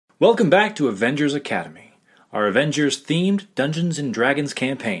Welcome back to Avengers Academy, our Avengers-themed Dungeons & Dragons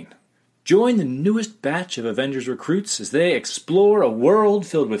campaign. Join the newest batch of Avengers recruits as they explore a world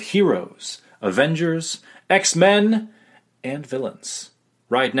filled with heroes, Avengers, X-Men, and villains.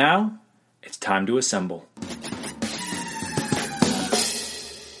 Right now, it's time to assemble.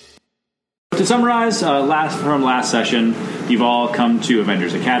 To summarize, from last session, you've all come to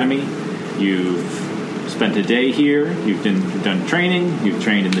Avengers Academy. You've spent a day here. You've done training. You've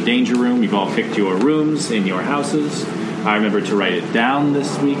trained in the danger room. You've all picked your rooms in your houses. I remembered to write it down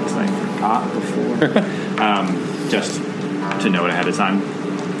this week because I forgot before. Just to know it ahead of time.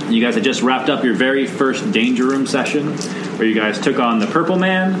 You guys had just wrapped up your very first danger room session where you guys took on the Purple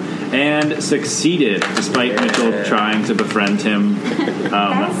Man and succeeded despite Mitchell trying to befriend him.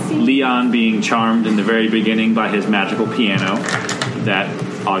 Leon being charmed in the very beginning by his magical piano that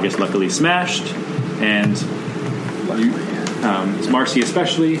August luckily smashed. And Marcy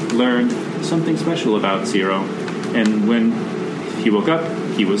especially learned something special about Zero. And when he woke up,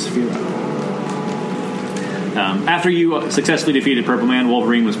 he was fearing. After you successfully defeated Purple Man,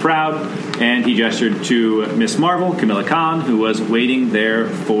 Wolverine was proud, and he gestured to Miss Marvel, Camilla Khan, who was waiting there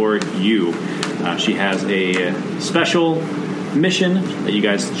for you. She has a special mission that you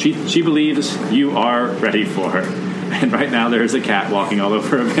guys, she believes you are ready for. And right now there's a cat walking all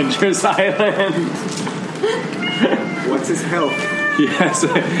over Avengers Island. What's his health? Yes,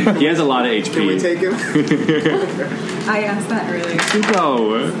 he has a lot of HP. Can we take him? I asked that earlier.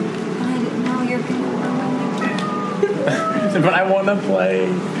 No. I didn't know you're going to But I want to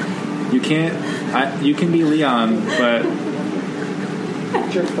play. You can't. You can be Leon, but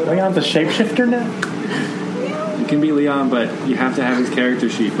Leon's a shapeshifter now? you can be Leon, but you have to have his character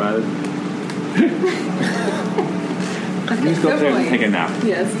sheet, bud. Please go up there and take a nap.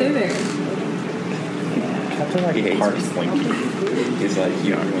 Yeah, stay there. Captain like hard slinky. He's like,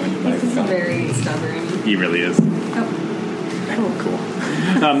 you know, He's just very stubborn. He really is. Oh, Cool.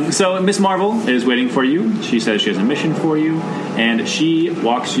 So Miss Marvel is waiting for you. She says she has a mission for you, and she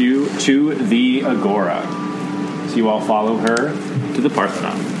walks you to the Agora. So you all follow her to the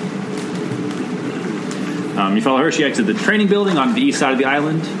Parthenon. You follow her. She exits the training building on the east side of the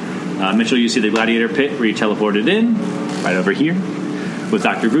island. Mitchell, you see the gladiator pit where you teleported in, right over here, with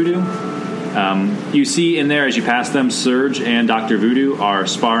Dr. Voodoo. You see in there as you pass them, Surge and Dr. Voodoo are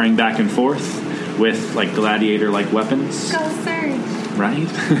sparring back and forth with like gladiator-like weapons. go Surge. Right?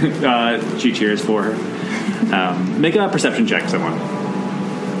 She cheers for her. Make a perception check, someone.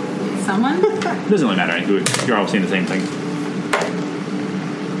 Someone? Doesn't really matter. You're all seeing the same thing.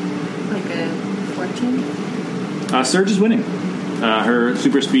 Like a 14? Surge is winning. Her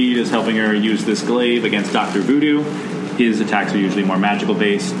super speed is helping her use this glaive against Dr. Voodoo. His attacks are usually more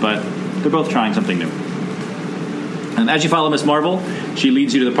magical-based, but they're both trying something new. And as you follow Miss Marvel, she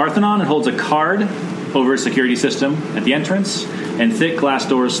leads you to the Parthenon and holds a card over a security system at the entrance, and thick glass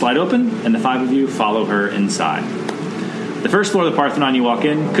doors slide open, and the five of you follow her inside. The first floor of the Parthenon you walk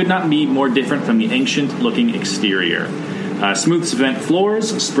in could not be more different from the ancient-looking exterior. Smooth cement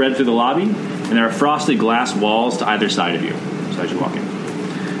floors spread through the lobby, and there are frosted glass walls to either side of you, so as you walk in.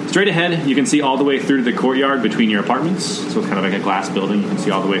 Straight ahead, you can see all the way through to the courtyard between your apartments, so it's kind of like a glass building you can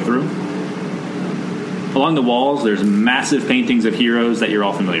see all the way through. Along the walls, there's massive paintings of heroes that you're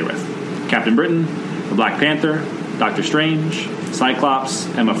all familiar with. Captain Britain, the Black Panther, Doctor Strange, Cyclops,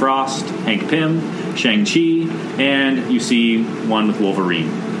 Emma Frost, Hank Pym, Shang-Chi, and you see one with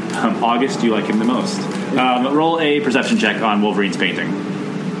Wolverine. August, do you like him the most? Roll a perception check on Wolverine's painting.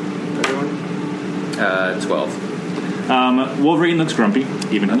 12. Wolverine looks grumpy,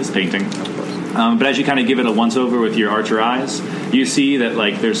 even in his painting. But as you kind of give it a once-over with your archer eyes, you see that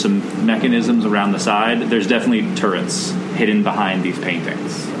like there's some mechanisms around the side. There's definitely turrets hidden behind these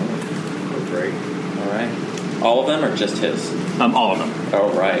paintings. Oh, great. All right. All of them or just his? All of them.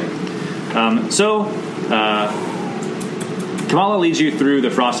 Oh, right. Kamala leads you through the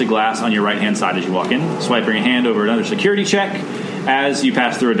frosted glass on your right-hand side as you walk in, swiping your hand over another security check as you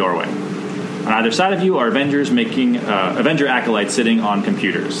pass through a doorway. On either side of you are Avengers making Avenger acolytes sitting on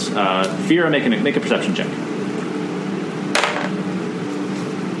computers. Fira, make a perception check.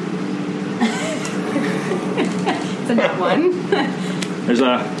 It's a nat one.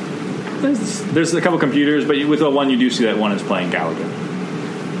 There's a couple computers, but with the one you do see that one is playing Galaga.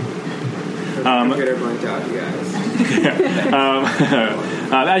 Computer blanked out, you guys.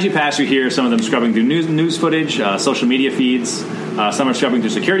 As you pass, you hear some of them scrubbing through news footage, social media feeds. Some are scrubbing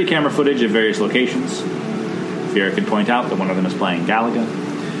through security camera footage at various locations. Vera could point out that one of them is playing Galaga.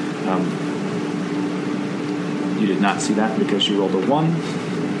 You did not see that because you rolled a 1.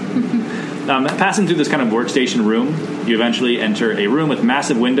 Passing through this kind of workstation room, you eventually enter a room with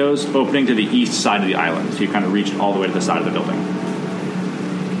massive windows opening to the east side of the island. So you kind of reach all the way to the side of the building.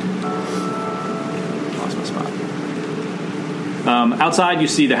 Lost my spot. Outside, you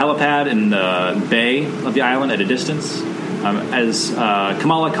see the helipad in the bay of the island at a distance. As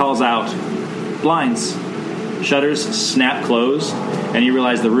Kamala calls out, "Blinds." Shutters snap closed, and you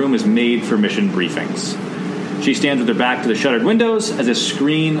realize the room is made for mission briefings. She stands with her back to the shuttered windows as a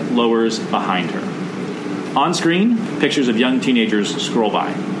screen lowers behind her. On screen, pictures of young teenagers scroll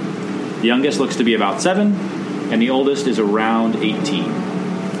by. The youngest looks to be about 7, and the oldest is around 18.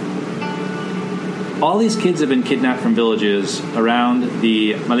 All these kids have been kidnapped from villages around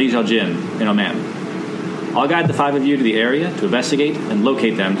the Malik al-Jinn in Oman. I'll guide the 5 of you to the area to investigate and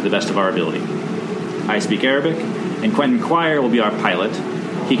locate them to the best of our ability. I speak Arabic, and Quentin Quire will be our pilot.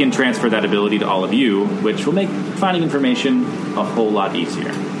 He can transfer that ability to all of you, which will make finding information a whole lot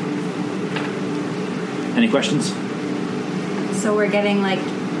easier. Any questions? So we're getting, like,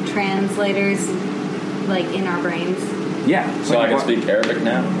 translators, like, in our brains? Yeah. So I can speak Arabic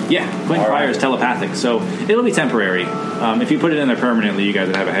now? Yeah, Quentin All Quire right. is telepathic, so it'll be temporary. If you put it in there permanently, you guys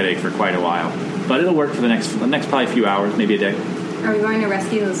would have a headache for quite a while. But it'll work for the next probably few hours, maybe a day. Are we going to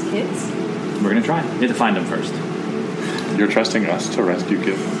rescue those kids? We're going to try. We have to find them first. You're trusting us to rescue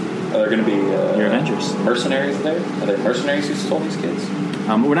kids. Are there going to be Your Avengers. mercenaries there? Are there mercenaries who stole these kids?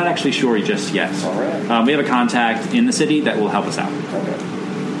 We're not actually sure just yet. All right. We have a contact in the city that will help us out. Okay.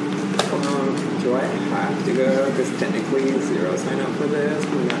 Do I have to go? Because technically Zero signed up for this,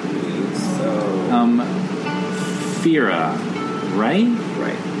 but not me. So Fira, right?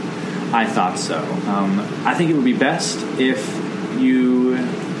 right. I thought so. I think it would be best if you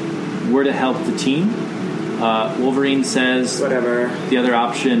were to help the team. Wolverine says Whatever. the other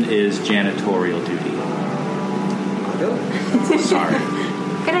option is janitorial duty. Sorry.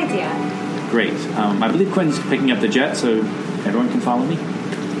 Good idea. Great. I believe Quinn's picking up the jet, so everyone can follow me.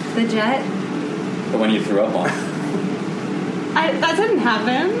 The jet? The one you threw up on. That didn't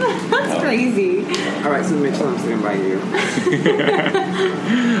happen. That's Oh. crazy. All right, so Mitchell, I'm sitting by you.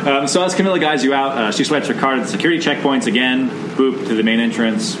 So as Camilla guides you out, she swipes her card at the security checkpoints again. Boop to the main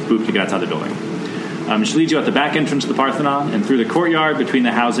entrance. Boop to get outside the building. She leads you out the back entrance of the Parthenon and through the courtyard between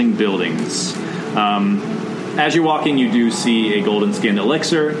the housing buildings. As you're walking, you do see a golden-skinned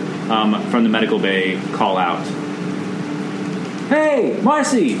elixir from the medical bay call out. Hey,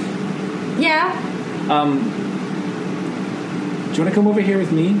 Marcy! Yeah. Do you want to come over here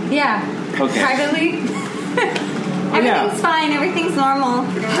with me? Yeah. Okay. Privately. Everything's fine. Everything's normal.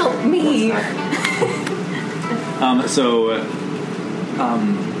 Help me.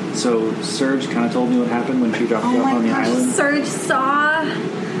 So Serge kind of told me what happened when she dropped Oh you off my on the gosh, island. Serge saw.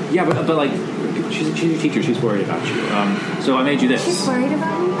 Yeah, but like, she's a teacher. She's worried about you. So I made you this. She's worried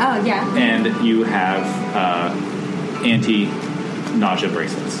about me? Oh, yeah. And you have anti-nausea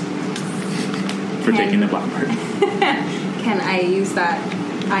bracelets for taking the Blackbird. Can I use that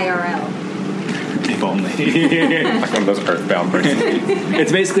IRL? If only. Like one of those earthbound bracelets.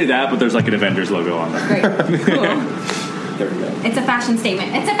 It's basically that, but there's like an Avengers logo on it. Great. Cool. There we go. It's a fashion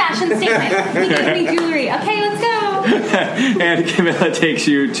statement. It's a fashion statement. He gave me jewelry. Okay, let's go. And Camilla takes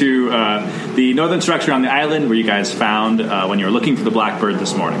you to the northern structure on the island where you guys found when you were looking for the Blackbird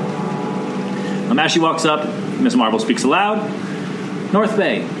this morning. As she walks up, Miss Marvel speaks aloud. North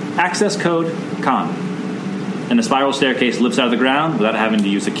Bay, access code Con. And the spiral staircase lifts out of the ground without having to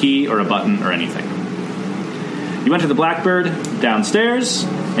use a key or a button or anything. You enter the Blackbird downstairs,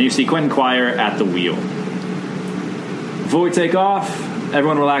 and you see Quentin Quire at the wheel. Before we take off,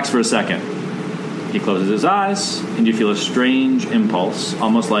 everyone relax for a second. He closes his eyes, and you feel a strange impulse,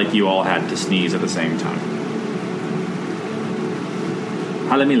 almost like you all had to sneeze at the same time.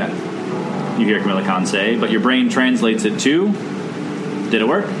 Halamila, you hear Camilla Khan say, but your brain translates it to, did it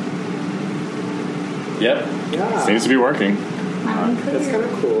work? Yep. Yeah. Seems to be working. That's kind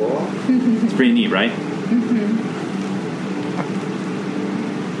of cool. It's pretty neat, right?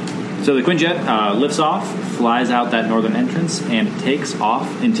 So the Quinjet lifts off, flies out that northern entrance, and takes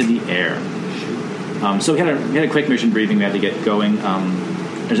off into the air. So we had a quick mission briefing we had to get going.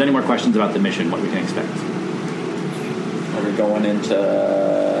 If there's any more questions about the mission, what we can expect? Are we going into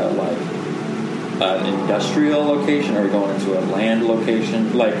like an industrial location? Are we going into a land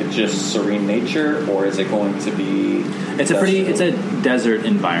location, like just serene nature, or is it going to be? It's a desert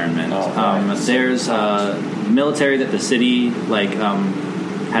environment. Oh, right. There's military that the city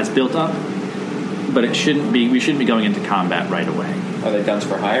has built up, but we shouldn't be going into combat right away. Are they guns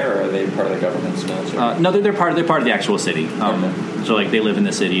for hire, or are they part of the government's military? No, they're part of the actual city. Okay. So they live in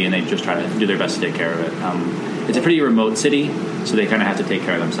the city and they just try to do their best to take care of it. It's a pretty remote city. so they kind of have to take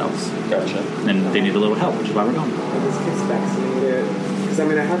care of themselves. Gotcha. And they need a little help, which is why we're going. Are these kids vaccinated? Because I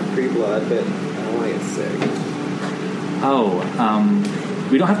mean, I have pre-blood, but I don't want to get sick.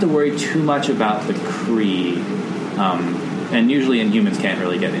 We don't have to worry too much about the Kree. And usually Inhumans can't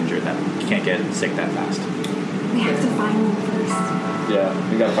really get injured. Can't get sick that fast. We have to find them first. Yeah,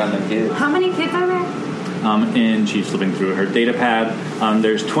 we gotta find them kids. How many kids are there? And she's flipping through her data pad.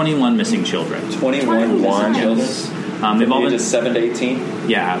 There's 21 missing children. 21 missing children. They've all been ages 7 to 18.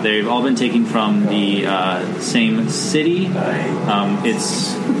 Yeah, they've all been taken from the same city.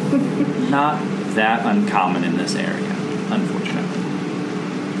 It's not that uncommon in this area, unfortunately.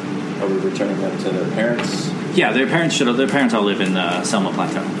 Are we returning them to their parents? Yeah, their parents all live in the Selma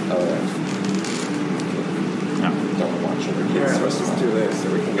Plateau. Oh, yeah. Yeah. Don't watch other kids. Alright, let's just do this so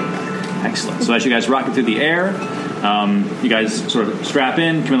we can get back. Excellent. So as you guys rocket through the air, you guys sort of strap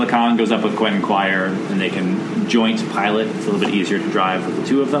in. Camilla Khan goes up with Quentin Quire, and they can joint pilot. It's a little bit easier to drive with the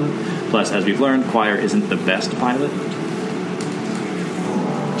two of them. Plus, as we've learned, Quire isn't the best pilot.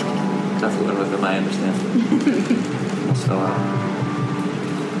 Tough to live with them, I understand. Almost fell out.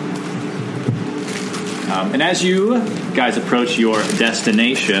 And as you guys approach your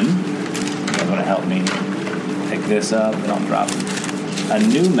destination, you're going to help me pick this up, and I'll drop a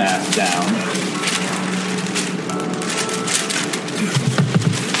new map down.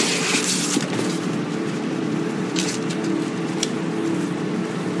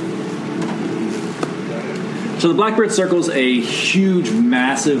 So the Blackbird circles a huge,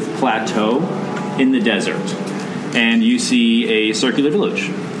 massive plateau in the desert, and you see a circular village.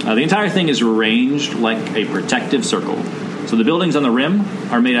 The entire thing is arranged like a protective circle. So the buildings on the rim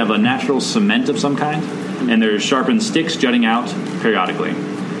are made out of a natural cement of some kind, and there's sharpened sticks jutting out periodically.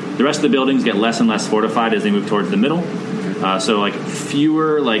 The rest of the buildings get less and less fortified as they move towards the middle. So like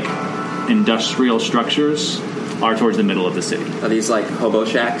fewer like industrial structures are towards the middle of the city. Are these like hobo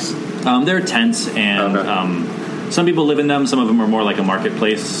shacks? They're tents, and some people live in them. Some of them are more like a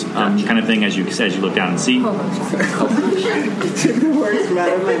marketplace kind of thing. As you look down and see. Took the words from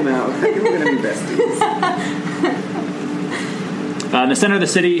out of my mouth. I think we're going to be besties. In the center of the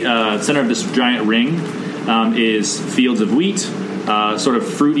city, center of this giant ring, is fields of wheat, sort of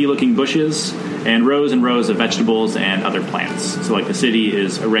fruity-looking bushes, and rows of vegetables and other plants. So, like, the city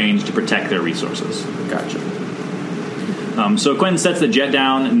is arranged to protect their resources. Gotcha. So Quentin sets the jet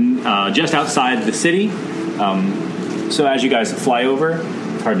down just outside the city. So as you guys fly over,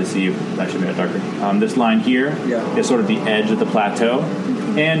 it's hard to see you. I should make it darker. This line here is sort of the edge of the plateau.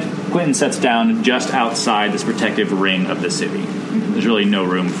 And Quentin sets down just outside this protective ring of the city. There's really no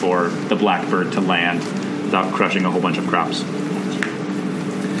room for the Blackbird to land without crushing a whole bunch of crops.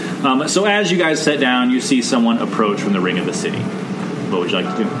 So as you guys set down, you see someone approach from the ring of the city. What would you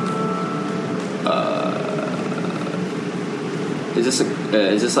like to do? Is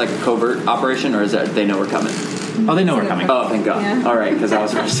this like a covert operation, or is that they know we're coming? Oh, they know we're coming. Oh, thank God. Yeah. All right, because I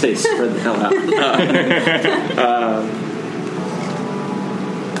was going to say spread the hell out.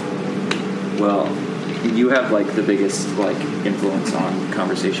 Well, you have like the biggest like influence on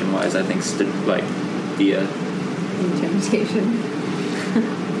conversation wise. I think like via Intimidation.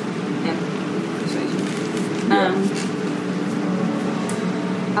 Yeah. Persuasion.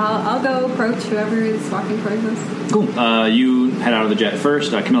 I'll go approach whoever is walking towards us. Cool. You head out of the jet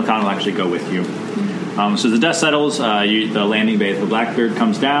first. Camille Khan will actually go with you. So the dust settles. The landing bay of the Blackbird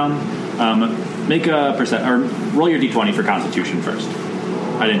comes down. Make a roll your d20 for Constitution first.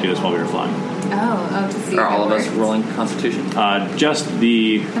 I didn't do this while we were flying. Oh, to see. are if all it of us works. rolling Constitution? Just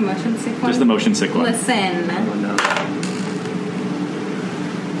the motion sick one. just the motion sick one. Listen, Oh no.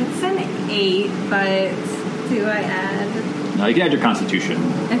 it's an 8, but do I add? No, you can add your Constitution.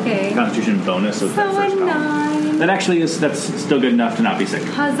 Okay. Constitution bonus. So So that first a column. 9. That's still good enough to not be sick.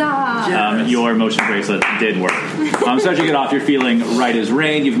 Huzzah! Your motion bracelet did work. So as you get off, you're feeling right as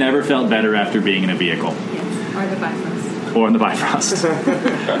rain. You've never felt better after being in a vehicle. Yes. Or the Bifrost. Or in the Bifrost.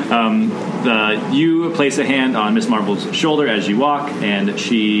 You place a hand on Miss Marvel's shoulder as you walk, and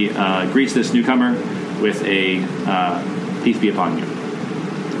she greets this newcomer with a peace be upon you.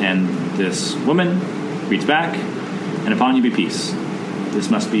 And this woman greets back, and upon you be peace. This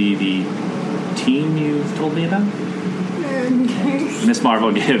must be the team you've told me about? Miss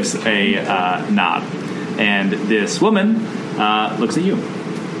Marvel gives a nod, and this woman looks at you.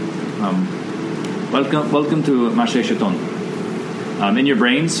 Welcome to Marché Chaton. In your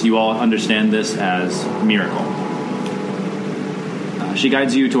brains, you all understand this as miracle. She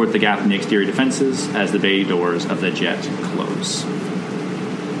guides you toward the gap in the exterior defenses as the bay doors of the jet close.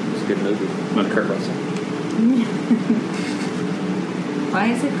 It's a good movie. With Kurt Russell. Why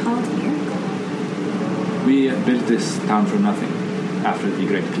is it called Miracle? We built this town from nothing after the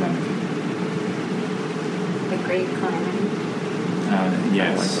Great Calamity. The Great Calamity.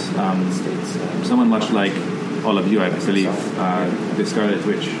 Yes. Someone much like all of you, I believe, the Scarlet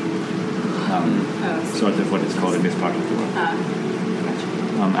Witch. Sort of what it's called in this part of the world.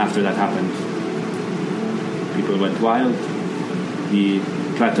 Gotcha. After that happened, people went wild. The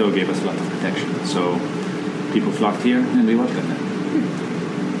plateau gave us a lot of protection, so people flocked here, and we welcomed them.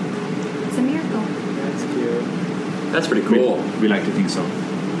 It's a miracle. That's cute. That's pretty cool. We like to think so.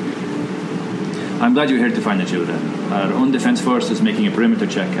 I'm glad you're here to find the children. Our own defense force is making a perimeter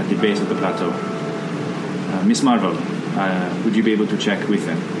check at the base of the plateau. Miss Marvel, would you be able to check with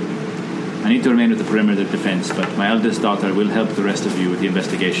them? I need to remain with the perimeter defense, but my eldest daughter will help the rest of you with the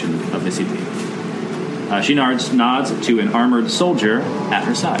investigation of the city. She nods to an armored soldier at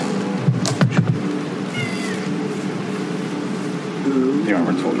her side. The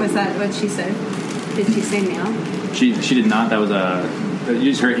armored soldier. Was that what she said? Did she say meow? She did not. That was you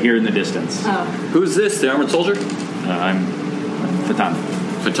just heard here in the distance. Oh. Who's this? The armored soldier? I'm Fatan.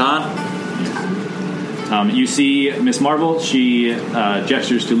 Fatan? You see Miss Marvel. She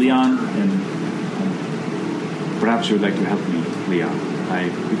gestures to Leon, and perhaps you would like to help me, Leon.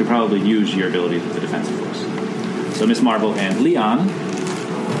 We could probably use your abilities with the defensive force. So Miss Marvel and Leon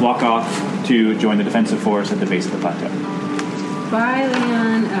walk off to join the defensive force at the base of the plateau. Bye,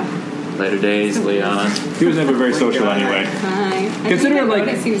 Leon. Oh, Later days, Leon. He was never very social anyway. hi. Consider it like,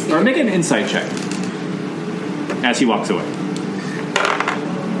 he was or here. make an insight check as he walks away.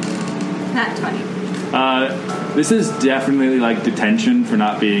 Not 20. This is definitely like detention for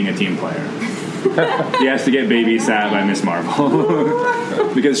not being a team player. He has to get babysat by Miss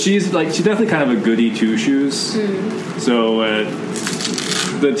Marvel because she's definitely kind of a goody two shoes. So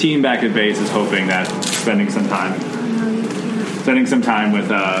the team back at base is hoping that spending some time with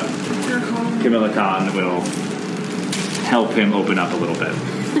Camilla Khan will help him open up a little bit.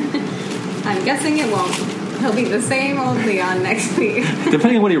 I'm guessing it won't. He'll be the same old Leon next week.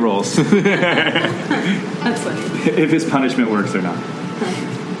 Depending on what he rolls. That's funny. If his punishment works or not.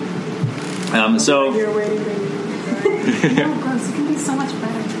 So You're waiting, baby. No, gross. It can be so much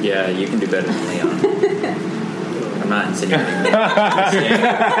better. Yeah, you can do better than Leon. I'm not insinuating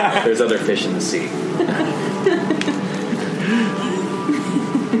that. There's other fish in the sea.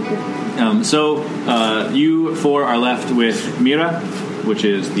 You four are left with Mira, which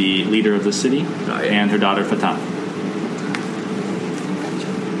is the leader of the city, and her daughter Fatan.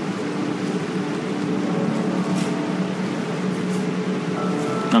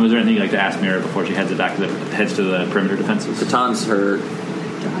 Is there anything you'd like to ask Mira before she heads to the perimeter defenses? Fatan's her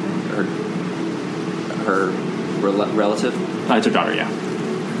relative. It's her daughter, yeah.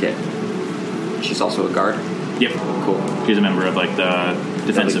 Okay. She's also a guard. Yep. Cool. She's a member of the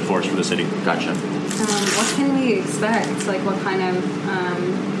defensive force for the city. Gotcha. What can we expect? Like, what kind of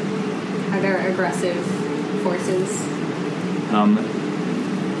are there aggressive forces?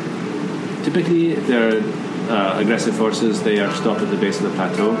 Typically, they're aggressive forces. They are stopped at the base of the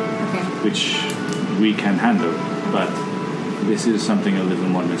plateau, Okay. which we can handle. But this is something a little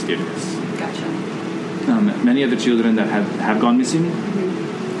more mysterious. Gotcha. Many of the children that have gone missing,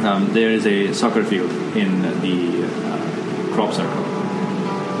 there is a soccer field in the crop circle.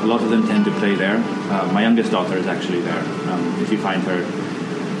 A lot of them tend to play there. My youngest daughter is actually there. If you find her,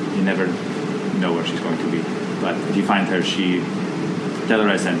 you never know where she's going to be. But if you find her, tell her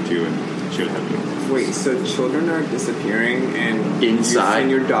I sent you, and she'll help you. Wait, so children are disappearing and Inside? you send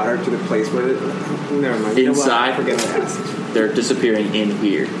your daughter to the place where never mind. You know what? Inside? I forget what I asked. They're disappearing in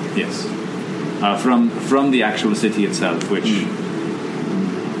here. Yes. From the actual city itself, which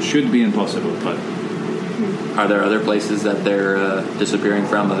should be impossible, but Are there other places that they're disappearing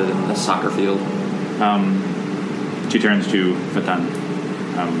from other than the soccer field? she turns to Fatan.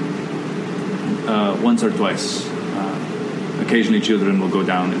 Once or twice, occasionally children will go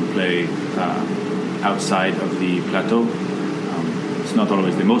down and play outside of the plateau. It's not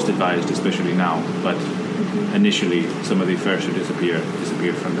always the most advised, especially now, but initially some of the first to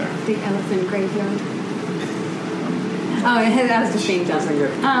disappeared from there. The elephant graveyard. That was just being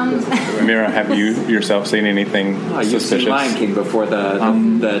dumb. Mira, have you yourself seen anything Oh, you've suspicious? seen Lion King before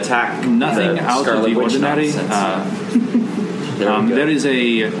the attack. Nothing the out of Scarlet the Witch ordinary. nonsense. There we go. There is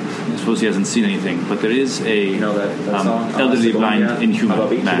I suppose he hasn't seen anything, but there is a You know that song? elderly, blind,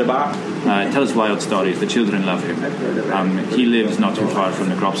 inhuman man. man. Tells wild stories. The children love him. He lives not too far from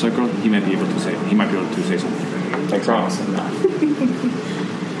the crop circle. He might be able to say something. Thanks, Ross. I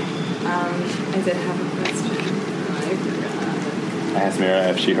did have a question. I forgot. I asked Mira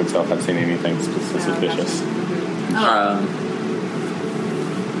if she herself had seen anything suspicious.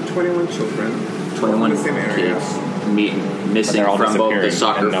 21 children. 21 the same area. kids missing they're all from both the disappearing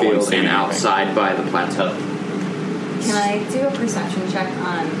soccer and no one's field saying and anything. outside by the Plants hut. Can I do a perception check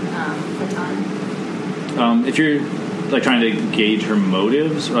on Photon? If you're like trying to gauge her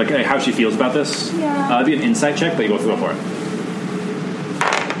motives, or like how she feels about this, Yeah. it'd be an insight check, but you go for it.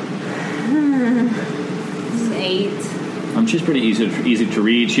 This is 8. She's pretty easy to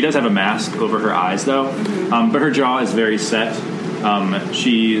read. She does have a mask over her eyes, though, but her jaw is very set.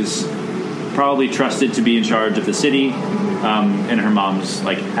 She's probably trusted to be in charge of the city in her mom's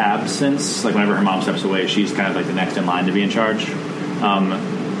like absence. Like whenever her mom steps away, she's kind of like the next in line to be in charge.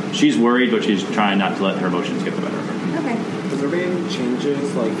 She's worried, but she's trying not to let her emotions get the better of her. Okay. Has there been any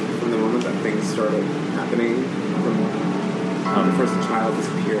changes, like, from the moment that things started happening? From the first child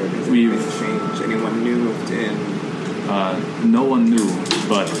disappeared? Has we've- anything changed? Anyone new moved in? No one knew,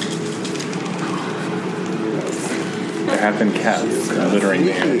 but There have been cats littering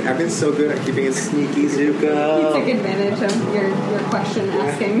the Sneaky. air. I've been so good at keeping it sneaky, Zuko. You took advantage of your question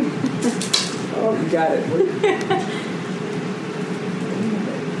asking. Oh, you got it.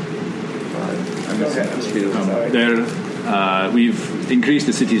 we've increased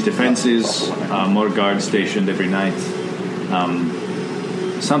the city's defenses, more guards stationed every night.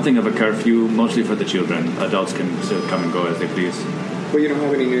 Something of a curfew, mostly for the children. Adults can still come and go as they please. But you don't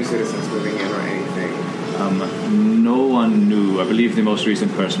have any new citizens moving in or anything. No one knew. I believe the most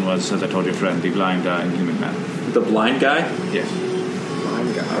recent person was, as I told your friend, the blind inhuman man. The blind guy? Yes.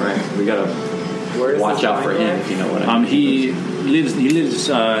 Blind guy. All right, we gotta Where is watch this out for blind him guy? if you know what I mean. He lives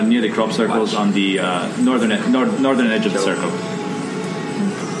near the crop circles Watch. on the northern edge of the circle.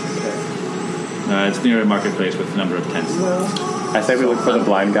 Okay. It's near a marketplace with a number of tents. I say we look for the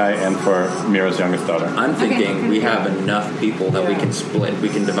blind guy and for Mira's youngest daughter. I'm thinking Okay. we have enough people that we Yeah. can split, we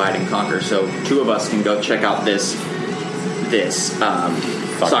can divide and conquer. So 2 of us can go check out this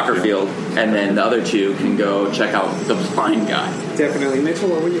soccer field, and then the other 2 can go check out the blind guy. Definitely. Mitchell,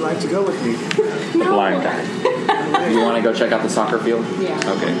 where would you like to go with me? The blind guy. You want to go check out the soccer field? Yeah.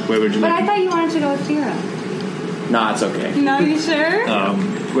 Okay. Where would you But I like? thought you wanted to go with Tira. Nah, it's okay. No, you sure?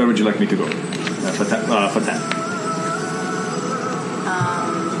 Where would you like me to go? For 10.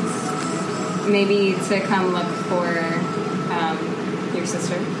 Maybe to come look for your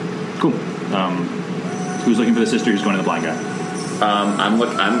sister. Cool. Who's looking for the sister? Who's going to the blind guy? I'm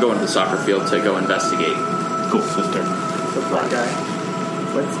going to the soccer field to go investigate. Cool, sister. The blind guy.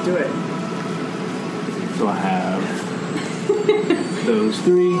 Let's do it. So I have those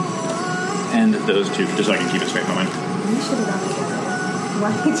 3 and those 2, just so I can keep it straight in my mind. We should have gone together.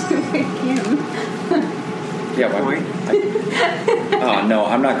 Why did you pick him? Yeah, why? Point. Oh no,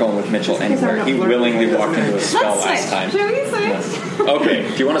 I'm not going with Mitchell because I'm anywhere. not He flirting, willingly doesn't walked into it? a spell Let's last switch. time. Should we switch? Okay,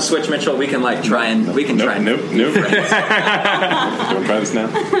 if you want to switch Mitchell, we can like try and Nope. try and Want to try this now?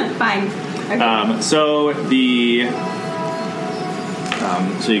 Fine. Okay. So the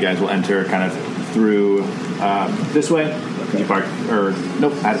so you guys will enter kind of through this way. You park, or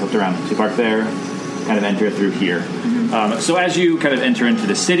nope, I had flipped around. So you park there, kind of enter through here. So as you kind of enter into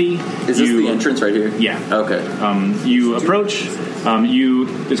the city, Is this the entrance right here? Yeah. Okay. You approach.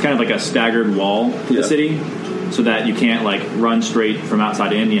 There's kind of like a staggered wall to Yeah. the city, so that you can't like run straight from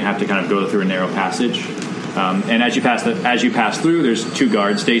outside in. You have to kind of go through a narrow passage. And as you pass through, there's 2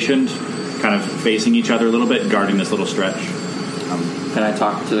 guards stationed, kind of facing each other a little bit, guarding this little stretch. Can I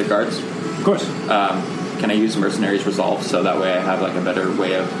talk to the guards? Of course. Can I use Mercenaries Resolve so that way I have like a better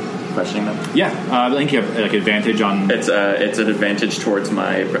way of questioning them? Yeah, I think you have like advantage on. It's an advantage towards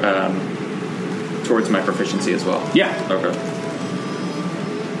my proficiency as well. Yeah. Okay.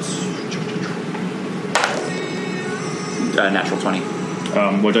 Natural 20.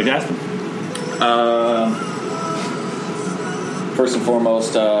 What would you like to ask them? First and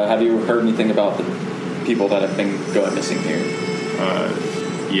foremost, have you heard anything about the people that have been going missing here? A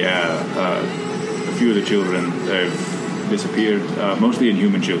few of the children have disappeared, mostly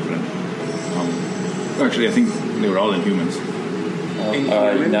inhuman children. Actually, I think they were all Inhumans.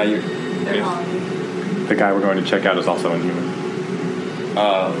 Inhuman? Now you. They're all The guy we're going to check out is also inhuman.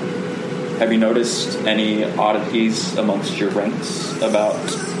 Have you noticed any oddities amongst your ranks about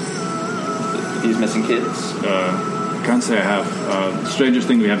these missing kids? Can't say I have. The strangest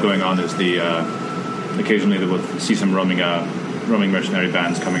thing we have going on is the occasionally they will see some roaming mercenary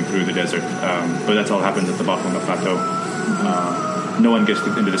bands coming through the desert, but that's all happens at the bottom of the plateau. No one gets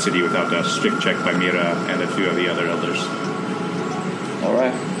into the city without a strict check by Mira and a few of the other elders. All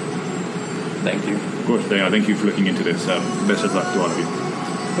right. Thank you. Of course, thank you for looking into this. Best of luck to all of you.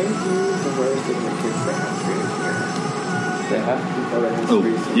 Thank you. The worst of the kids that have to be here. They have. Oh,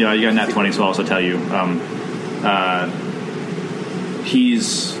 yeah, you got nat 20, so I'll also tell you.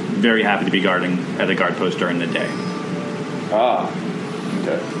 He's very happy to be guarding at the guard post during the day. Ah,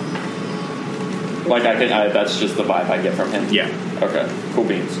 okay. Like that's just the vibe I get from him. Yeah. Okay. Cool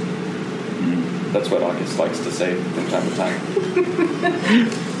beans. That's what August likes to say from time to time.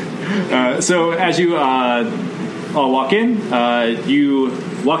 So as you all walk in, you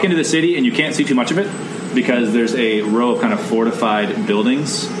walk into the city and you can't see too much of it because there's a row of kind of fortified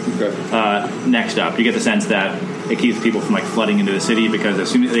buildings next up. You get the sense that it keeps people from like flooding into the city because as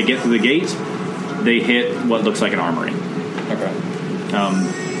soon as they get through the gate, they hit what looks like an armory. Okay.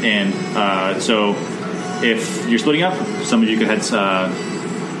 So if you're splitting up, some of you could head.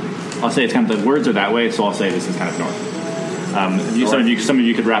 I'll say it's kind of the words are that way, so I'll say this is kind of north. Some of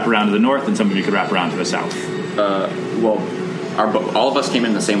you could wrap around to the north, and some of you could wrap around to the south. Well, all of us came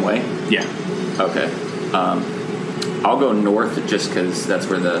in the same way. Yeah. Okay. I'll go north just because that's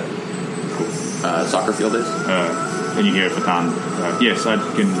where the soccer field is. And you hear Fatan. Yes, I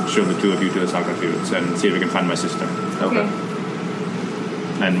can show the two of you to the soccer fields and see if we can find my sister. Okay.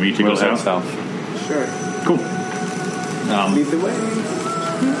 And we two go south. Sure. Cool. Lead the way.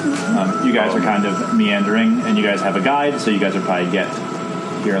 You guys are kind of meandering, and you guys have a guide, so you guys will probably get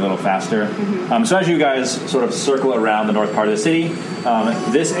here a little faster. So as you guys sort of circle around the north part of the city,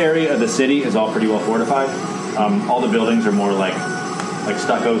 this area of the city is all pretty well fortified. All the buildings are more like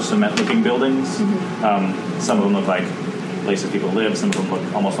stucco, cement-looking buildings. Some of them look like places people live. Some of them look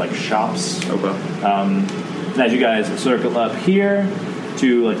almost like shops. Okay. And as you guys circle up here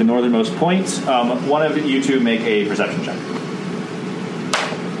to like the northernmost point, one of you two make a perception check.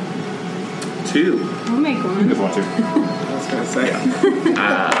 2. I'll make one. If you want to. I was going to say.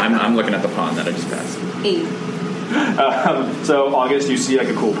 I'm looking at the pond that I just passed. 8. So August, you see like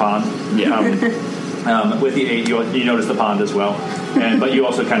a cool pond. Yeah. With the 8, you notice the pond as well, but you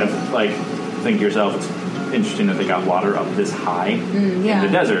also kind of like think to yourself, it's interesting that they got water up this high in the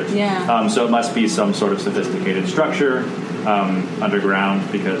desert. Yeah. So it must be some sort of sophisticated structure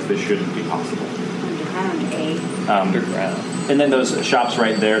underground because this shouldn't be possible. Underground. And then those shops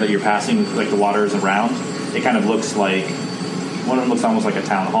right there that you're passing, like the water is around, it kind of looks like, one of them looks almost like a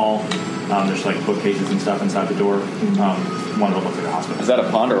town hall. There's like bookcases and stuff inside the door. One of them looks like a hospital. Is that a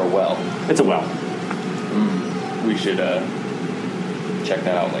pond or a well? It's a well. We should check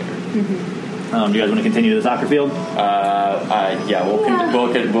that out later. Do you guys want to continue to the soccer field? Yeah,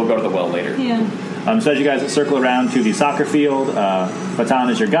 we'll go to the well later. Yeah. So as you guys circle around to the soccer field, Fatan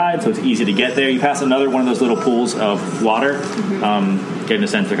is your guide, so it's easy to get there. You pass another one of those little pools of water. Getting a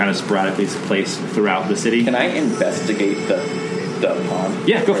sense they're kind of sporadically placed throughout the city. Can I investigate the pond?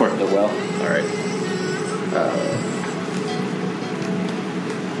 Yeah, go for it. The well? All right.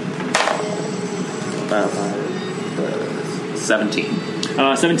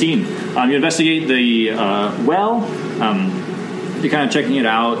 17. 17. You investigate the well. You're kind of checking it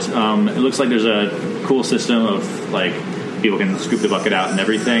out. It looks like there's a cool system of like people can scoop the bucket out and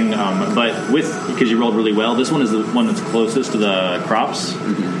everything. But because you rolled really well, this one is the one that's closest to the crops,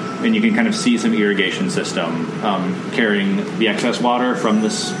 and you can kind of see some irrigation system carrying the excess water from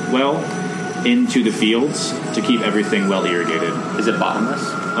this well into the fields to keep everything well irrigated. Is it bottomless?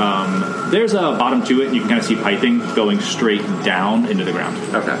 There's a bottom to it, and you can kind of see piping going straight down into the ground.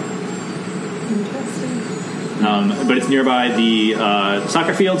 Okay. But it's nearby the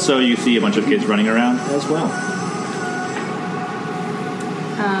soccer field, so you see a bunch of kids running around as well.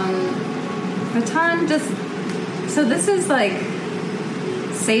 Fatan, so this is like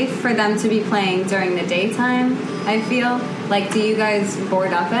safe for them to be playing during the daytime, I feel. Like, do you guys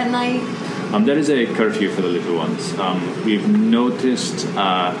board up at night? There is a curfew for the little ones. We've noticed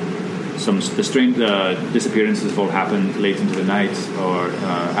the strange disappearances will happen late into the night or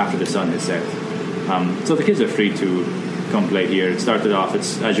after the sun is set. So the kids are free to come play here. It started off,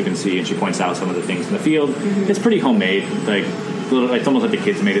 as you can see, and she points out some of the things in the field. It's pretty homemade. Like it's almost like the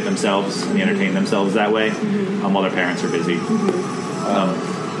kids made it themselves and they entertain themselves that way while their parents are busy. Okay.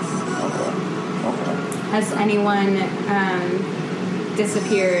 Has anyone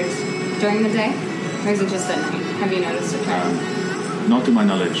disappeared during the day? Or is it just at night? Have you noticed a trend? Not to my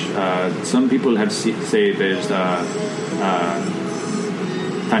knowledge. Some people have say there's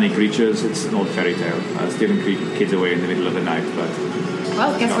tiny creatures. It's an old fairy tale. Stealing kids away in the middle of the night, but...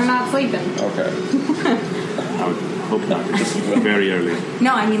 Well, guess we're not sleeping. Okay. I would hope not. It's very early.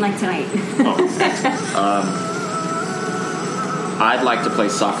 No, I mean like tonight. I'd like to play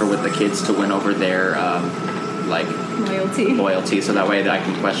soccer with the kids to win over their loyalty, so that way I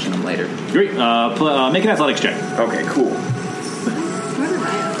can question them later. Great. Make an athletics check. Okay, cool.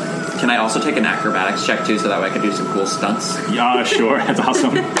 Can I also take an acrobatics check too, so that way I can do some cool stunts? Yeah, sure. That's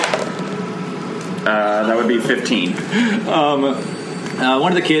awesome. That would be 15.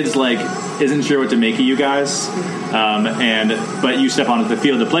 One of the kids isn't sure what to make of you guys, but you step onto the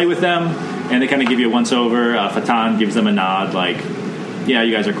field to play with them, and they kind of give you a once over. Fatan gives them a nod, yeah,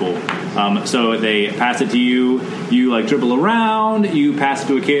 you guys are cool. So they pass it to you. You dribble around. You pass it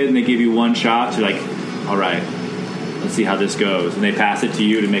to a kid, and they give you one shot. So you're all right, let's see how this goes. And they pass it to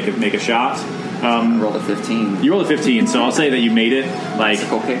you to make a shot. I rolled a 15. You rolled a 15, so I'll say that you made it.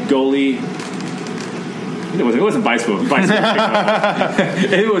 Okay. Goalie. It wasn't vice versa.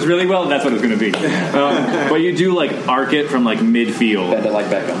 If it was really well, that's what it's going to be. But you do arc it from midfield. Bend it like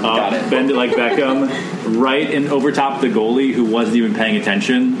Beckham. Got it. Bend it like Beckham. Right and over top the goalie, who wasn't even paying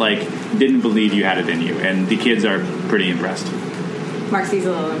attention, didn't believe you had it in you. And the kids are pretty impressed. Marcy's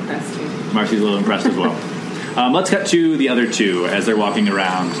a little impressed too. Marcy's a little impressed as well. Let's cut to the other two as they're walking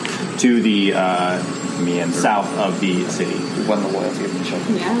around to the south of the city. You won the loyalty of the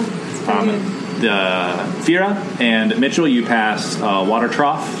children. Yeah, it's pretty good. Fira and Mitchell, you pass a water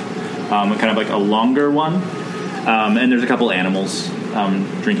trough, kind of a longer one, and there's a couple animals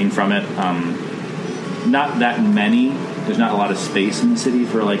drinking from it. Not that many. There's not a lot of space in the city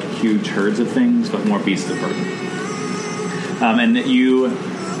for huge herds of things, but more beasts of burden. And you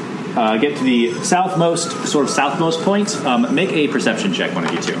get to the southmost point. Make a perception check, one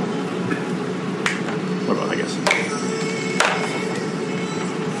of you two, or both, I guess.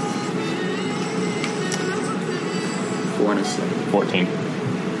 4 and a 7. 14.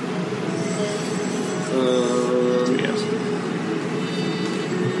 Yes.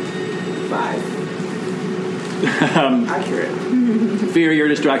 5. Accurate. Fear, you're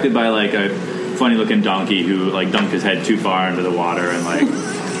distracted by a funny-looking donkey who dunked his head too far into the water and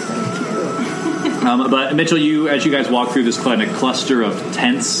but Mitchell, as you guys walk through this kind of cluster of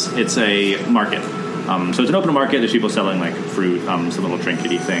tents, it's a market. So it's an open market. There's people selling fruit, some little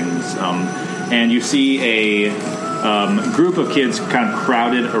trinkety things, and you see a group of kids kind of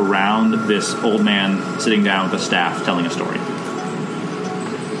crowded around this old man sitting down with a staff telling a story.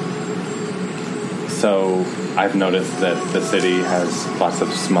 So I've noticed that the city has lots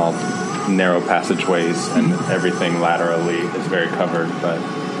of small, narrow passageways, and everything laterally is very covered. But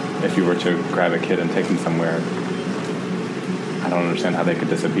if you were to grab a kid and take them somewhere, I don't understand how they could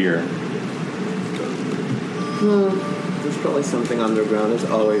disappear. There's probably something underground. There's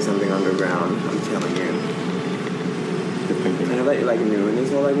always something underground, I'm telling you. I know that you're new in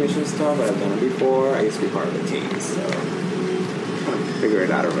this whole mission stuff, but I've done it before. I used to be part of the team, so kind of figure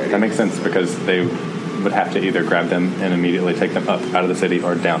it out already. That makes sense because they would have to either grab them and immediately take them up out of the city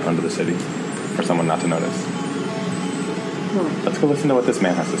or down under the city for someone not to notice. Let's go listen to what this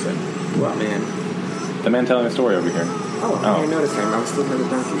man has to say. What man? The man telling the story over here. Oh, I didn't notice him. I was still on the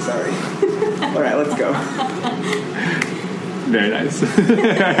donkey. Sorry. All right, let's go. Very nice.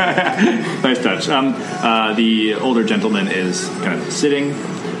 Nice touch. The older gentleman is kind of sitting,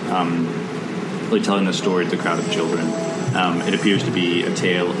 really telling the story to the crowd of children. It appears to be a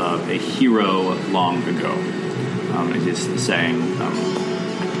tale of a hero long ago. It is saying,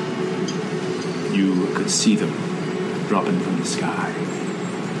 you could see them dropping from the sky,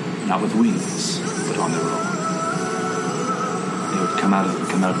 not with wings, but on their own. They would come out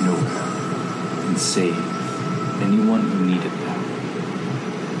of nowhere and save anyone who needed them.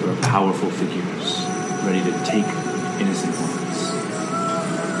 They were powerful figures, ready to take innocent ones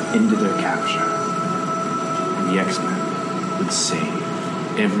into their capture. And the X-Men would save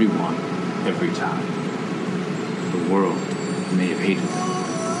everyone, every time. The world may have hated them,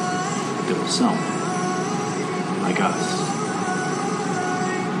 but there were some, like us,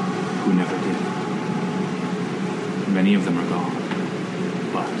 who never did. Many of them are gone,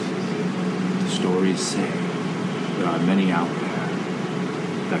 but the stories say there are many out there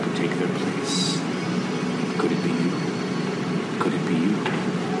that could take their place. Could it be you? Could it be you?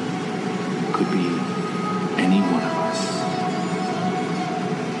 Could be any one of us.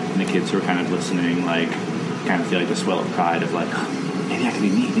 And the kids who are kind of listening, kind of feel the swell of pride of maybe I could be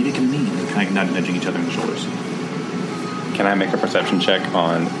me, maybe it can be me, and kind of nudging each other in the shoulders. Can I make a perception check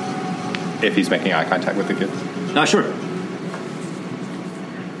on if he's making eye contact with the kids? Sure.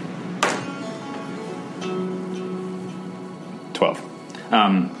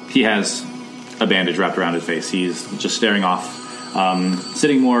 He has a bandage wrapped around his face. He's just staring off,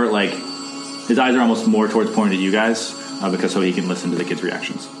 sitting more his eyes are almost more towards pointed at you guys, because so he can listen to the kids'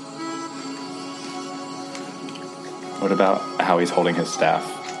 reactions. What about how he's holding his staff?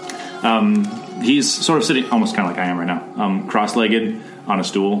 He's sort of sitting almost kind of like I am right now, cross-legged on a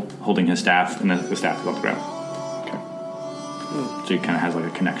stool, holding his staff, and the staff is on the ground. Okay. So he kind of has a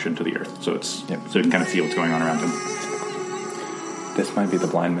connection to the earth. So so he can kind of feel what's going on around him. This might be the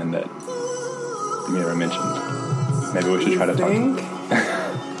blind man that Mira mentioned. Maybe we should try to talk to him.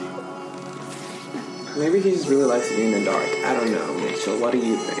 Maybe he just really likes to be in the dark. I don't know, Mitchell. What do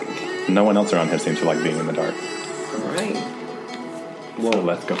you think? No one else around here seems to like being in the dark. All right. So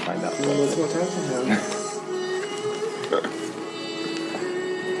let's go find out. Well, let's go talk to him.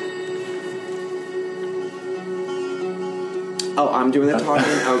 Oh, I'm doing the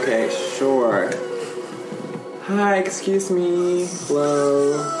talking? Okay, sure. Hi, excuse me.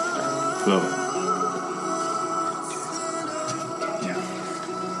 Hello. Hello. Yeah.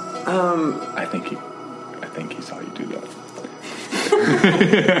 I think he saw you do that.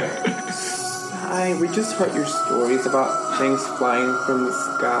 Hi, we just heard your stories about things flying from the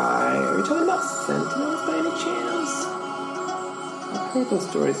sky. Are you talking about sentinels by any chance? I've heard those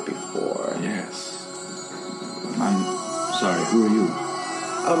stories before. Yes. I'm sorry, who are you?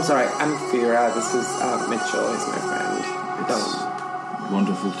 Oh, I'm sorry, I'm Fira. This is Mitchell. He's my friend. It's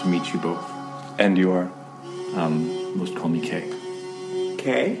wonderful to meet you both. And you are? Most call me Kay.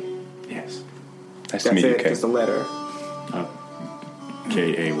 K? Yes. Nice to That's meet you, it, Kay. just a letter.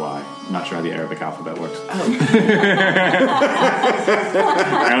 K-A-Y. I'm not sure how the Arabic alphabet works. Oh.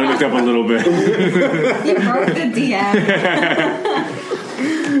 I only looked up a little bit. You broke the DM.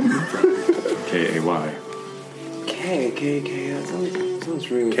 K-A-Y. K. That sounds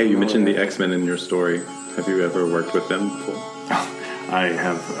really Kay, you mentioned the familiar. X-Men in your story. Have you ever worked with them before? I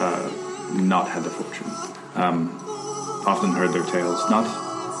have not had the fortune. Often heard their tales. Not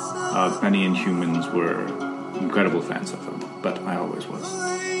many Inhumans were incredible fans of them, but I always was.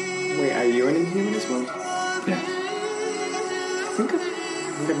 Wait, are you an Inhuman as well? Yes. I think I've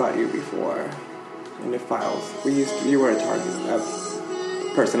heard about you before in the files. You were a target, a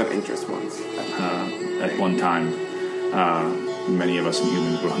person of interest once. At one time, many of us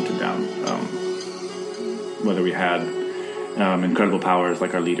Inhumans were hunted down. Whether we had incredible powers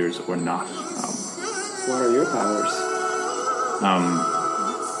like our leaders or not. What are your powers?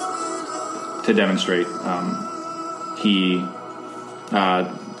 To demonstrate, he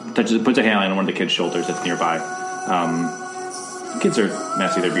puts a hand on one of the kids' shoulders that's nearby. Kids are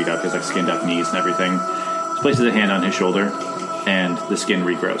messy, they're beat up, he has like skinned up knees and everything. He places a hand on his shoulder, and the skin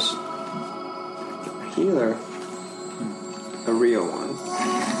regrows. A healer. A real one.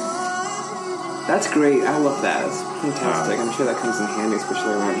 That's great. I love that. It's fantastic. I'm sure that comes in handy,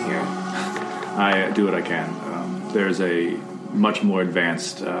 especially around here. I do what I can. There's a much more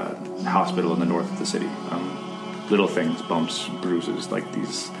advanced hospital in the north of the city. Little things, bumps, bruises, like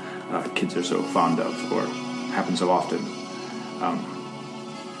these kids are so fond of, or happen so often.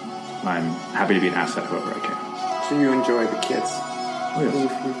 I'm happy to be an asset however I can. So you enjoy the kids? Oh,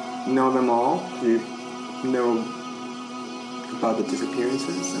 yes. You know them all? You know about the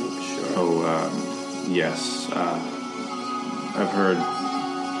disappearances, I'm sure. Oh, yes. I've heard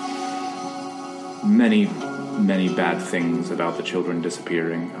many bad things about the children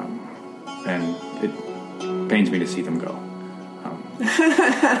disappearing, and it pains me to see them go.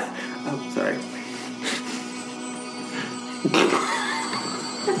 Oh, sorry.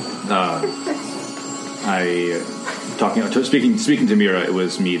 Speaking to Mira, it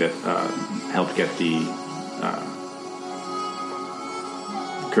was me that helped get the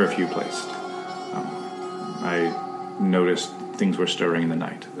curfew placed. I noticed things were stirring in the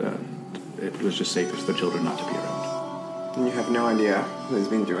night. It was just safest for the children not to be around. And you have no idea who's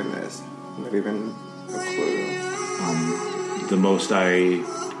been doing this. Not even a clue. The most I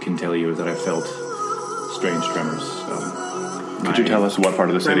can tell you is that I felt strange tremors. Could you tell us what part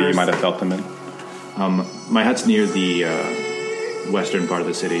of the city you might have felt them in? My hut's near the western part of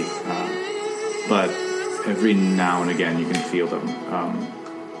the city, but every now and again you can feel them.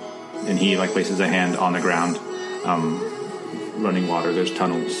 And he places a hand on the ground, running water. There's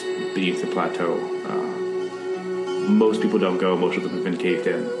tunnels beneath the plateau. Most people don't go. Most of them have been caved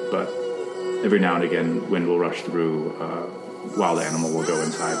in, but every now and again wind will rush through. Wild animal will go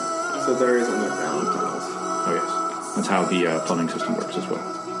inside. So there is underground tunnels. Oh yes, that's how the plumbing system works as well.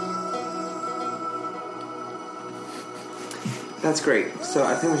 That's great. So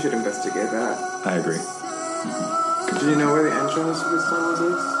I think we should investigate that. I agree. Do you know where the entrance to these tunnels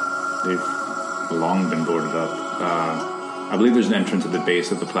is? They've long been boarded up. I believe there's an entrance at the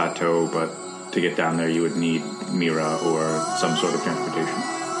base of the plateau, but to get down there you would need Mira or some sort of transportation.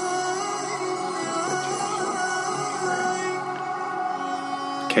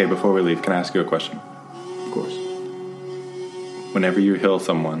 Okay, before we leave, can I ask you a question? Of course. Whenever you heal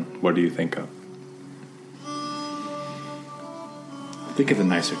someone, what do you think of? Think of the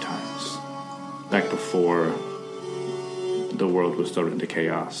nicer times. Back before the world was thrown into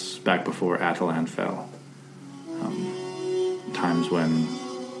chaos. Back before Atalan fell. Times when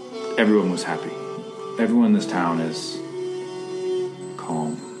everyone was happy. Everyone in this town is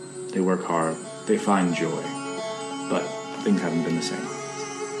calm. They work hard. they find joy. But things haven't been the same.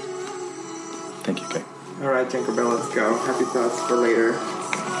 Thank you, Kay. All right, Tinkerbell, let's go. Happy thoughts for later.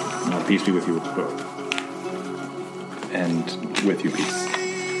 Peace be with you both. And with you, peace. Is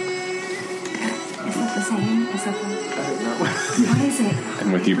that the same? Is that the... I don't know. What is it?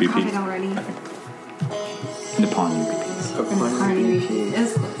 And with you, be Forgot peace. it already. And upon you be peace. It was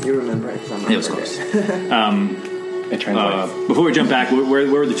close. You remember it because I'm not It was forget. close. It translates. Before we jump back, where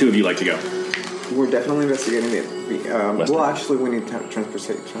would the two of you like to go? We're definitely investigating the Western. well, actually, we need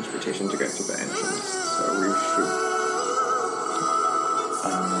transportation to get to the entrance. So we should...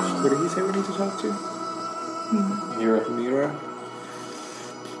 what did he say we need to talk to? Mira?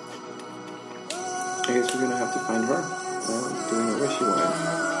 I guess we're going to have to find her. Do we know where she went?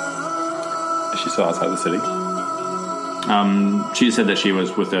 Is she still outside the city? She said that she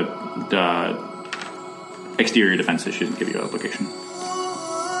was with the exterior defenses. She didn't give you a location.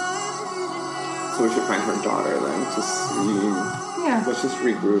 So we should find her daughter then to see... Yeah. Let's just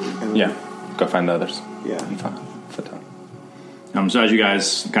regroup. And Yeah. Go find the others. Yeah. And Fatan. So as you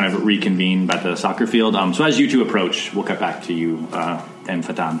guys kind of reconvene at the soccer field, so as you two approach, we'll cut back to you and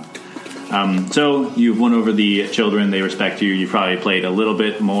Fatan. So you've won over the children. They respect you. You probably played a little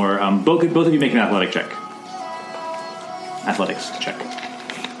bit more. Both of you make an athletic check. Athletics check.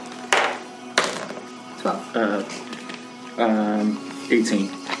 12. 18.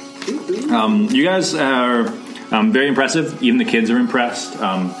 You guys are very impressive. Even the kids are impressed.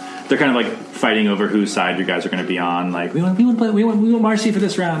 They're kind of like fighting over whose side you guys are going to be on. Like we want Marcy for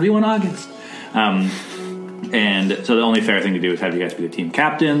this round. We want August. And so the only fair thing to do is have you guys be the team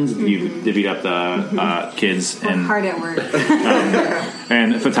captains. You divvied up the kids. We're And hard at work.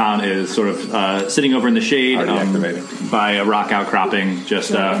 and Fatan is sort of sitting over in the shade by a rock outcropping,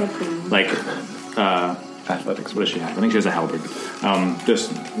 just Athletics. what does she have? I think she has a halberd.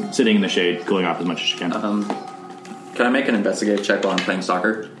 Just sitting in the shade, cooling off as much as she can. Can I make an investigate check while I'm playing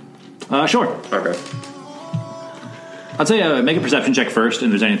soccer? Sure. Okay. I'd say make a perception check first,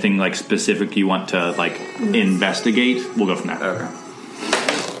 and if there's anything like specific you want to like investigate, we'll go from there. Okay.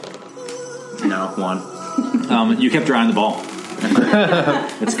 No, 1. You kept your eye on the ball.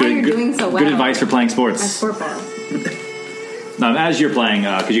 It's why you're doing so well. Good advice for playing I sports. sport ball. As you're playing,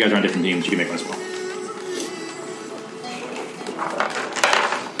 because you guys are on different teams, you can make one as well.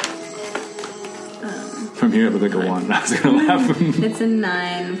 From here, it looked like a 1. I was going to laugh. It's a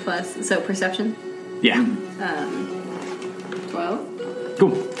 9 plus. So perception? Yeah. 12.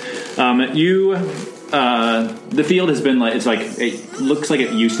 Cool. The field has been like, it looks like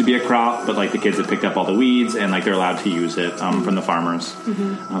it used to be a crop, but like the kids have picked up all the weeds and like they're allowed to use it from the farmers.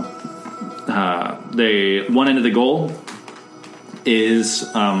 One end of the goal is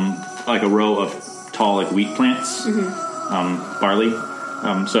like a row of tall like wheat plants, barley.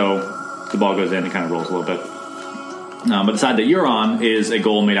 So the ball goes in and kind of rolls a little bit. But the side that you're on is a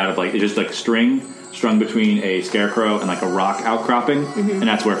goal made out of like, it's just like string strung between a scarecrow and like a rock outcropping, and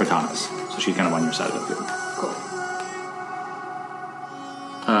that's where Fatan is. So she's kind of on your side of the field. Cool.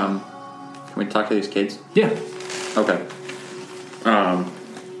 Can we talk to these kids? Yeah. Okay.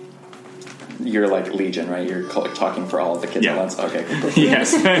 You're like Legion, right? You're talking for all of the kids at once. Okay. Cool.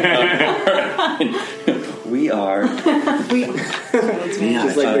 Yes. We are. Just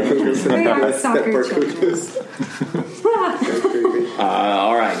like the cuckoos. We are soccer Step children. cuckoos.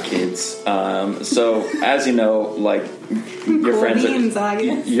 All right, kids. So as you know, like your friends,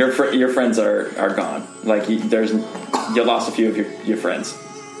 your friends are gone. Like you lost a few of your friends.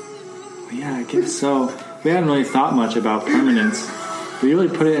 Yeah, I guess so. We hadn't really thought much about permanence. We really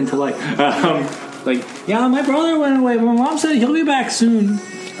put it into like my brother went away, but my mom said he'll be back soon.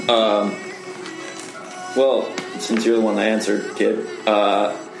 Well, since you're the one that answered, kid,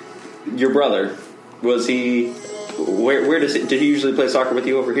 your brother, was he? Where did he usually play soccer with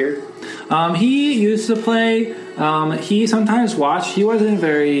you over here? He used to play. He sometimes watched. He wasn't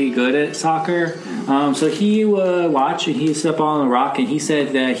very good at soccer, so he would watch. And he'd sit up on the rock, and he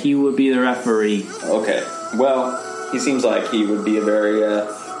said that he would be the referee. Okay. Well, he seems like he would be a very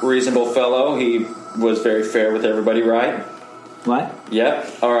reasonable fellow. He was very fair with everybody, right? What? Yeah.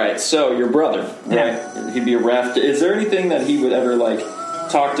 All right. So your brother, right? He'd be a ref. Is there anything that he would ever like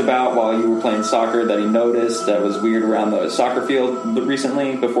talked about while you were playing soccer that he noticed that was weird around the soccer field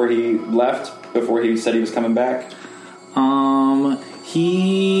recently before he left? Before he said he was coming back?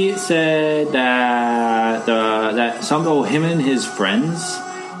 He said that him and his friends.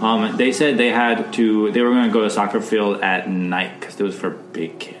 They said they were going to go to the soccer field at night because it was for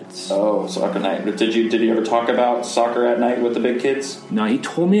big kids. Oh, soccer night. Did he ever talk about soccer at night with the big kids? No, he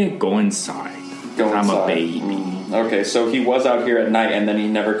told me to go inside. Go inside. I'm a baby. Okay, so he was out here at night and then he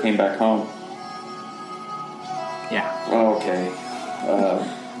never came back home. Yeah. Oh, okay.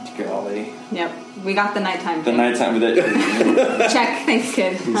 Golly. Yep, we got the nighttime. The thing. nighttime with it. Check. Thanks,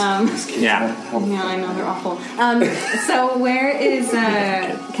 kid. Yeah. Yeah, I know they're awful. So where is?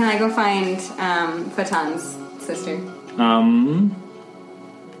 Can I go find Fatan's sister? Can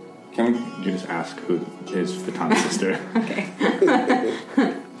we? You just ask who is Fatan's sister. Okay.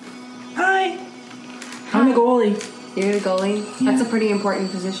 Hi. I'm the goalie. You're the goalie. Yeah. That's a pretty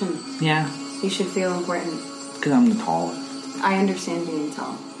important position. Yeah. You should feel important. Because I'm the tallest. I understand being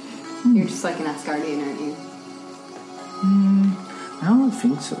tall. You're just like an Asgardian, aren't you? I don't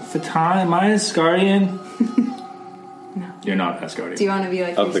think so. Fatan, am I Asgardian? No. You're not Asgardian. Do you want to be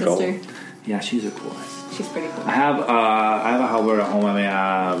like Of your the goal. sister? Yeah, she's a cool. She's pretty cool. I have a halberd at home. I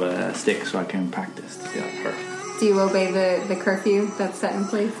have a stick so I can practice to be like her. Do you obey the curfew that's set in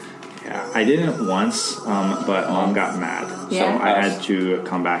place? Yeah, I didn't once, but Mom got mad, Yeah? so I had to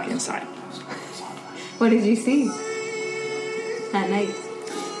come back inside. What did you see at night?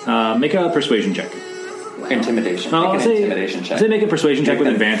 Make a persuasion check. Intimidation. I'll Make an say, intimidation check. I'll say make a persuasion check with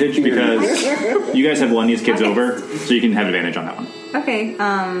advantage because you guys have won these kids over, so you can have advantage on that one. Okay,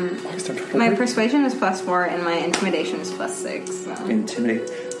 my persuasion is +4 and my intimidation is +6. So. Intimidate.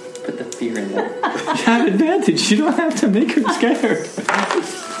 Put the fear in there. You have advantage. You don't have to make her scared.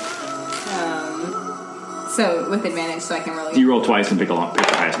 So with advantage, so I can roll. You roll twice and pick the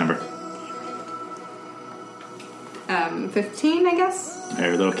highest number. 15, I guess.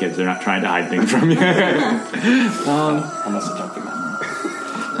 They're little kids. They're not trying to hide things from you. I must have jumped the gun.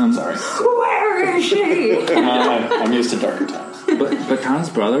 I'm sorry. Where is she? I'm used to darker times. But Tom's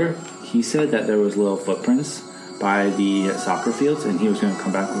brother, he said that there was little footprints by the soccer fields, and he was going to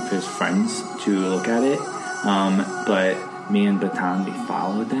come back with his friends to look at it. But me and Baton, we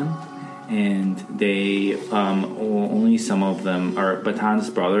followed them, and they only some of them. Or Baton's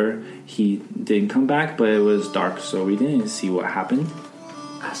brother, he didn't come back, but it was dark, so we didn't see what happened.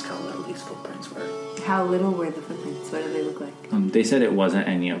 Ask how little these footprints were. How little were the footprints? What did they look like? They said it wasn't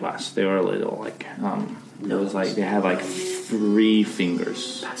any of us. They were little, like it was like they had like 3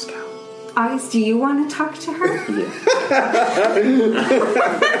 fingers. Pascal. August, do you want to talk to her?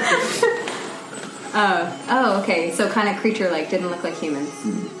 Oh, okay. So kind of creature-like, didn't look like humans.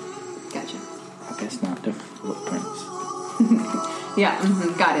 Gotcha. I guess not the footprints. Yeah,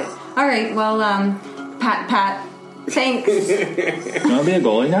 got it. All right, well, Pat, thanks. You want to be a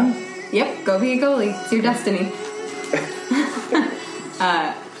goalie now? Yep, go be a goalie. It's your destiny.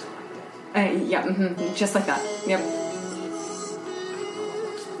 Yeah, just like that. Yep.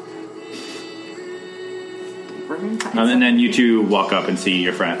 And then you two walk up and see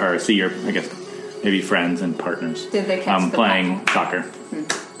your friend, or see your, I guess, maybe friends and partners. Did they catch the playing soccer.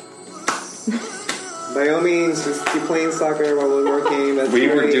 By all means, just keep playing soccer while we're working. That's We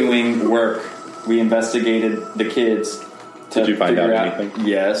were great. doing work. We investigated the kids. Did you find out figure anything?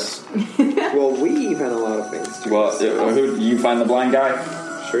 Yes. Well, we found a lot of things too. Well, who you find the blind guy?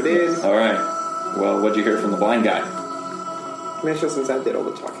 Sure did. All right. Well, what'd you hear from the blind guy? Mitchell, since I did all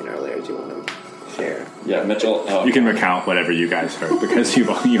the talking earlier, do you want to share? Yeah, Mitchell. Oh, You can recount whatever you guys heard because you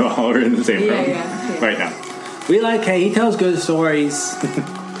all are in the same room Yeah. right now. We like Kay. He tells good stories.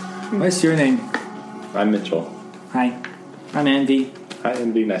 What's your name? I'm Mitchell. Hi. I'm Andy. Hi,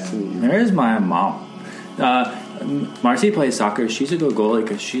 Andy. Nice to meet you. There's my mom. Marcy plays soccer. She's a good goalie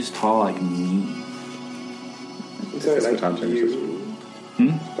because she's tall like me. So, Is this like the Tom Turner you? sister?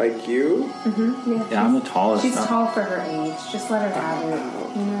 Like you? Yeah, I'm the tallest. She's tall for her age. Just let her have it.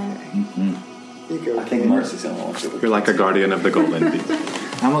 You know? You go. I think Marcy's the only one. You're like a guardian of the Golden Bee.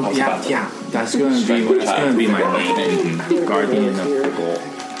 I'm a, yeah. That's gonna be my name. Guardian of the goal.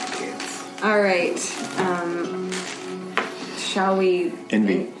 All right. Shall we?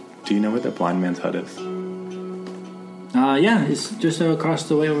 Envy, do you know where the blind man's hut is? Yeah, it's just across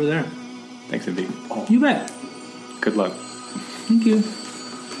the way over there. Thanks, Envy. You bet. Good luck. Thank you.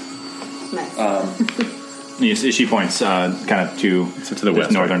 Nice. Yes, she points kind of to So to the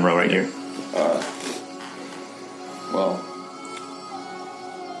west, northern right? row right here. Well,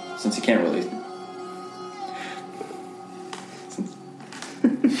 since you can't really.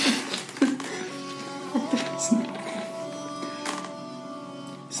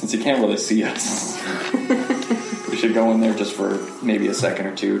 Since you can't really see us, we should go in there just for maybe a second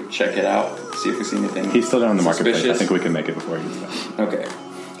or two, check it out, see if we see anything. He's still down in the marketplace. I suspicious. think we can make it before he gets back. Okay.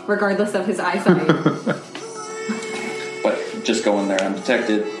 Regardless of his eyesight. But just go in there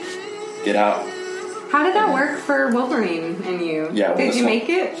undetected, get out. How did that work for Wolverine and you? Yeah, well, Did you so make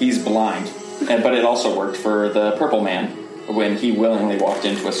it? He's blind, but it also worked for the Purple Man. When he willingly walked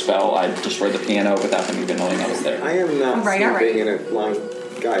into a spell, I destroyed the piano without him even knowing I was there. I am not All right. sleeping in a blind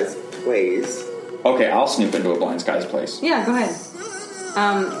guy's place. Okay, I'll snoop into a blind Sky's place. Yeah, go ahead.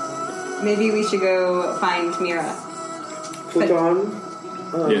 Maybe we should go find Mira. Futon.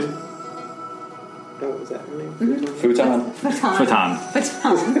 Yes. What was that her name? Futon. Futon.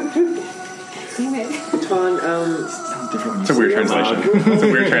 Damn it. Futon. It's a weird translation. It's a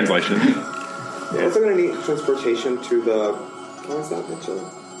weird translation. We're also going to need transportation to the. What was that, Mitchell?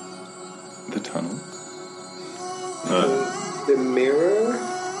 The tunnel. The mirror.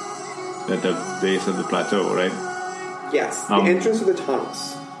 At the base of the plateau, right? Yes, the entrance to the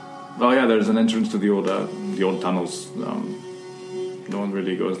tunnels. Oh yeah, there's an entrance to the old tunnels. No one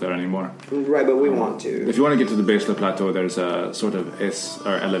really goes there anymore. Right, but we want to. If you want to get to the base of the plateau, there's a sort of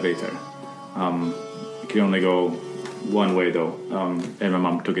elevator. You can only go one way though, and my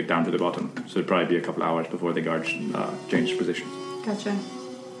mom took it down to the bottom, so it'd probably be a couple hours before the guards changed position. Gotcha.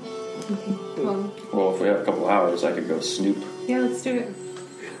 Okay. Well, Well, if we have a couple hours, I could go snoop. yeah, let's do it.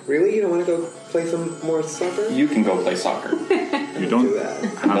 Really? You don't want to go play some more soccer? You can go play soccer. You don't do that.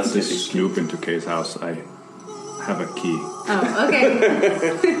 have Let's to do it. snoop into Kay's house. I have a key. Oh, okay.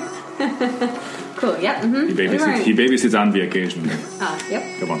 Cool. Yep. He babysits Anvi occasionally.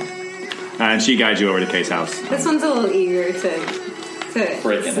 Yep. Come on. And she guides you over to Kay's house. This one's a little eager to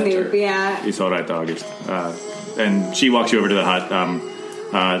Break and snoop. enter. Yeah. It's all right, August. And she walks you over to the hut,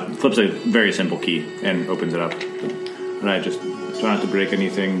 flips a very simple key, and opens it up. And I just try not to break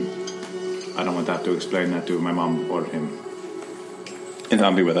anything. I don't want to have to explain that to my mom or him. And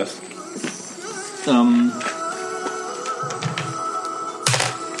I'll be with us.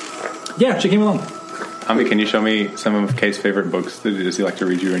 Yeah, she came along. Ambi, can you show me some of Kay's favorite books? Does he like to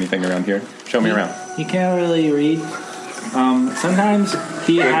read you or anything around here? Show me around. He can't really read. Sometimes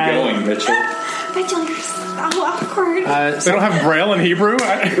he Good had... going, Mitchell. Mitchell, you're so awkward. They don't have Braille in Hebrew?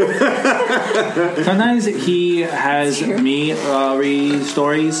 Sometimes he has me read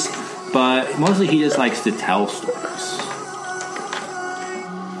stories, but mostly he just likes to tell stories.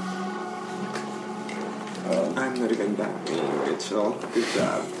 I'm not even that mean, Mitchell. Good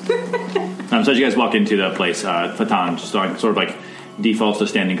job. So as you guys walk into the place, Fatan just sort of like defaults to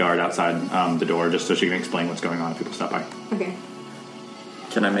standing guard outside the door, just so she can explain what's going on if people stop by. Okay.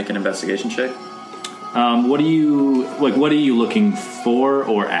 Can I make an investigation check? What are you looking for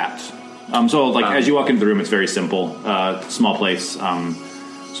or at? As you walk into the room, it's very simple. Small place,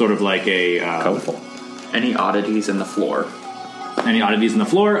 sort of like a Colorful. Any oddities in the floor? Any oddities in the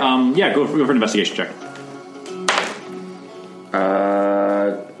floor? Go for an investigation check.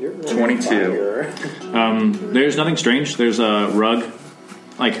 22. There's nothing strange. There's a rug,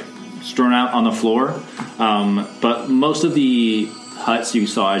 strewn out on the floor. But most of the huts you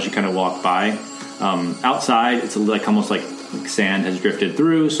saw as you kind of walk by, outside it's almost like sand has drifted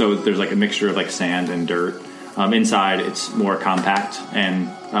through. So there's like a mixture of like sand and dirt. Inside it's more compact and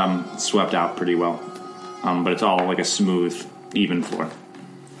swept out pretty well. But it's all like a smooth, even floor.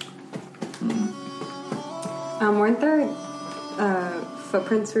 Weren't there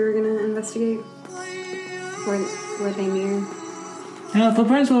footprints we were gonna investigate? Were they near? Yeah,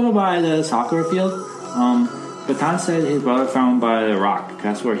 footprints over by the soccer field. Batan said his brother found by the rock.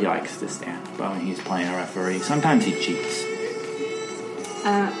 That's where he likes to stand. But when he's playing a referee, sometimes he cheats.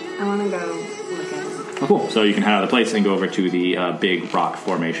 I want to go look at it. Oh, cool. So you can head out of the place and go over to the big rock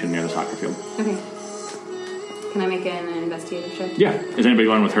formation near the soccer field. Okay. Can I make an investigative check? Yeah. Is anybody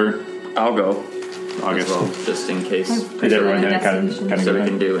going with her? I'll go August. as well, just in case. I've Is everyone an kind of investigation. So we good?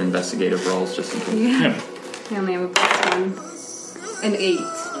 can do investigative rolls just in case. Yeah. Yeah. I only have a +1. An 8.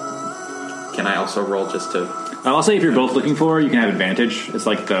 Can I also roll just to... I'll say if you're both looking for her, you can have advantage. It's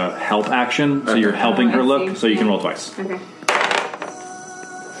like the help action, so you're helping Oh, her I look, see. so you can Yeah. roll twice. Okay.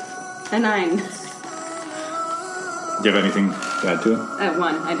 A 9. Do you have anything to add to it?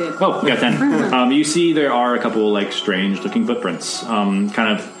 1, I did. Oh, you got 10. You see there are a couple strange looking footprints.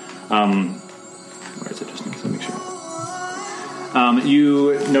 Where is it? Just to make sure.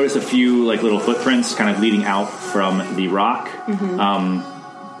 You notice a few little footprints kind of leading out from the rock. Mm-hmm.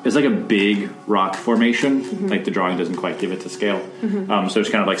 It's like a big rock formation. Mm-hmm. Like the drawing doesn't quite give it to scale. Mm-hmm. So it's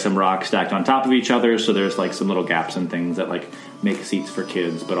kind of like some rocks stacked on top of each other. So there's some little gaps and things that make seats for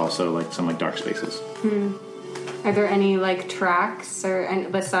kids, but also some dark spaces. Hmm. Are there any tracks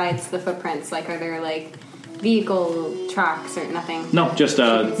besides the footprints? Are there vehicle tracks or nothing? No, just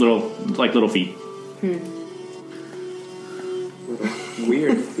little feet.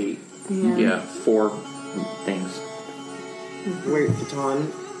 Weird feet. Yeah, 4 things. Wait, Fatan,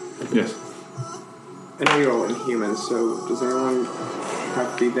 Yes. I know you're all inhuman, so does anyone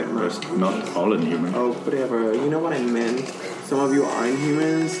have feet that must... Not all inhuman. Oh, whatever. You know what I meant? Some of you are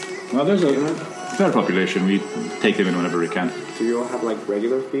inhumans. Well, there's a It's not a population. We take them in whenever we can. Do you all have like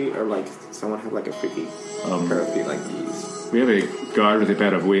regular feet, or like someone have like a freaky pair of feet like these? We have a guard with a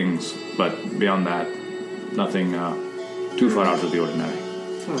pair of wings, but beyond that, nothing too far out of the ordinary.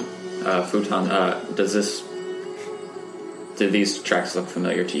 Futon, do these tracks look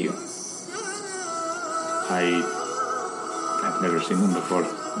familiar to you? I've never seen them before.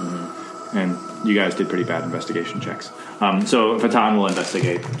 Mm-hmm. And you guys did pretty bad investigation checks. So Fatan will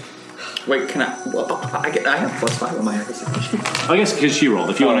investigate. Wait, can I? Well, I have +5 on my investigation. I guess because she rolled.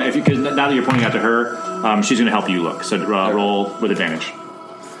 If you want to, because now that you're pointing out to her, she's going to help you look. So roll with advantage.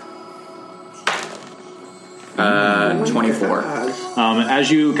 24. As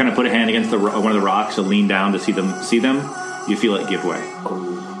you kind of put a hand against one of the rocks and lean down to see them, you feel it give way.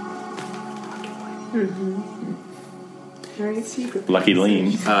 Very secret. Lucky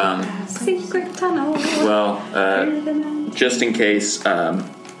lean. Secret tunnel. Well, just in case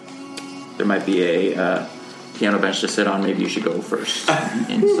there might be a piano bench to sit on, maybe you should go first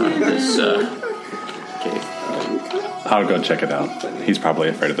inside this cave. I'll go check it out. He's probably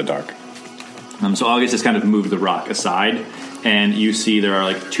afraid of the dark. So August has kind of moved the rock aside, and you see there are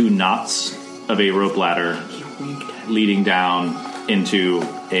like 2 knots of a rope ladder leading down into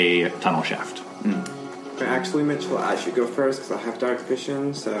a tunnel shaft. Actually, Mitchell, I should go first because I have dark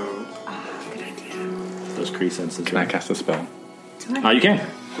vision. So, Good idea. Those Kree senses. Can I cast a spell? You can.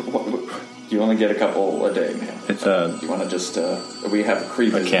 You only get a couple a day, man. It's a You want to just? We have a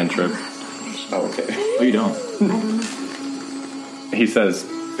creep. a cantrip. Oh, okay. Oh, you don't. He says,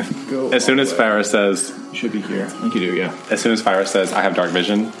 as soon as Farah says, You should be here. I think you do, yeah. as soon as Farah says, I have dark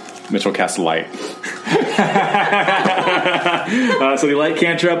vision, Mitchell casts light. So the light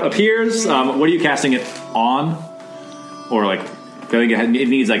cantrip appears. What are you casting it on? Or like, I think it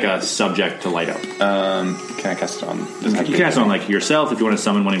needs like a subject to light up. Can I cast it on? You can cast it on like yourself. If you want to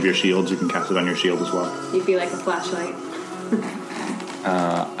summon one of your shields, you can cast it on your shield as well. You'd be like a flashlight.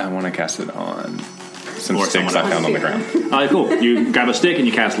 I want to cast it on some Or sticks someone I found on the else. ground. Cool. You grab a stick and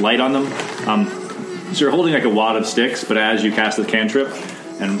you cast light on them. So you're holding like a wad of sticks, but as you cast the cantrip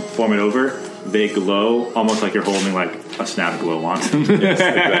and form it over, they glow almost like you're holding like a snap glow wand. Yes,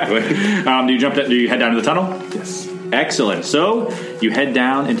 exactly. Do you head down to the tunnel? Yes. Excellent. So you head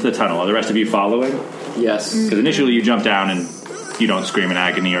down into the tunnel. Are the rest of you following? Yes. Because initially you jump down and you don't scream in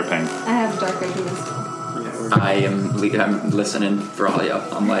agony or pain. I have dark vision as well. I'm listening for all y'all.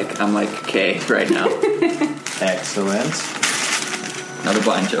 I'm like Kay right now. Excellent. Another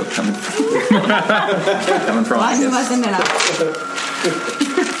blind joke coming from Mine August. wasn't enough. I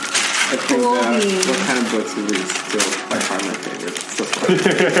think Cool beans. what kind of books you read is still by far my favorite. So far.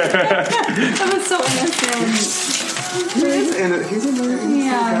 That was so innocent. And he's a very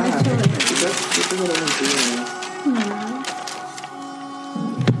Yeah, innocent guy. literally. This is what I'm doing.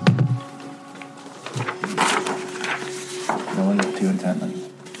 No one look too intently.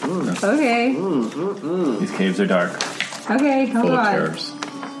 Okay. These caves are dark. Okay, hold Full of on. terrors.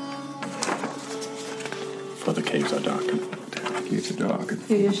 For the caves are dark. Caves are dark.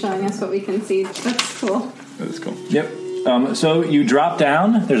 You're just showing us what we can see. That's cool. That is cool. Yep. So you drop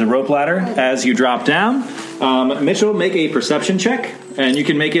down. There's a rope ladder. As you drop down, Mitchell, make a perception check, and you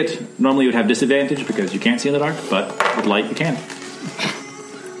can make it. Normally, you would have disadvantage because you can't see in the dark, but with light, you can.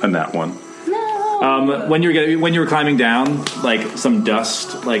 And that one. No. When you were climbing down, like some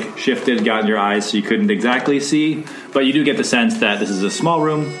dust like shifted, got in your eyes, so you couldn't exactly see. But you do get the sense that this is a small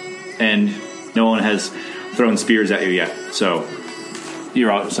room, and no one has thrown spears at you yet. So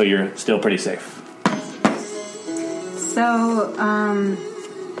you're still pretty safe. So,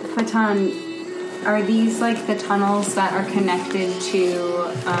 Fatan, are these like the tunnels that are connected to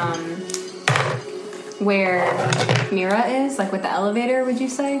where Mira is? Like with the elevator, would you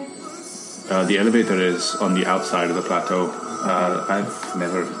say? The elevator is on the outside of the plateau. I've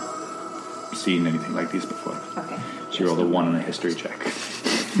never seen anything like these before. Okay. She rolled a 1 on a history check.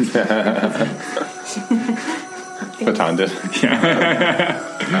 Fatan did.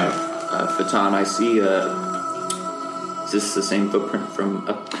 Fatan, I see. Is this the same footprint from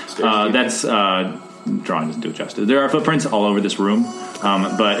upstairs? That's drawing doesn't do it justice. There are footprints all over this room,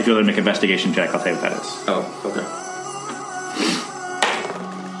 but if you're going to make an investigation check, I'll tell you what that is. Oh, okay.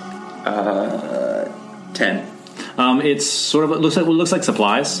 10. It's sort of it looks like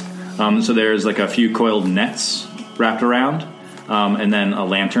supplies. So there's like a few coiled nets wrapped around, and then a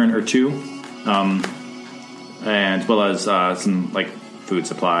lantern or two, and as well as some like food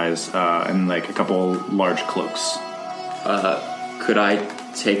supplies and like a couple large cloaks. Could I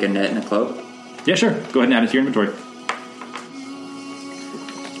take a net and a cloak? Yeah, sure. Go ahead and add it to your inventory.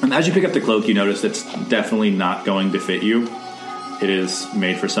 And as you pick up the cloak, you notice it's definitely not going to fit you. It is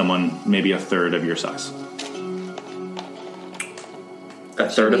made for someone maybe a third of your size. A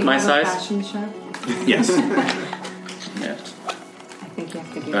third of We my have a size? fashion show. Yes. Yeah. I think you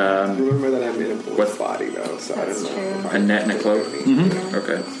have to do that. Remember that I made a boy's What? body though, so I That's don't know. true. A net and a cloak?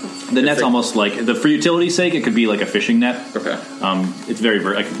 Okay. The net's almost like for utility's sake, it could be like a fishing net. Okay. It's very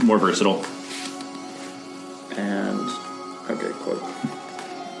more versatile. And okay, cloak.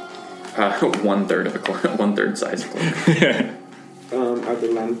 1/3 of a cloak, 1/3 size cloak. Are the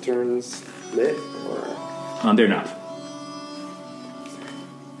lanterns lit or? They're not.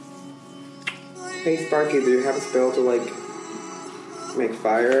 Hey Sparky, do you have a spell to like make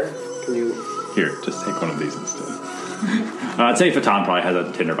fire? Can you? Here, just take one of these instead. I'd say Fatan probably has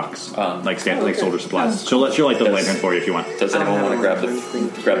a tinderbox, like soldier supplies. She'll light the lantern for you if you want. Does anyone I want to don't grab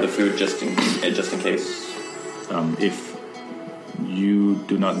have grab the food just in case? If you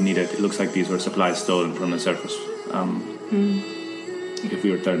do not need it, it looks like these were supplies stolen from the surface. If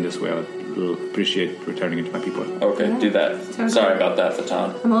we return this way, I will appreciate returning it to my people. Okay, Yeah, do that. totally. Sorry about that,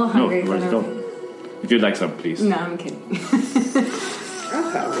 Fatan. I'm a little hungry. No, but don't. If you'd like some, please. No, I'm kidding. I'll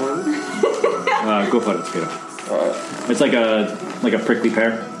have one. Go for it, Spira. It's like a prickly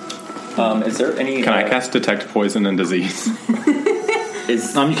pear. Is there any? Can I cast Detect Poison and Disease?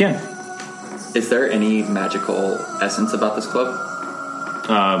 You can. Is there any magical essence about this cloak?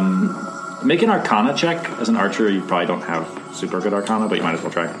 Make an Arcana check. As an archer, you probably don't have super good Arcana, but you might as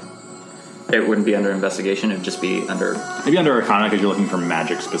well try. It wouldn't be under investigation. It'd just be under. Maybe under Arcana because you're looking for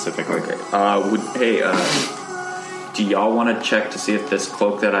magic specifically. Okay. Do y'all want to check to see if this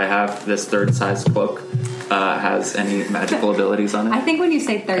cloak that I have, this third size cloak, has any magical abilities on I it? think when you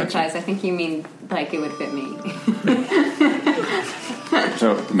say third size, I think you mean like it would fit me.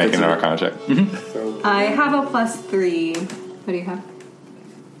 So make an Arcana check. So I have a +3. What do you have?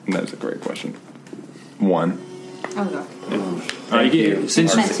 That's a great question. 1. Oh, no.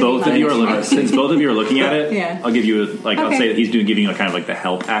 Since Meant to be both of you are mine. since both of you are looking at it, Yeah. I'll give you I'll Okay. say that he's giving you kind of like the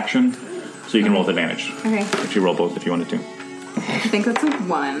help action, so you can roll with advantage. Okay. Actually, roll both if you wanted to. I think that's a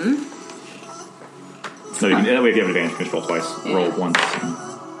 1. So you can, that way, if you have advantage, you can just roll twice. Yeah. Roll once.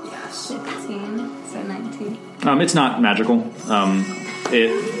 15, so 19. It's not magical. I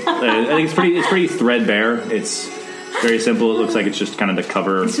think it's pretty threadbare. It's very simple. It looks like it's just kind of to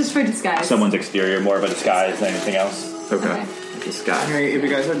cover It's just for disguise. someone's exterior, more of a disguise than anything else. Okay. This guy. hey, if you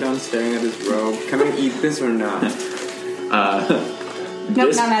guys are done staring at this robe, can I eat this or not? Nope,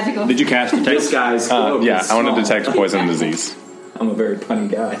 not magical. Did you cast detect? This guy's cloak Yeah, is I want to small. detect Poison and Disease. I'm a very punny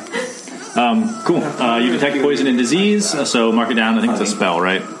guy. Cool. You detect poison and disease, so mark it down. I think it's a spell,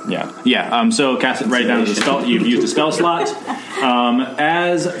 right? Yeah. Yeah. So cast it right down as a spell. You've used a spell slot.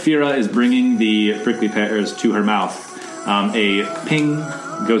 As Fira is bringing the prickly pears to her mouth, a ping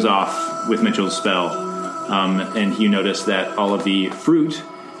goes off with Mitchell's spell, and you notice that all of the fruit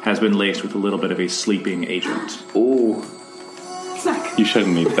has been laced with a little bit of a sleeping agent. Ooh. Snack. You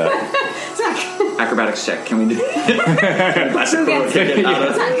shouldn't eat that. Snack. Acrobatics check. Can we do? Who gets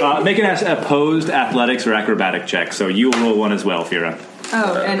it? Make an opposed athletics or acrobatic check. So you will roll one as well, Fira.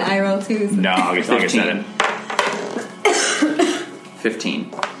 Oh, and I roll 2. So No, I'll get 7.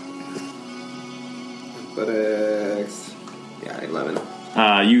 15. Athletics. Yeah, 11.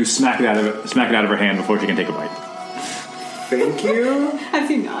 You smack it out of her hand before she can take a bite. Thank you. As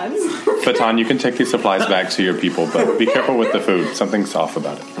he nods. Fatan, you can take these supplies back to your people, but be careful with the food. Something's off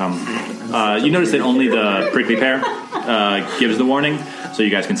about it. You notice that only the prickly pear gives the warning, so you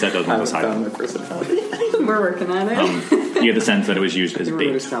guys can set those ones aside. Found my first account. We're working on it. You get the sense that it was used as You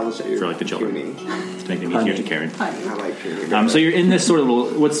remember bait established that you're for like the children puny. to make them easier to carry. I like puny. So you're in this sort of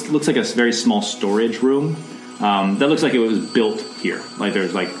what looks like a very small storage room. That looks like it was built here. Like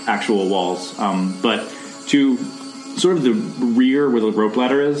there's like actual walls, but to sort of the rear where the rope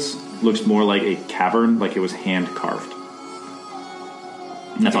ladder is looks more like a cavern, like it was hand carved.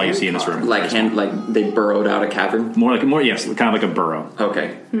 And that's all you see in this room. Like they burrowed out a cavern. Yes, kind of like a burrow.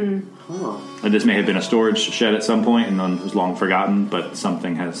 Okay. This may have been a storage shed at some point and then was long forgotten, but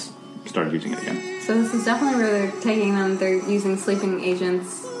something has started using it again. So this is definitely where they're taking them. They're using sleeping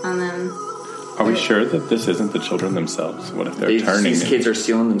agents on them. Are we sure that this isn't the children themselves? What if they're turning? These kids are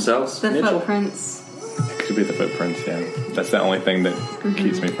stealing themselves. The Mitchell? footprints. It could be the footprints, yeah. That's the only thing that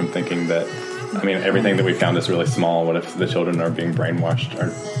keeps me from thinking that. I mean, everything that we found is really small. What if the children are being brainwashed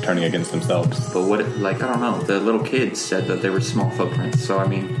or turning against themselves? But what? I don't know. The little kids said that they were small footprints. So I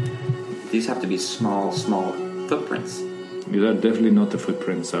mean, these have to be small footprints. These are definitely not the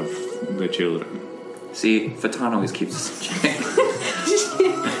footprints of the children. See, Fatan always keeps us in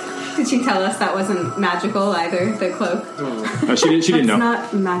check. Did she tell us that wasn't magical either? The cloak. Oh, she didn't know. It's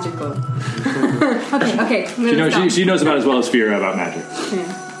not magical. okay. She knows about as well as Fira about magic.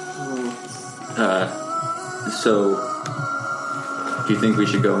 Yeah. So, do you think we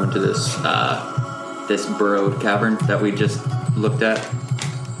should go into this this burrowed cavern that we just looked at?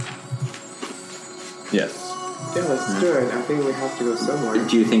 Yes. Yeah, let's do it. I think we have to go somewhere.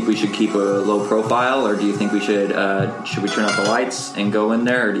 Do you think we should keep a low profile, or do you think we should we turn out the lights and go in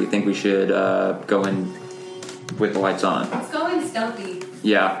there, or do you think we should go in with the lights on? Let's go in stealthy.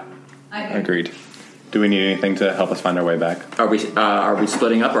 Yeah. Agreed. Do we need anything to help us find our way back? Are we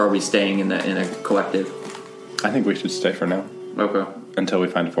splitting up, or are we staying in a collective? I think we should stay for now. Okay. Until we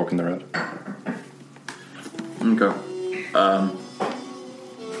find a fork in the road. Okay.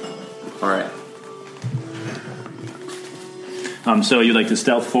 All right. So you'd like to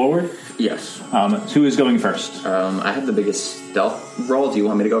stealth forward? Yes. Who is going first? I have the biggest stealth roll. Do you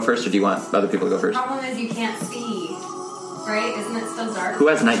want me to go first, or do you want other people to go first? The problem is you can't see, right? Isn't it still dark? Who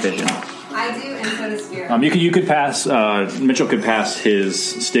has night vision? I do, and so does Spirit. You could pass. Mitchell could pass his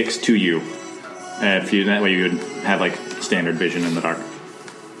sticks to you. If you that way, you would have like standard vision in the dark.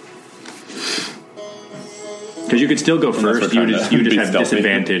 Because you could still go first. You would just have stealthy.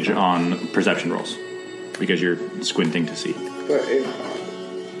 disadvantage on perception rolls because you're squinting to see. But if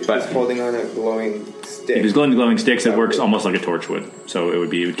he's holding on a glowing stick. If he's glowing sticks, it works almost like a torch would. So it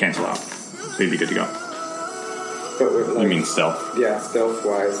would cancel out. So you'd be good to go. But with, like, You mean stealth? Yeah,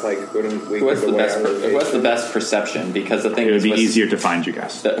 stealth-wise, like, wouldn't we Who has give the away best? our Who has the location? best perception? Because the thing It would is, be with- easier to find you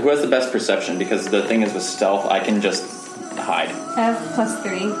guys. Who has the best perception? Because the thing is with stealth, I can just hide. I have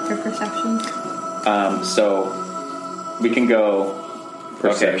 +3 for perception. So we can go.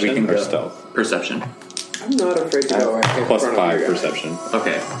 Okay, we can or go stealth? Perception. I'm not afraid to go in Plus front 5 of you guys. perception.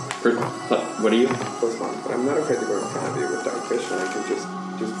 Okay. What are you? +1, but I'm not afraid to go in front of you with dark vision. I can just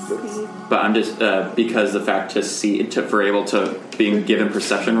But I'm just because the fact to see for able to being given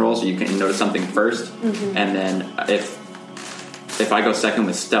perception rolls, you can notice something first, and then if I go second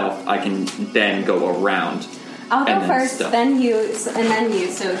with stealth, I can then go around. I'll go and then first, stealth. then you, and then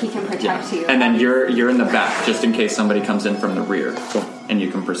you, so he can protect you. And then you're in the back just in case somebody comes in from the rear, and you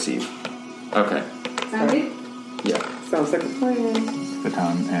can perceive. Okay. Sound good? Yeah. sounds like a plan.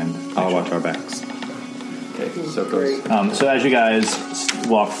 Baton and I'll watch our backs. Okay. So it goes. So as you guys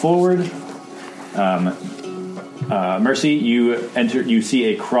walk forward, Mercy, you enter. You see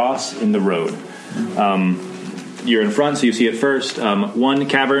a cross in the road. You're in front, so you see it first. One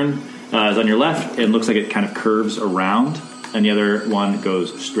cavern is on your left. It looks like it kind of curves around, and the other one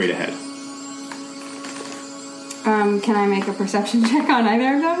goes straight ahead. Can I make a perception check on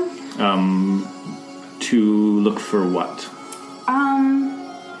either of them? To look for what?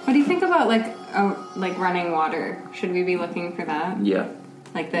 What do you think about like running water? Should we be looking for that? Yeah.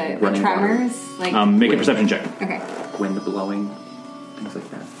 Like the Running water. tremors? Like Make a perception check. okay. Wind blowing, things like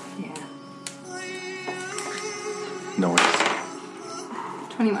that. Yeah. Noise.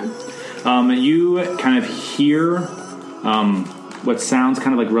 21. You kind of hear what sounds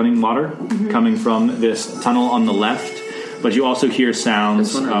kind of like running water coming from this tunnel on the left, but you also hear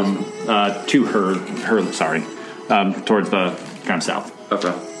sounds This one or to towards the kind of south.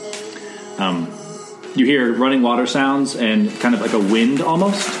 Okay. You hear running water sounds and kind of like a wind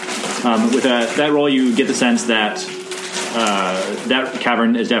almost. With that roll, you get the sense that that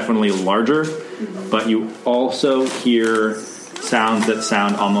cavern is definitely larger, but you also hear sounds that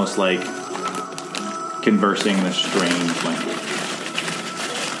sound almost like conversing in a strange language.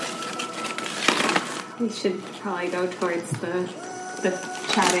 We should probably go towards the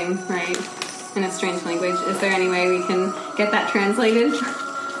chatting, right? In a strange language. Is there any way we can get that translated?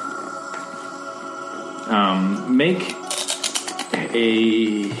 Make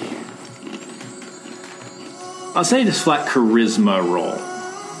I'll say just flat charisma roll.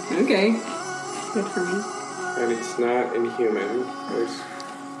 Okay. Good for me. And it's not inhuman. There's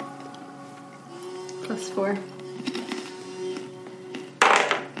 +4.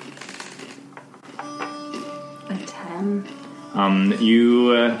 A 10.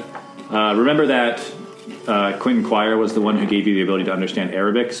 You remember that Quentin Quire was the one who gave you the ability to understand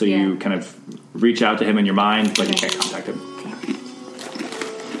Arabic, so you kind of reach out to him in your mind, but you can't contact him.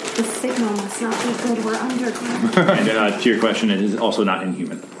 The signal must not be good. We're underground. And to your question, it is also not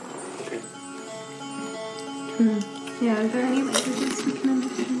inhuman. Yeah, are there any languages we can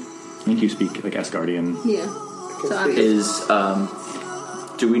understand? I think you speak like Asgardian. Yeah. So I'm Is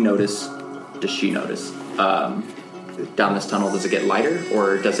do we notice? Does she notice? Down this tunnel, does it get lighter,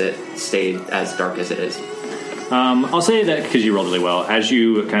 or does it stay as dark as it is? I'll say that because you rolled really well. As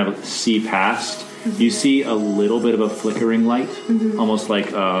you kind of see past, You see a little bit of a flickering light, almost like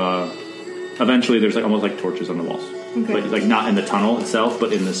eventually there's like almost like torches on the walls. Okay. Like not in the tunnel itself,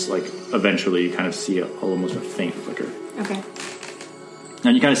 but in this like eventually you kind of see almost a faint flicker. Okay.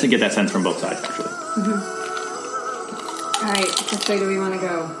 And you kind of get that sense from both sides actually. All right. Which way do we want to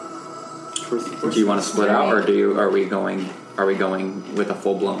go? Do you want to split out, or are we going with a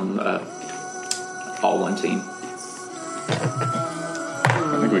full blown all one team?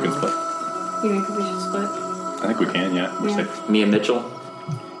 I think we can split. You think we should split? I think we can, yeah. We're safe. Me and Mitchell.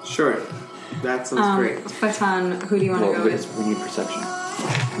 Sure. That sounds great. Phaeton, who do you want to go with? We need perception.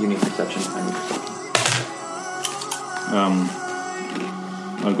 You need perception. I need perception.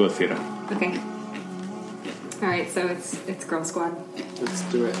 I'll go with Theodore. Okay. All right. So it's Girl Squad. Let's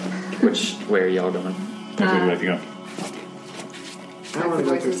do it. Which way are y'all going? Which way would you like to go? I want to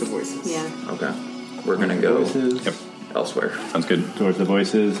go towards the voices. Yeah. Okay. We're gonna go Yep. elsewhere. Sounds good. Towards the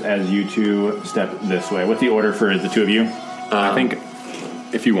voices as you two step this way. What's the order for the two of you? I think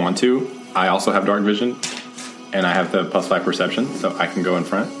if you want to, I also have dark vision, and I have the +5 perception, so I can go in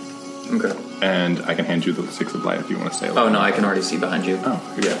front, Okay. and I can hand you the 6 of light if you want to stay. Oh no, I can already see behind you. Oh,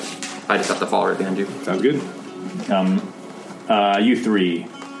 Yeah. I just have to fall right behind you. sounds good. You three.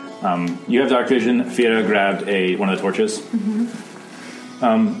 You have dark vision. Fiera grabbed one of the torches.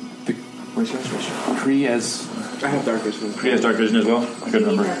 Where's yours? Kree has I have dark vision. dark vision as well. I couldn't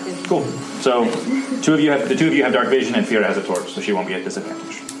remember. Dark vision. Cool. So the two of you have dark vision, and Fiora has a torch, so she won't be at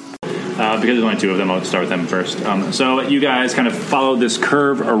disadvantage. Because there's only two of them, I'll start with them first. So you guys kind of follow this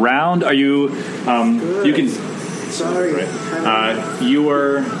curve around. Are you? You can. Sorry. You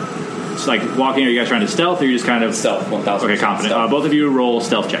were just like walking. Are you guys trying to stealth, or are you just kind of Stealth, 1,000%. Okay, confident. stealth. Both of you roll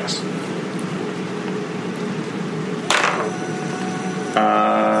stealth checks.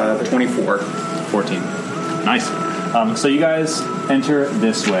 24. 14. Nice. So you guys enter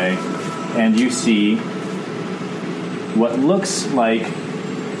this way, and you see what looks like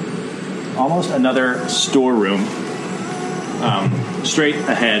almost another storeroom straight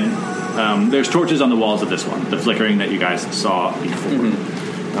ahead. There's torches on the walls of this one, the flickering that you guys saw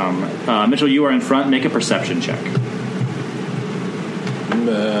before. Mitchell, you are in front. Make a perception check.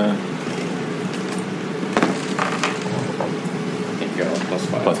 I think you got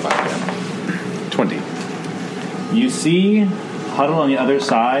 +5. +5, yeah. 20. You see, huddled on the other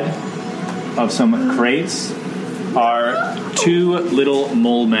side of some crates are two little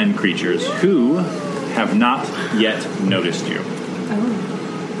mole men creatures who have not yet noticed you.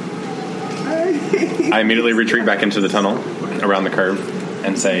 I immediately retreat back into the tunnel around the curve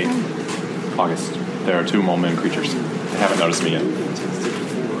and say, August, there are two mole men creatures. They haven't noticed me yet.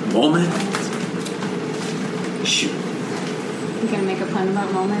 Woman? Shoot. You gonna make a pun about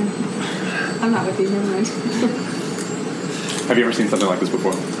Molman? I'm not with you, never mind. Have you ever seen something like this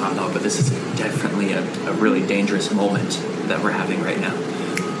before? Oh no, but this is definitely a really dangerous moment that we're having right now.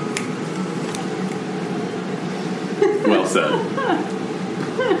 Well said.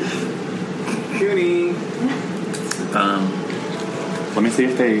 Cutie. Let me see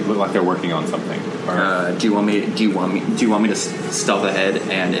if they look like they're working on something. Or, Do you want me to stealth ahead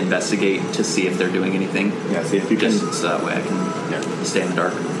and investigate to see if they're doing anything? yeah, see if you can. Just so that way I can Yeah. stay in the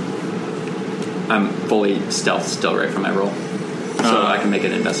dark. I'm fully stealth still, right, from my roll, so I can make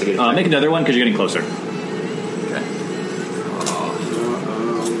an investigative check. Make another one because you're getting closer. Okay.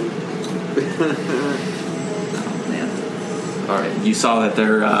 Oh man. All right. You saw that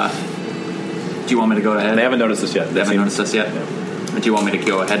they're. Do you want me to go ahead? They haven't noticed us yet. They haven't noticed us yet. Yeah. Do you want me to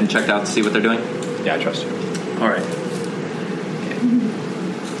go ahead and check out to see what they're doing? Yeah, I trust you. All right.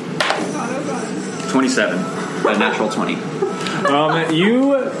 27. A natural 20.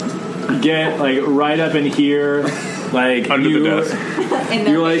 You get like right up in here, like Under the desk. In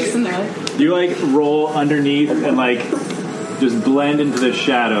their You like- face and they're like, you like roll underneath and like just blend into the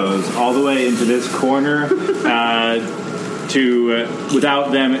shadows all the way into this corner to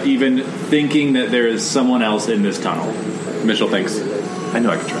without them even thinking that there is someone else in this tunnel. Mitchell thinks, I know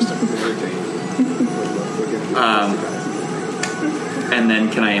I can trust him. And then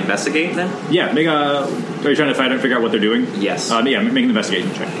can I investigate then? Yeah, make a. Are you trying to figure out what they're doing? Yes. Yeah, make an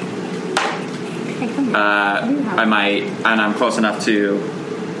investigation check. hey, come here. I might, and I'm close enough to.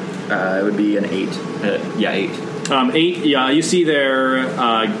 It would be an 8. 8. 8. Yeah, you see they're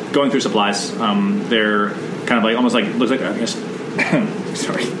going through supplies. They're kind of like almost like looks like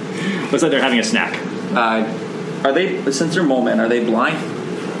sorry, looks like they're having a snack. Are they, since they're mole men, are they blind?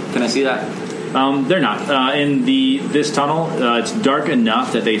 Can I see that? They're not. In this tunnel, it's dark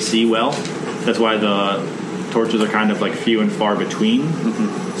enough that they see well. That's why the torches are kind of like few and far between,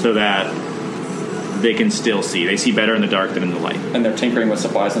 so that they can still see. They see better in the dark than in the light. And they're tinkering with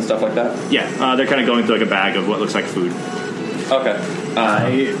supplies and stuff like that? Yeah, they're kind of going through like a bag of what looks like food. Okay.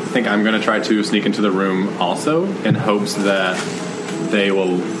 I think I'm going to try to sneak into the room also in hopes that they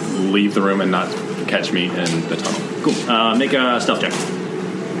will leave the room and not catch me in the tunnel. Cool. Make a stealth check.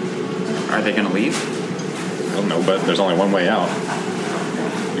 Are they going to leave? I don't know, but there's only one way out.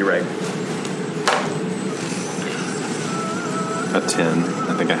 You're right. A 10.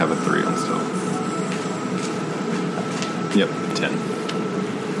 I think I have a 3 on stealth. Yep, 10.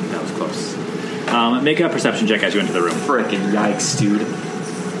 That was close. Make a perception check as you enter the room. Frickin' yikes, dude.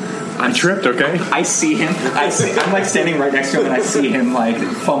 I tripped, okay? I see him. I'm like standing right next to him, and I see him like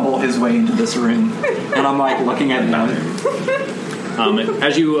fumble his way into this room, and I'm like looking at him.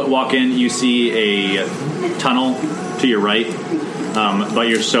 As you walk in, you see a tunnel to your right, but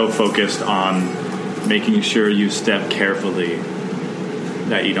you're so focused on making sure you step carefully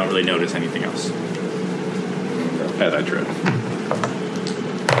that you don't really notice anything else. As I trip.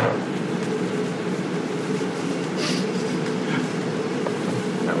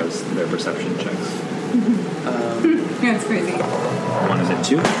 That was their perception checks. That's crazy. One is at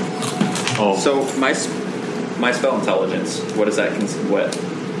 2. Oh, So my spell intelligence, what is that? What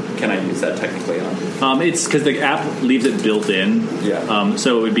can I use that technically on? it's because the app leaves it built in. Yeah.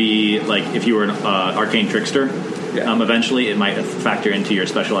 So it would be like if you were an arcane trickster. Yeah. Eventually, it might factor into your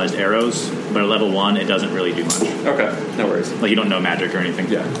specialized arrows, but at level 1, it doesn't really do much. Okay, no worries. Like you don't know magic or anything.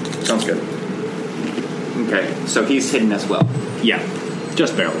 Yeah, sounds good. Okay, so he's hidden as well. Yeah,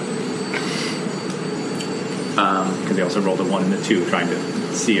 just barely. Because they also rolled a 1 and a 2, trying to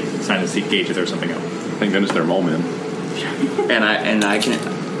gauge if there's something else. Thank goodness they're mole men. And I can.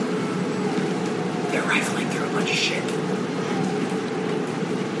 They're rifling through a bunch of shit.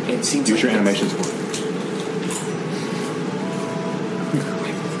 It seems Use like your animation score. they're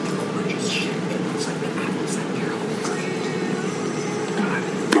rifling through a bunch of shit. It looks like the apples that they're all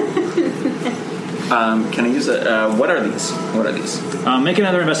God. Can I use a? What are these? What are these? Make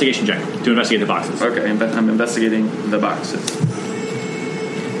another investigation check to investigate the boxes. Okay, I'm investigating the boxes.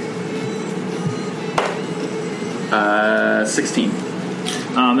 16.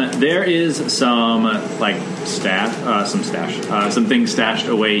 There is some some things stashed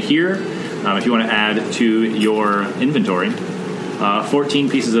away here. If you want to add to your inventory, 14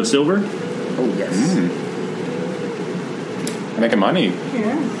 pieces of silver. Oh yes. Making money.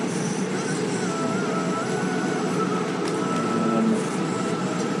 Yeah.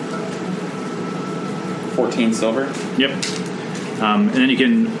 14 silver. Yep. And then you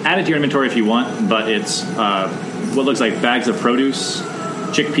can add it to your inventory if you want, but it's what looks like bags of produce,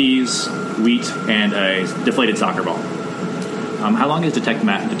 chickpeas, wheat, and a deflated soccer ball. How long is detect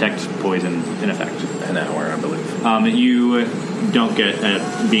poison in effect? An hour, I believe. You don't get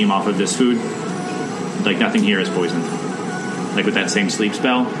a beam off of this food. Like nothing here is poisoned. Like with that same sleep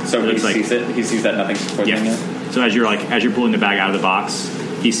spell. So it he looks like, sees it. He sees that nothing's poisoning yeah. it. So as you're pulling the bag out of the box,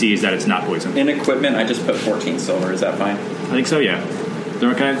 he sees that it's not poisoned. In equipment, I just put 14 silver. Is that fine? I think so. Yeah.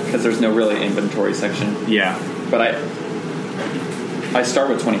 They're okay. Because there's no really inventory section. Yeah. But I start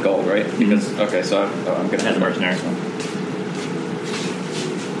with 20 gold, right? Because okay, so I'm gonna As a mercenary.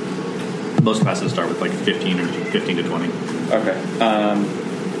 Most classes start with like 15 to 20. Okay.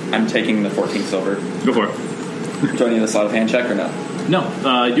 I'm taking the 14 silver. Go for it. Do I need a sleight of hand check or no?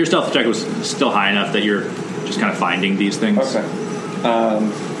 No, your stealth check was still high enough that you're just kind of finding these things. Okay.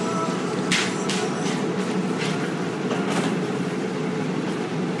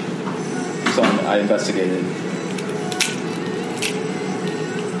 So I investigated.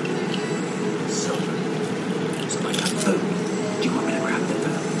 So I got food. Do you want me to grab the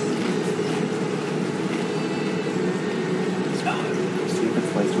food? See if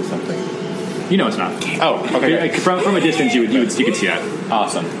it's laced with something. You know it's not. Oh, okay. Like, from a distance, you could see that.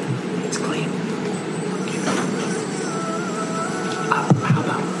 Awesome. It's clean. How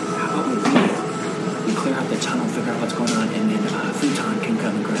about we clear out the tunnel, figure out what's going on, and then Futon can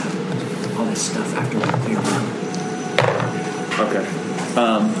come and grab all this stuff after we clear out. Okay.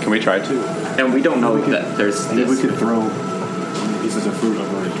 Can we try to? And we don't know that there's Maybe we this. could throw pieces of fruit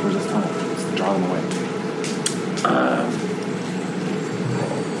over towards this tunnel. Just draw them away.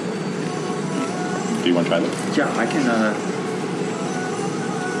 Do you want to try this? Yeah, I can.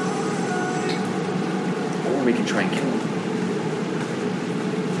 Or we can try and kill him.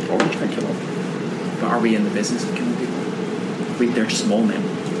 Or we try and kill him. But are we in the business of killing people? They're just mole men.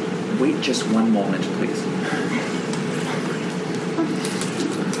 Wait just one moment, please.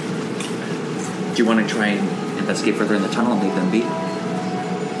 Do you want to try and investigate further in the tunnel and leave them be?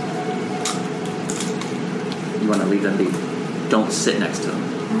 You want to leave them be? Don't sit next to them,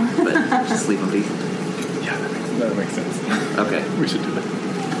 but just leave them be. That makes sense. Okay. We should do that.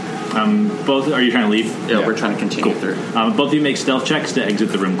 Both. Are you trying to leave? Yeah, we're trying to continue through. Both of you make stealth checks to exit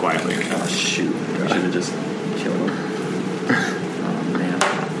the room quietly. Oh shoot! I should have just killed him. Oh man.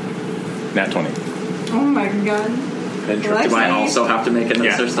 Nat 20. Oh my god. Do I also have to make another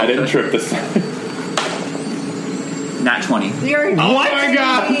Yeah, stealth I didn't check? trip this time. Nat 20. You're Oh my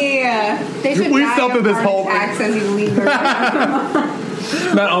god! They should We die stealthed of this heart whole thing. attacks as you leave the room.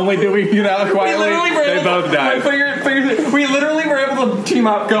 Not only did we get out quietly, they both died. We literally were able to team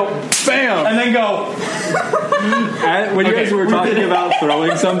up, go, Bam! and then go. When you guys were talking about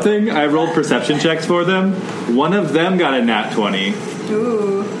throwing something, I rolled perception checks for them. One of them got a nat 20,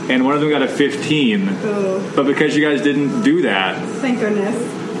 Ooh, and one of them got a 15. ooh. But because you guys didn't do that, Thank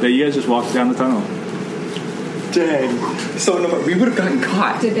goodness. you guys just walked down the tunnel. Dang. So we would have gotten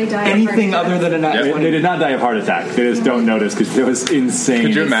caught. Did they die of Anything heart other than a nat They 20. did not die of heart attack. They just don't notice because it was insane.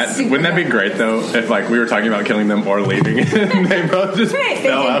 Could you imagine? Wouldn't that be great though? If like we were talking about killing them or leaving, and they both just Right, they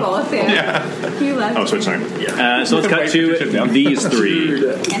fell did out. both, yeah. You left. Oh, switch time. So let's cut Wait, put your shit to down. these three.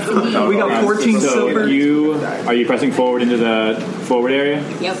 We got 14 So silver. are you pressing forward into the forward area?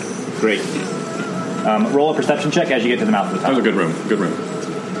 Yep. Great. Roll a perception check as you get to the mouth of the That was a tunnel. good room. Good room.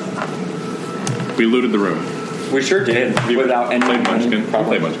 We looted the room. We sure did. Without any Played money. Munchkin.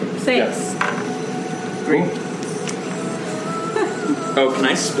 Probably played Munchkin. 6. Oh, can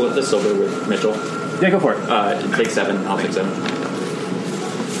I split the silver with Mitchell? Yeah, go for it. Take 7. I'll take 7.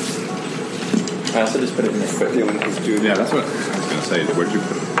 I also just put it in the quick. Yeah, that's what I was gonna say. Where'd you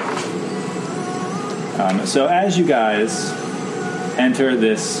put it? So as you guys enter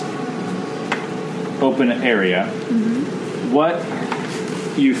this open area, what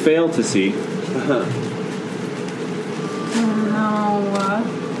you fail to see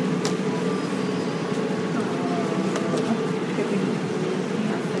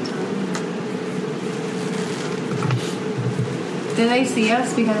Did they see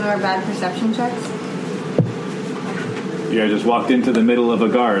us because of our bad perception checks? you guys just walked into the middle of a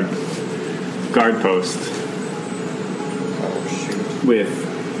guard post with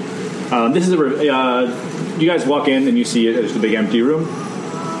this is you guys walk in and you see it as a big empty room,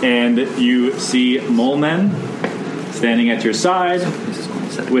 and you see mole men standing at your side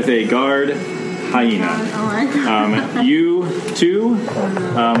with a guard hyena. Oh my god. You two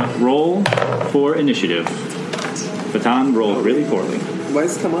roll for initiative. Baton rolled really poorly Why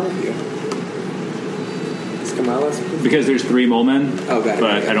is Kamala here? Is Kamala supposed because there's 3 mole men. Oh, got it.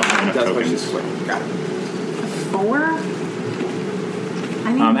 But I don't have enough That's why tokens. she's quick. Got it. 4?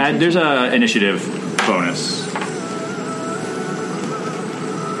 I need There's a initiative bonus.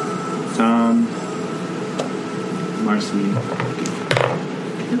 Marcy.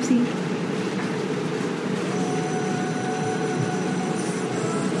 Oopsie.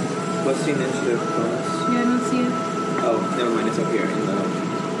 What's the initiative bonus? Yeah, I don't see it. Oh, never mind. It's up here in the.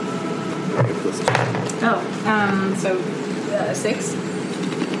 Oh, so 6.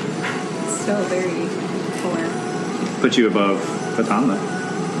 Still very poor. Put you above Baton then.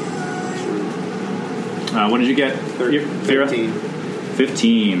 What did you get? Fira? 13.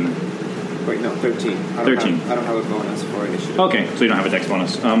 15. Wait, no, 13. 13. I don't have a bonus for initiative. Okay, so you don't have a dex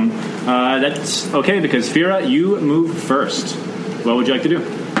bonus. That's okay because Fira, you move first. What would you like to do?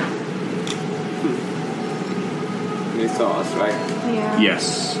 They saw us, right? Yeah.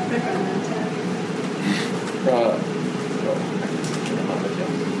 Yes. They're gonna attack.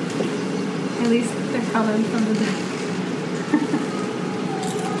 At least they're coming from the back.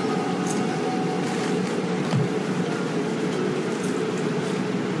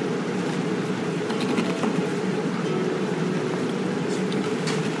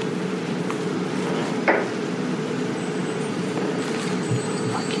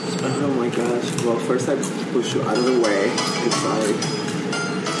 Oh my gosh. Well, first I push you out of the way because I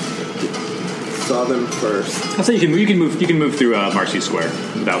saw them first. I'll say you can move through Marcy Square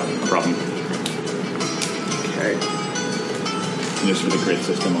without a problem. Okay. And just for the grid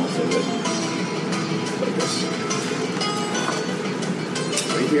system, I'll say that like this.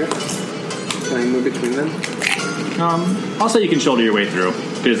 Right here. Can I move between them? I'll say you can shoulder your way through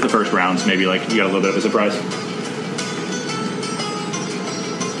because the first round's maybe like you got a little bit of a surprise.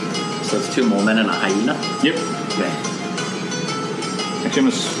 So it's 2 mole men and a hyena? Yep. Okay. Actually, I'm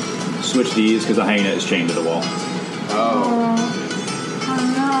gonna switch these because the hyena is chained to the wall. Oh.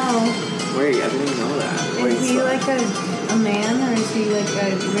 Oh Wait, I didn't know that. no. Wait, Is he so- like a man or is he like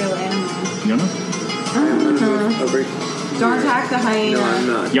a real animal? You don't know? Over. Don't attack the hyena. No, I'm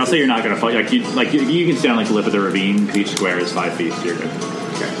not. Yeah, I'll say you're not gonna fight. Like you can stand like the lip of the ravine. 'Cause each square is 5 feet. So you're good.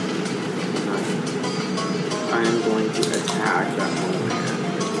 Okay. I am going to attack that one man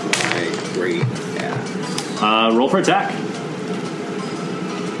with my great axe. Roll for attack.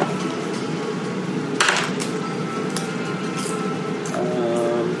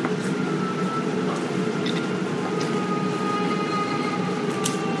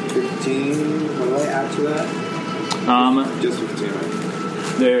 What do I add to that? Just 15, right?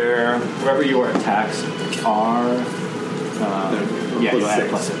 There, wherever your attacks are, yeah, you'll add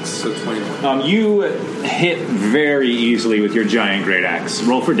 +6. So 21. You hit very easily with your giant great axe.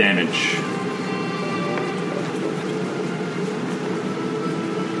 Roll for damage.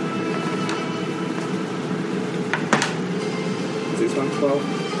 Is this one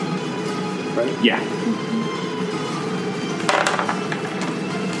 12? Right? Yeah.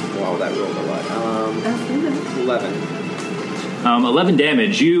 Wow, that rolled a lot. 11. 11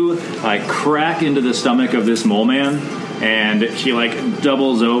 damage. You crack into the stomach of this mole man, and he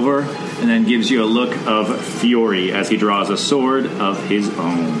doubles over and then gives you a look of fury as he draws a sword of his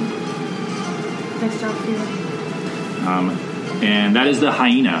own. Nice job, Peter. And that is the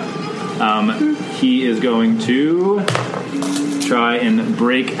hyena. He is going to try and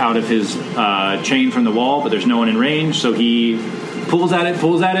break out of his chain from the wall, but there's no one in range, so he pulls at it,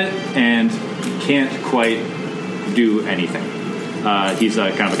 and can't quite do anything. He's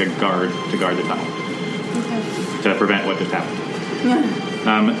kind of like a guard to guard the tunnel to prevent what just happened.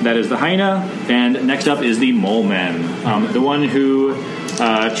 That is the hyena, and next up is the mole man. The one who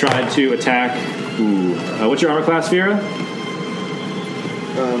tried to attack. What's your armor class, Vera?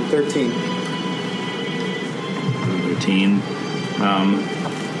 13. 13.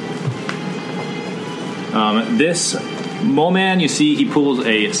 This mole man, you see, he pulls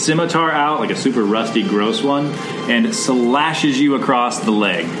a scimitar out, like a super rusty, gross one, and slashes you across the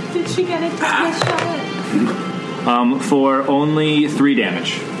leg. Did she get it? Shot it. For only 3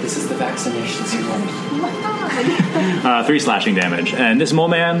 damage. This is the vaccination serum. Oh my god. 3 slashing damage. And this mole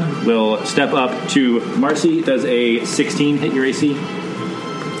man will step up to Marcy. Does a 16 hit your AC?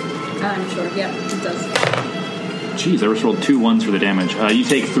 I'm sure. Yeah, it does. Jeez, I just rolled 2 1s for the damage. You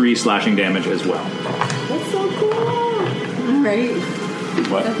take 3 slashing damage as well. That's so cool. Right?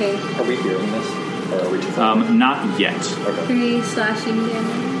 What? Okay. Are we hearing this? Or are we too far? Not yet. Okay. 3 slashing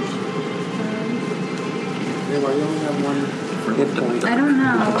damage. Why you only have 1 hit point? I don't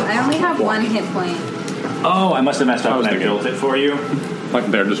know. I only have 1 hit point. Oh, I must have messed up when I thinking. built it for you. Like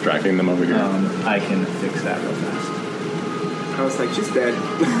they're distracting them over here. I can fix that real fast. I was like, she's dead.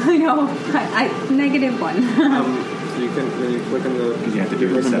 I know. I -1. You can, when you click on the... You have to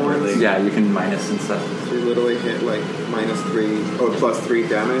do it separately. Yeah, you can minus and stuff. So you literally hit plus 3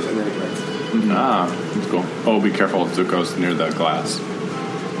 damage, and then it gets... That's cool. Oh, be careful. Zuko's near the glass.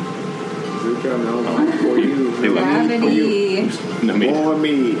 Zuko, no. For you. Gravity. No, me. For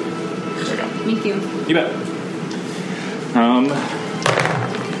me. There we go. Me too. You bet. Oh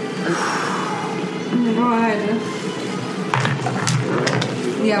my god.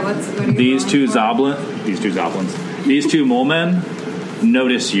 Yeah, what are you These two rolling these two mole men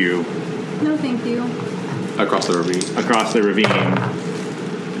notice you for? No, thank you. Across the ravine. across the ravine,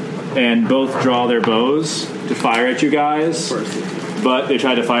 and both draw their bows to fire at you guys. Of course. But they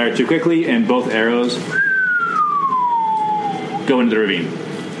try to fire too quickly, and both arrows go into the ravine.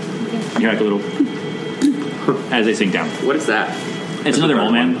 You hear a little as they sink down. What is that? It's another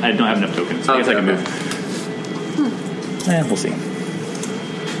mole man. I don't have enough tokens. I guess I can move. We'll see.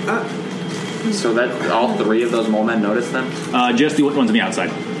 So that all 3 of those mole men noticed them? Just the ones on the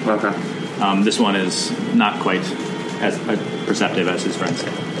outside. Okay. This one is not quite as perceptive as his friends.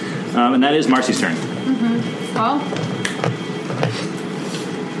 And that is Marcy's turn. Well,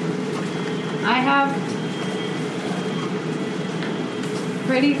 I have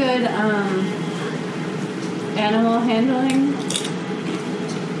pretty good animal handling.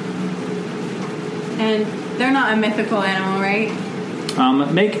 And they're not a mythical animal, right?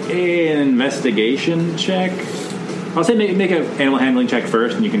 Make an investigation check. I'll say make an animal handling check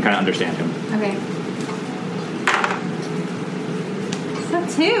first, and you can kind of understand him. Okay. So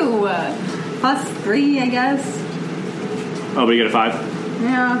 2 plus 3, I guess. Oh, but you get a 5?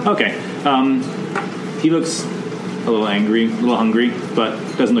 Yeah. Okay. He looks a little angry, a little hungry, but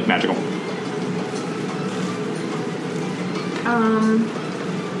doesn't look magical.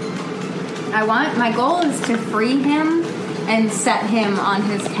 My goal is to free him and set him on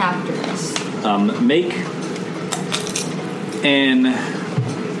his captors. Make an...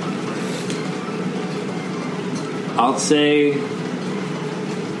 I'll say...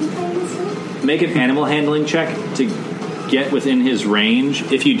 Make an animal handling check to get within his range.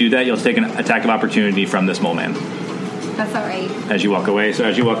 If you do that, you'll take an attack of opportunity from this mole man That's all right. as you walk away. So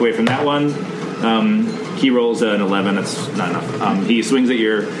as you walk away from that one, He rolls an 11. That's not enough. He swings at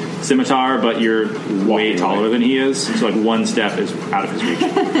your scimitar, but you're way taller than he is. So like one step is out of his reach.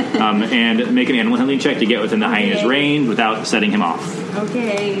 And make an animal handling check to get within the hyena's range without setting him off.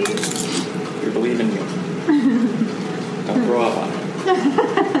 Okay. We believe in you. Don't grow up on it.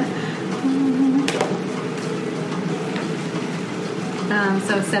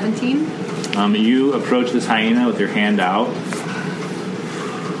 So 17? You approach this hyena with your hand out.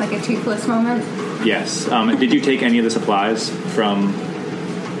 Like a toothless moment? Yes. Did you take any of the supplies from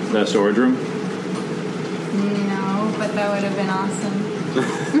the storage room? No, but that would have been awesome.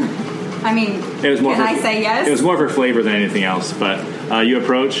 I mean, can I say yes? It was more for flavor than anything else, but you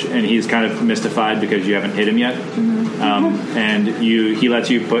approach, and he's kind of mystified because you haven't hit him yet. Mm-hmm. And he lets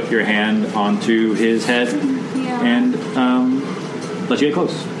you put your hand onto his head and lets you get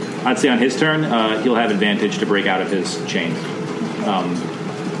close. I'd say on his turn, he'll have advantage to break out of his chain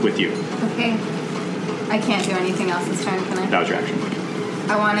with you. Okay. I can't do anything else this turn, can I? That was your action.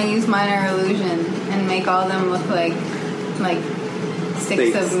 I want to use minor illusion and make all of them look like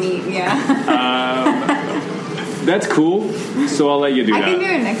sticks of meat. Yeah. That's cool. So I'll let you do that. I can do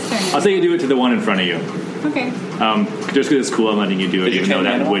it next turn. I'll say you do it to the one in front of you. Okay. Just because it's cool, I'm letting you do it, even though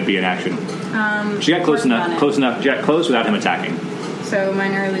that would be an action. She got close enough. She got close without him attacking. So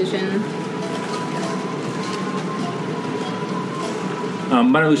minor illusion.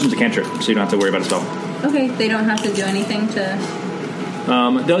 Minor illusion's a cantrip, so you don't have to worry about a spell. Okay, they don't have to do anything to.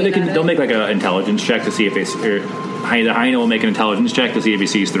 They'll make like an intelligence check to see if the hyena will make an intelligence check to see if he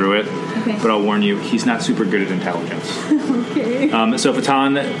sees through it. Okay. But I'll warn you, he's not super good at intelligence. Okay. So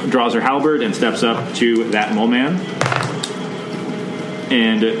Fatan draws her halberd and steps up to that mole man,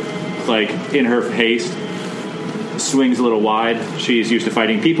 and in her haste, swings a little wide. She's used to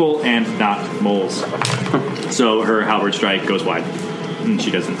fighting people and not moles, so her halberd strike goes wide, and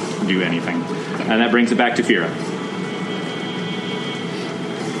she doesn't do anything. And that brings it back to Fira.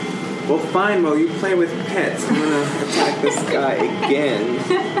 Well, fine, Mo. You play with pets. I'm gonna attack this guy again.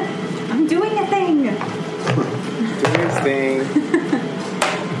 I'm doing a thing. Doing his thing.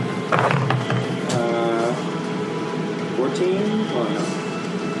 14? Oh no,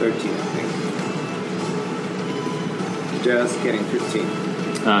 13. I think. Just kidding. 15.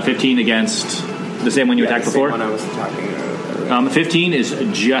 15 against the same one you attacked before. The same one I was attacking earlier. 15 is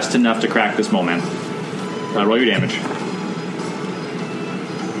just enough to crack this mole man. Roll your damage.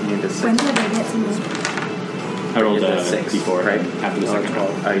 When did I get to this? I rolled a 6 before, right? After the second roll.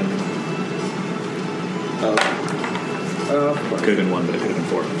 Of course. Could have been 1, but it could have been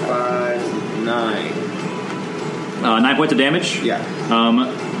 4. 5, 9. 9 points of damage? Yeah.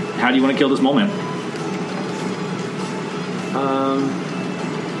 How do you want to kill this mole man?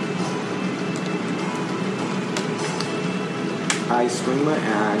 I swing my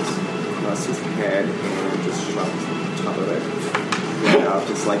axe across his head and just chop the top of it. Right off,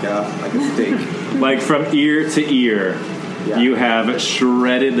 just like a steak. Like from ear to ear, you have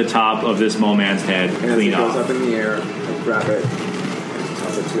shredded the top of this mole man's head And clean as it off. goes up in the air, I grab it and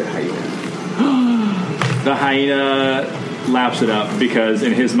toss it to the hyena. The hyena laps it up because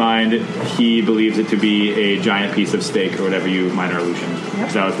in his mind he believes it to be a giant piece of steak or whatever you minor illusion.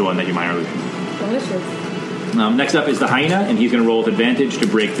 Because that was the one that you minor illusion. Delicious. Next up is the hyena, and he's going to roll with advantage to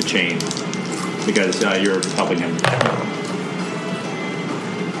break the chain because you're helping him.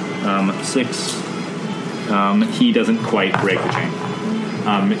 6. He doesn't quite break the chain.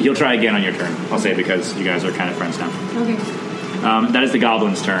 He'll try again on your turn, I'll say, because you guys are kind of friends now. Okay. That is the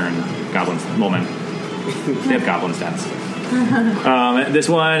goblin's turn. Goblins, molemen. They have goblin stats. This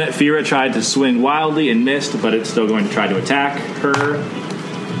one, Fira tried to swing wildly and missed, but it's still going to try to attack her.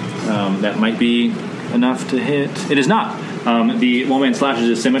 That might be enough to hit. It is not. The woman slashes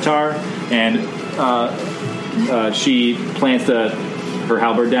his scimitar, and she plants her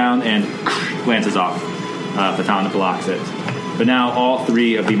halberd down and glances off. Fatan blocks it. But now all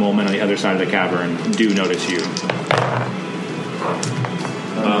 3 of the mole men on the other side of the cavern do notice you.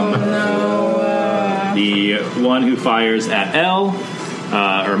 The one who fires at L,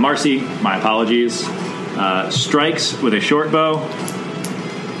 or Marcy, my apologies, strikes with a short bow.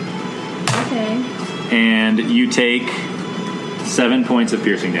 Okay. And you take 7 points of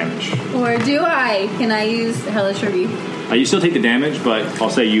piercing damage. Or do I? Can I use Hellish Rebuke? You still take the damage, but I'll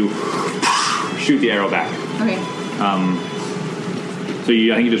say you shoot the arrow back. Okay. So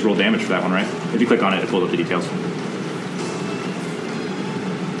I think you just roll damage for that one, right? If you click on it, it pulls up the details.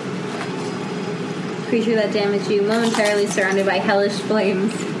 Creature that damaged you momentarily surrounded by hellish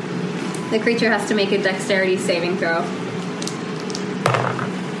flames. The creature has to make a dexterity saving throw.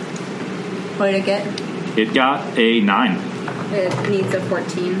 What did it get? It got a 9. It needs a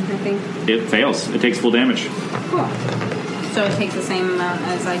 14, I think. It fails. It takes full damage. Cool. So it takes the same amount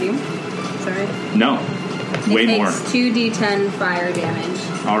as I do? Is that right? No. Way it more. takes 2d10 fire damage.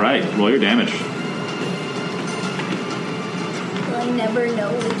 All right. Roll your damage. I never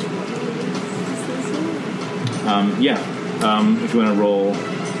know which one it is. Yeah. If you want to roll...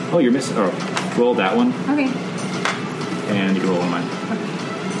 Oh, you're missing... Oh, roll that one, Okay. and you can roll one of mine.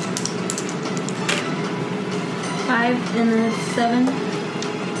 5 and a 7.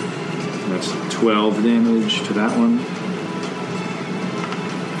 That's 12 damage to that one.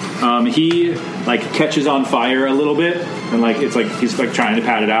 He catches on fire a little bit, and it's like he's trying to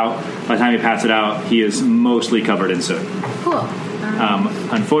pat it out. By the time he pats it out, he is mostly covered in soot. Cool.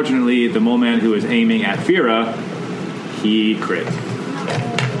 Unfortunately, the mole man who is aiming at Fira, he crit.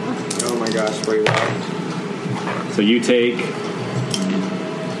 Oh my gosh, wait, what? So you take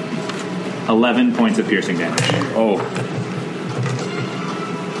 11 points of piercing damage. Oh,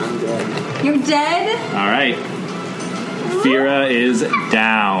 I'm dead. You're dead? All right. Fira is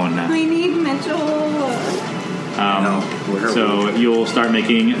down. We need Mitchell. So you'll start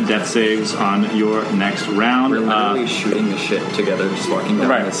making death saves on your next round. We're literally shooting the shit together, just walking down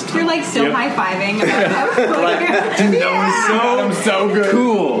Right. this You're tunnel. still Yep. high-fiving. I'm so good.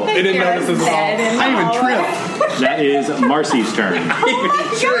 Cool. They didn't notice this at all. I even tripped. That is Marcy's turn. God.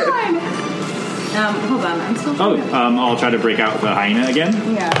 Hold on, I'm still Oh, trying I'll try to break out the hyena again.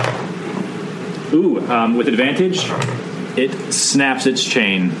 to... Yeah. Ooh, with advantage, it snaps its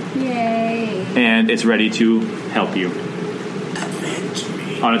chain Yay. and it's ready to help you.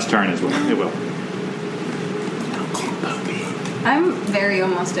 On its turn as well. It will. I'm very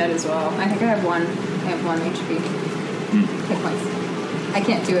almost dead as well. I think I have 1 HP. Hit points. I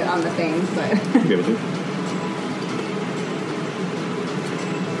can't do it on the thing, but... You'll be able to.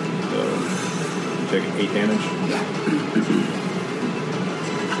 So, take 8 damage.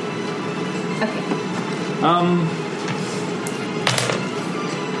 Okay.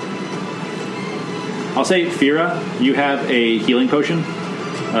 I'll say, Fira, you have a healing potion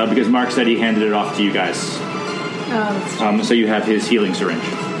because Mark said he handed it off to you guys. Oh, that's So you have his healing syringe.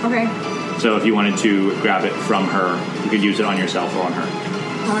 okay. So if you wanted to grab it from her, you could use it on yourself or on her.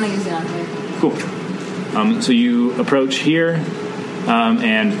 I want to use it on her. Cool. So you approach here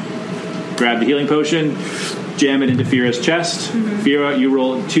and grab the healing potion, jam it into Fira's chest. Fira, you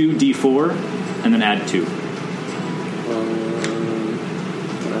roll 2d4 and then add 2. Can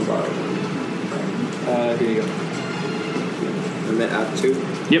I borrow one? Here you go. And then add 2.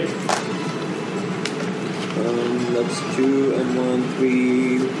 Yep. That's 2 and 1,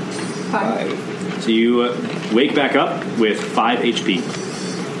 3, 5. So you wake back up with 5 HP.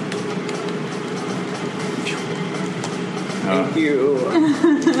 Thank you.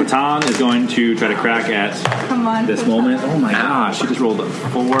 Baton is going to try to crack at Come on. this moment. Oh my gosh, she just rolled a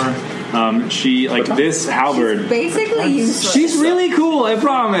 4. She, this halberd. Basically useless. She's really cool, I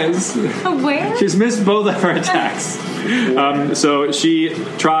promise. Where? She's missed both of her attacks. So she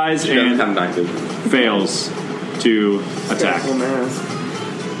tries and come back to fails to attack. Careful mask.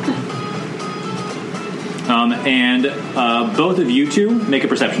 And both of you two make a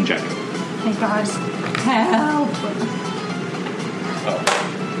perception check. My God. Help.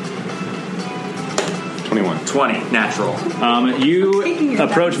 21. 20, natural. You Taking your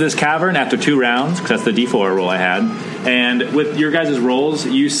approach dice. this cavern after 2 rounds, because that's the D4 roll I had. And with your guys' rolls,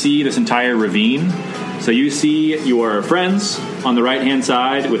 you see this entire ravine. So you see your friends on the right-hand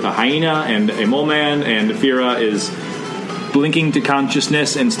side with a hyena and a mole man, and Fira is blinking to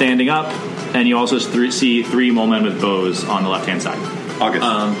consciousness and standing up. And you also see 3 mole men with bows on the left-hand side. August,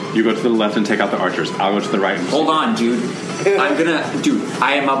 you go to the left and take out the archers. I'll go to the right. And Hold on, dude.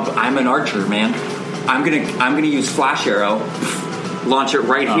 I'm an archer, man. I'm gonna use flash arrow, launch it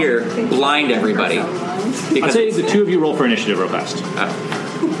right here, blind everybody. I'd Because say the 2 of you roll for initiative real fast.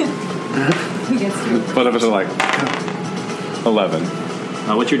 Who gets to? both of us are like 11.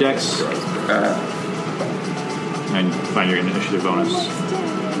 What's your dex? And find your initiative bonus.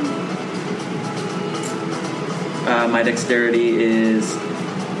 my dexterity is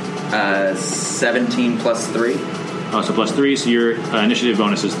 17 plus 3. So plus 3, so your initiative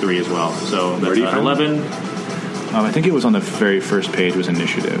bonus is 3 as well. So that's Where do you find 11. I think it was on the very first page was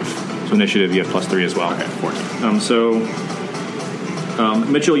initiative. So initiative, you have plus 3 as well. Okay, 14.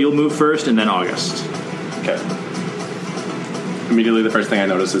 Mitchell, you'll move first, and then August. Okay. Immediately, the first thing I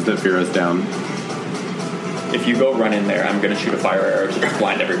notice is that Fira's down. If you go run in there, I'm going to shoot a fire arrow to just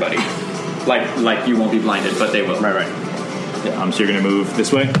blind everybody. Like you won't be blinded, but they will. Right. So you're going to move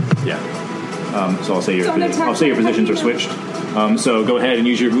this way. Yeah. So I'll say your Don't attack your my positions are hyena. switched. So go ahead and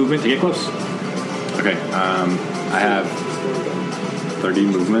use your movement to get close. Okay. I have one go? 30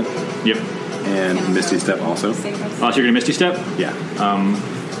 movement Yep. and Misty Step also. So you're going to Misty Step? Yeah.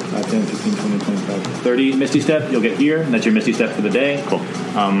 5, 10, 15, 20, 25, 30 Misty Step. You'll get here. And that's your Misty Step for the day. Cool.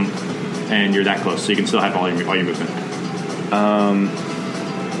 And you're that close, so you can still have all your movement.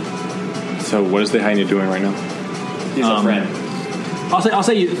 So what is the Hyena doing right now? He's a friend. I'll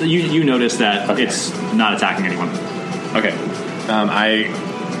say you notice that Okay. it's not attacking anyone. Okay. I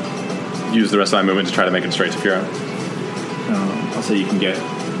use the rest of my movement to try to make it straight to Fira. I'll say you can get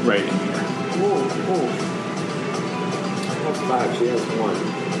right in here. Whoa. I have 5. She has 1.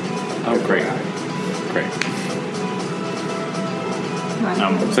 Oh, great. Great.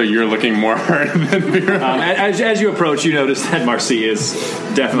 Right. So you're looking more hurt than Fira? As you approach, you notice that Marcy is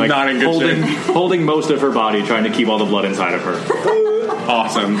definitely Not in good holding most of her body, trying to keep all the blood inside of her.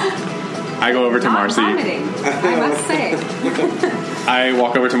 Awesome. I go over to Not Marcy. vomiting, I must say. I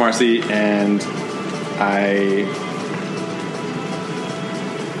walk over to Marcy and I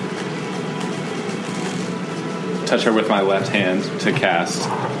touch her with my left hand to cast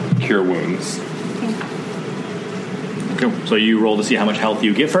Cure Wounds. Cool. So you roll to see how much health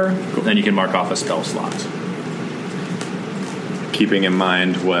you give her, then you can mark off a spell slot. Keeping in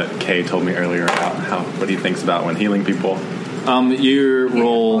mind what Kay told me earlier about what he thinks about when healing people. You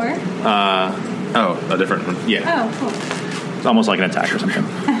roll. Four? A different one. Yeah, Oh, cool. it's almost like an attack or something.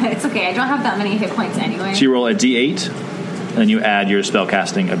 It's okay. I don't have that many hit points anyway. So you roll a d8, and then you add your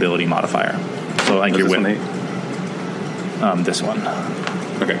spellcasting ability modifier. So like your This one whip. eight? This one,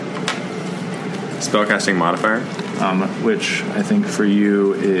 Okay. Spellcasting modifier. which I think for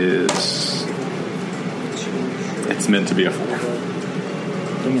you is It's meant to be a 4.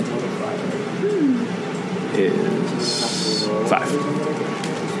 is 5.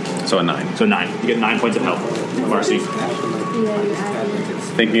 So a 9. So 9. You get 9 points of health, Marcy.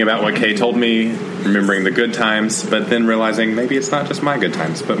 Thinking about what Kay told me, remembering the good times, but then realizing maybe it's not just my good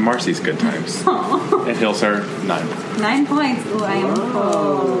times, but Marcy's good times. It heals her 9. 9 points. Ooh, I am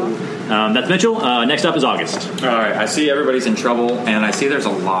full. That's Mitchell. Next up is August. All right, I see everybody's in trouble, and I see there's a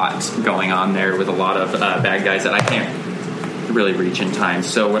lot going on there with a lot of bad guys that I can't really reach in time.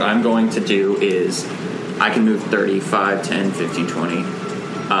 So what I'm going to do is I can move 30, 5, 10, 15, 20.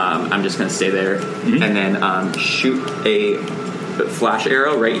 I'm just going to stay there and then shoot a flash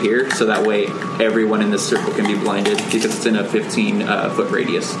arrow right here, so that way everyone in this circle can be blinded because it's in a 15-foot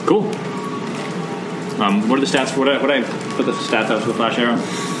radius. Cool. What are the stats? What I put the stats out for the flash arrow?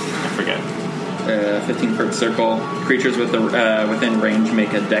 I forget. 15-foot circle. Creatures within range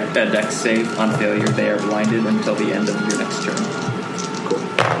make a dex save. On failure, they are blinded until the end of your next turn.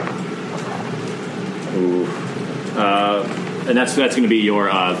 Ooh. And that's going to be your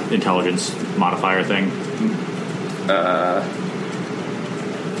intelligence modifier thing.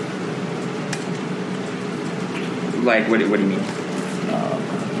 Like, what do you mean?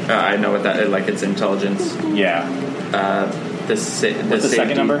 I know what that is. Like, it's intelligence. Yeah. What's the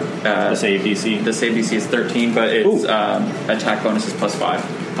second number? The save DC. The save DC is 13, but its attack bonus is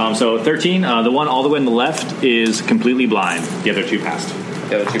 +5. So 13. The one all the way on the left is completely blind. The other 2 passed.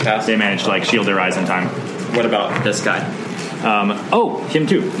 The other 2 pass. They managed to shield their eyes in time. What about this guy? Him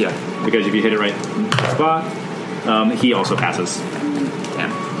too. Yeah. Because if you hit it right in the spot, he also passes.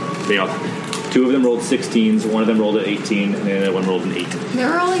 Damn. They all. 2 of them rolled 16s. 1 of them rolled an 18, and the other one rolled an 8.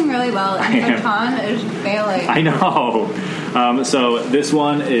 They're rolling really well, and Baton is failing. I know. So this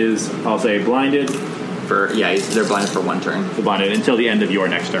one is, I'll say, blinded. They're blinded for 1 turn. So blinded until the end of your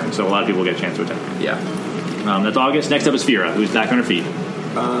next turn. So a lot of people get a chance to attack. Yeah. That's August. Next up is Fira, who's back on her feet.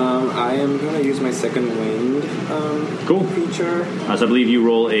 I am going to use my second wind Cool. feature. So I believe you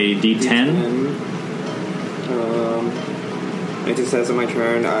roll a D10. It just says on my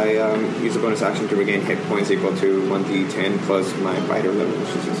turn, I use a bonus action to regain hit points equal to 1d10 plus my fighter level, which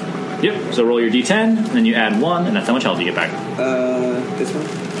is just 1. Yep. So roll your D10, and then you add 1, and that's how much health you get back. This one?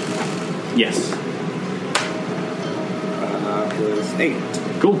 Yes. Was 8.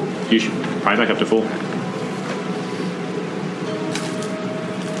 Cool. You should probably back up to full.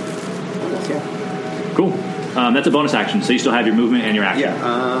 Yeah. Cool. That's a bonus action, so you still have your movement and your action.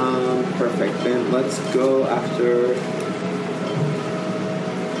 Yeah. Perfect. Then let's go after.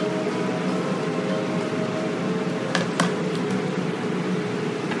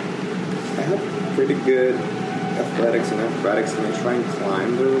 I have pretty good athletics and acrobatics. Can I try and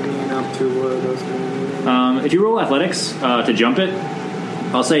climb the ravine up to where those guys? If you roll athletics to jump it,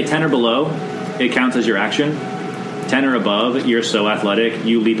 I'll say 10 or below, it counts as your action. 10 or above, you're so athletic,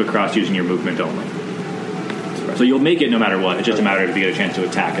 you leap across using your movement only. So you'll make it no matter what. It's just a matter of if you get a chance to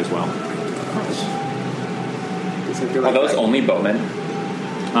attack as well. Are those only bowmen?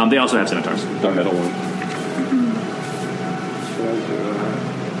 They also have scimitars. The middle one.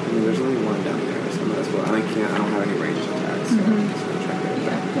 there's only one down there, so I might as well. And I don't have any ranged attacks, so I'm just gonna try to get it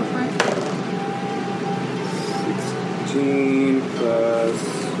back. Go for it. 16 plus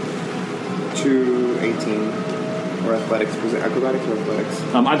 2, 18. Or athletics. Was it acrobatics or athletics?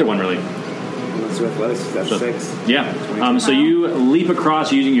 Either one, really. Let's do athletics. That's So- 6. Yeah. So you leap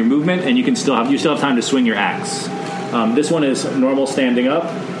across using your movement, and you still have time to swing your axe. This one is normal standing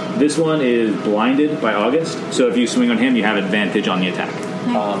up. This one is blinded by August. So if you swing on him, you have advantage on the attack.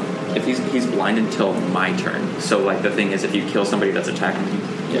 If he's blinded until my turn. So like the thing is, if you kill somebody that's attacking you,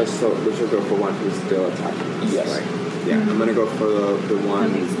 Yes, so we should go for one who's still attacking us. Yes. Right? Yeah, I'm gonna go for the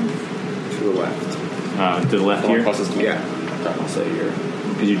one to the left. To the left the one here. closest to me. Yeah. I'll say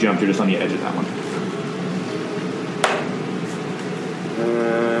because you jumped, you're just on the edge of that one.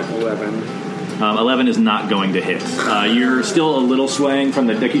 11. 11 is not going to hit. You're still a little swaying from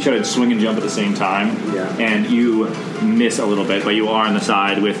the deck. You tried to swing and jump at the same time, Yeah. and you miss a little bit, but you are on the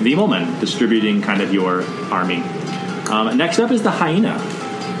side with the Moleman, distributing kind of your army. Next up is the hyena,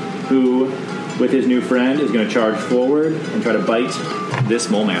 who, with his new friend, is going to charge forward and try to bite this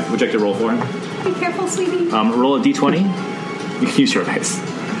Moleman. Would you like to roll for him? Be careful, sweetie. Roll a d20. You can use your dice.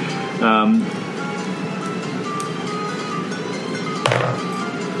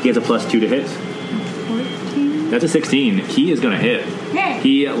 He has a +2 to hit. 14. That's a 16. He is going to hit. Yay.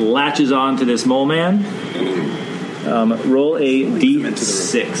 He latches on to this mole man. Roll a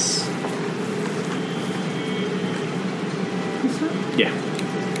d6. Yeah.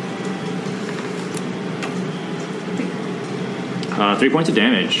 3 points of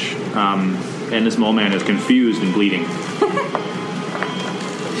damage. And this mole man is confused and bleeding.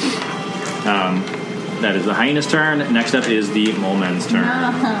 That is the hyena's turn. Next up is the mole man's turn.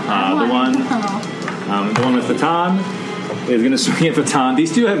 The one with Fatan is going to swing at Fatan.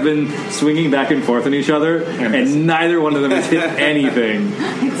 These two have been swinging back and forth on each other, and neither one of them has hit anything.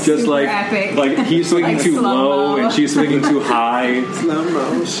 Just super like epic. like he's swinging Like too low slow-mo. and she's swinging too high. Slow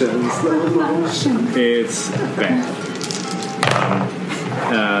motion. It's bad.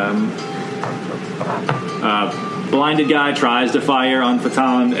 Blinded guy tries to fire on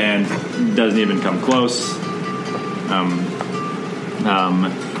Fatan and doesn't even come close.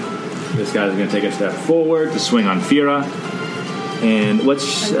 This guy's going to take a step forward to swing on Fira. And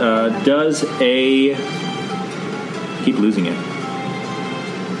does a... Keep losing it.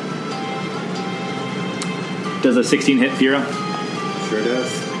 Does a 16 hit Fira? Sure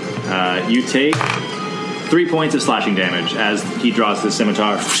does. You take 3 points of slashing damage as he draws his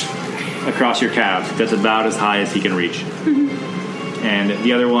scimitar across your calf. That's about as high as he can reach. And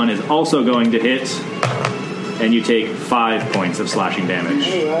the other one is also going to hit, and you take 5 points of slashing damage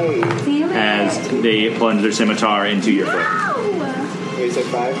Damn it. as they plunge their scimitar into your foot. Ow. Wait, you said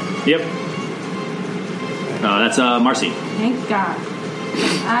 5? Yep. That's Marcy. Thank God.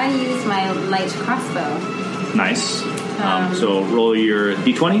 I use my light crossbow. Nice. So roll your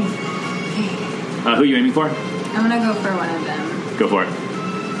d20. Who are you aiming for? I'm gonna go for one of them. Go for it.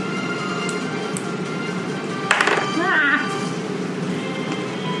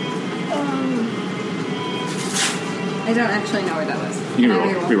 I don't actually know where that was. You Can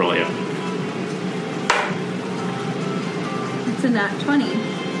I can reroll it. It's a nat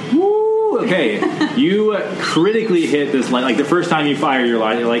 20. Woo! Okay, you critically hit this light. Like the first time you fire your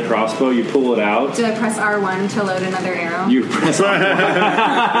light crossbow, you pull it out. Do I press R1 to load another arrow? You press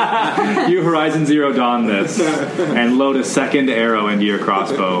you Horizon Zero Dawn this and load a second arrow into your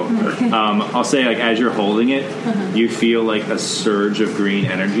crossbow. I'll say, like, as you're holding it, you feel like a surge of green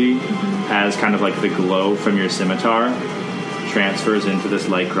energy as kind of like the glow from your scimitar transfers into this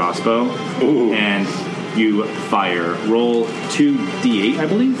light crossbow. Ooh. And you fire. Roll 2d8, I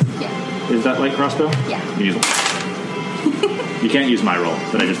believe. Yeah. Is that light crossbow? Yeah. You use You can't use my roll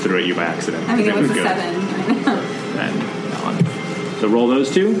that I just threw at you by accident. I mean, it was a good. 7. I know. And that one. So roll those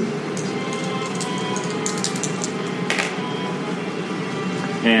two.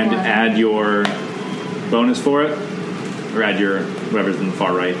 And One. add your bonus for it. Or add your whatever's in the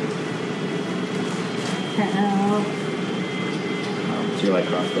far right. So your light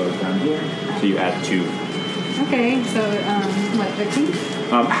crossbow is down here. So you add 2. Okay, so, what, 13?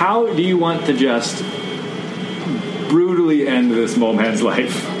 How do you want to just brutally end this mole man's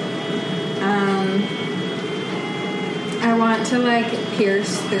life? I want to, like,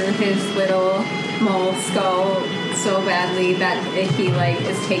 pierce through his little mole skull so badly that he, like,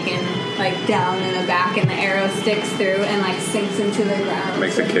 is taken, like, down in the back and the arrow sticks through and, like, sinks into the ground.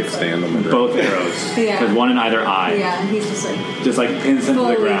 Makes a kickstand on the ground. Both arrows. Yeah. There's one in either eye. Yeah, he's just like, Just like pins into the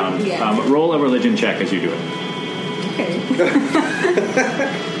Fully, ground. yeah. Roll a religion check as you do it. okay.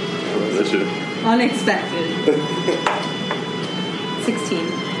 Religion. Unexpected. 16.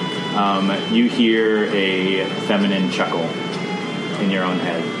 You hear a feminine chuckle in your own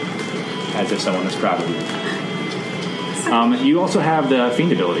head, as if someone is proud of you. You also have the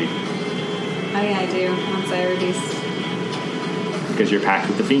Fiend ability, Oh yeah, I do. Once I reduce. because you're packed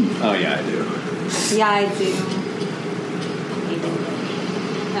with the Fiend. Oh yeah, I do. Yeah, I do.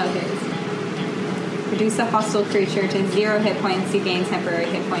 Okay. Reduce a hostile creature to 0 hit points. You gain temporary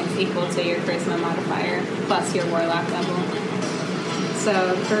hit points equal to your charisma modifier plus your warlock level.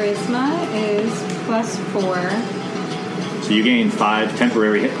 So charisma is +4. So you gain 5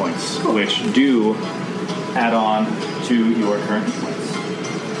 temporary hit points, which do add on to your current hit points.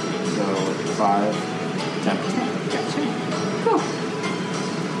 So 5 temp. Gotcha. Cool.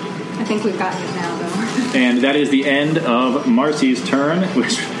 I think we've got it now, though. And that is the end of Marcy's turn,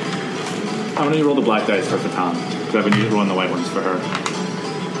 which I'm going to roll the black dice for Fatan, because I've been rolling the white ones for her.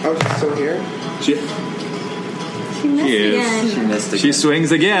 Oh, she's still here? She She missed is. again. She missed again. She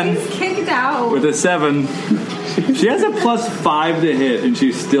swings again She's kicked out. with a 7. She has a +5 to hit, and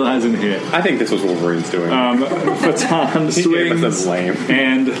she still hasn't hit. I think this was Wolverine's doing. Fatan He gave us swings a lame.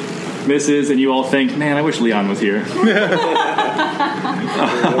 and misses, and you all think, man, I wish Leon was here. Really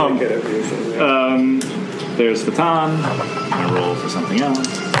good at using it. There's Fatan. I'm going to roll for something else.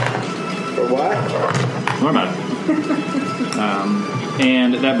 For what? Don't worry about it.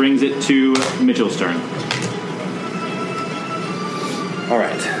 And that brings it to Mitchell's turn. All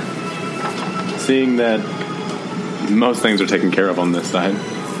right. Seeing that most things are taken care of on this side,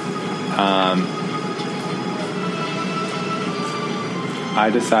 I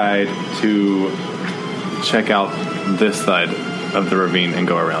decide to check out this side of the ravine and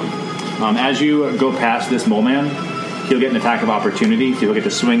go around. As you go past this mole man, he'll get an attack of opportunity, so he'll get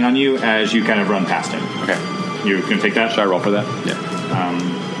to swing on you as you kind of run past him. Okay. You're going to take that? Should I roll for that? Yeah.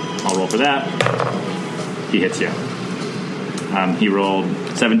 I'll roll for that. He hits you. He rolled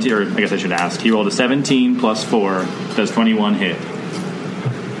 17, or I guess I should ask. He rolled a 17 plus 4, does 21 hit.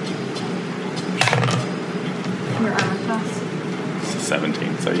 Your armor class.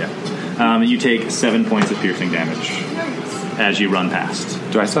 17, so yeah. You take 7 points of piercing damage as you run past.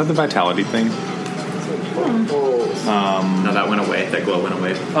 Do I still have the vitality thing? No, that went away. That glow went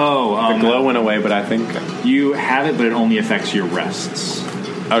away. Oh, The glow went away, but I think... you have it, but it only affects your rests.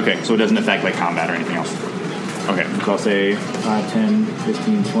 Okay. So it doesn't affect like combat or anything else. Okay. So I'll say 5, 10,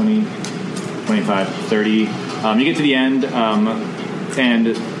 15, 20, 25, 30. You get to the end, and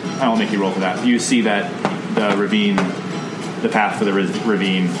I won't make you roll for that. You see that the ravine, the path for the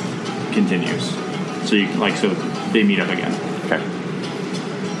ravine continues. So so they meet up again. Okay.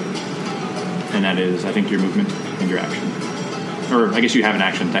 And that is, I think, your movement and your action. Or I guess you have an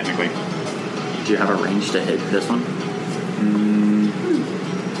action, technically. Do you have a range to hit this one?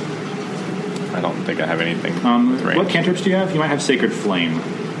 I don't think I have anything with range. What cantrips do you have? You might have Sacred Flame. I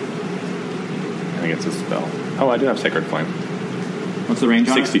think it's a spell. Oh, I do have Sacred Flame. What's the range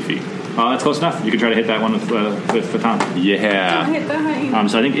on 60 it? feet. That's close enough. You can try to hit that one with Fatan. Yeah. Hit the height.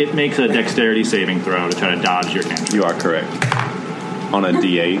 So I think it makes a dexterity saving throw to try to dodge your cantrip. You are correct. On a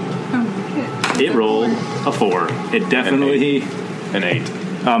D8, It rolled a 4. It definitely... an 8.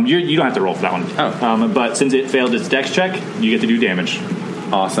 You don't have to roll for that one. Oh. But since it failed its dex check, you get to do damage.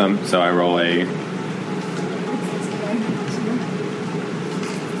 Awesome. So I roll a...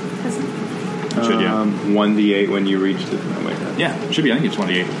 Should, yeah. 1d8 when you reach the... Oh, wait. Yeah, it should be. I think it's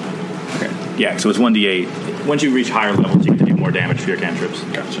 1d8. Okay. Yeah, so it's 1d8. Once you reach higher levels, you get to do more damage for your cantrips.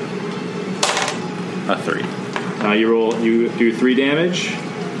 Gotcha. A 3. You do 3 damage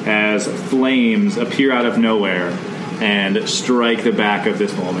as flames appear out of nowhere and strike the back of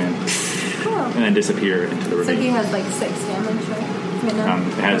this mole man Cool. and then disappear into the So he ravine. has like 6 damage, right? It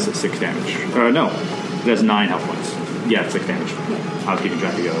has 6 damage. No, it has 9 health points. Yeah, 6 damage. Yeah. I was keeping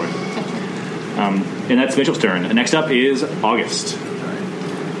track of the other way. And that's Mitchell's turn. Next up is August.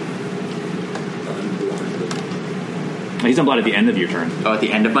 He's unblocked at the end of your turn. Oh, at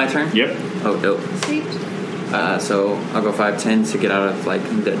the end of my turn? Yep. Oh, dope. Sweet. So I'll go 5, 10 to get out of like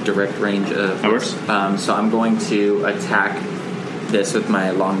the direct range of. That works. So I'm going to attack this with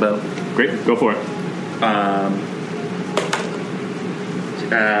my longbow. Great. Go for it.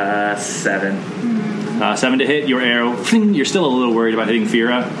 7. 7 to hit. Your arrow. You're still a little worried about hitting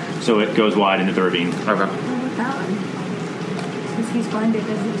Fira, so it goes wide into the ravine. Okay. What about that one? Because he's blinded,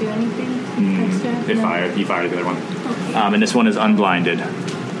 does it do anything extra? It No. fired. He fired the other one. Okay. And this one is unblinded.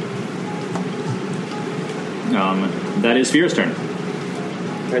 That is Fira's turn.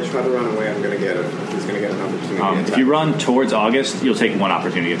 If I try to run away, I'm going to get it. He's going to get an opportunity attack. If you run towards August, you'll take 1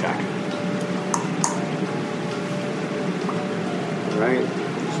 opportunity attack. Alright.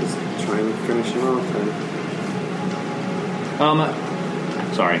 Just try and finish him off then.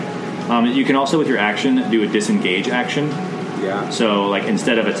 Sorry. You can also, with your action, do a disengage action. Yeah. So, like,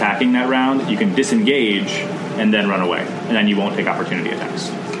 instead of attacking that round, you can disengage and then run away, and then you won't take opportunity attacks.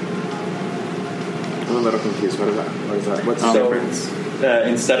 I'm a little confused. What is that? What's the difference?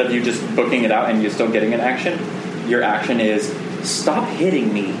 Instead of you just booking it out and you're still getting an action, your action is stop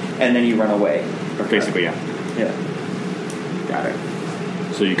hitting me, and then you run away. Basically, yeah. Yeah. Got it.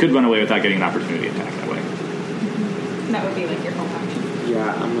 So you could run away without getting an opportunity attack that way. That would be like your whole action.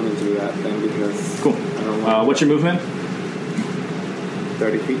 Yeah, I'm gonna do that then because Cool. I don't want What's your movement?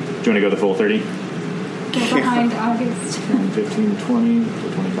 30 feet. Do you want to go the full 30? Get behind August. 15, 20,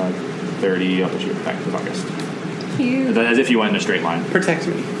 25, 30. I'll put you back to August. Cute. As if you went in a straight line. Protect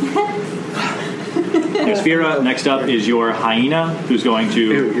me. Sphera, next up is your hyena, who's going to...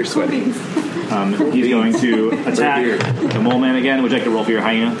 Ew, you're sweating. he's going to attack the mole man again. Would you like to roll for your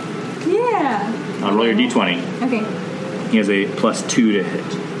hyena? Yeah. Roll your d20. Okay. He has a +2 to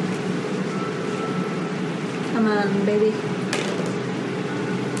hit. Come on, baby.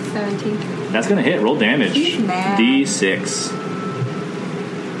 17. That's going to hit. Roll damage. He's mad. D6.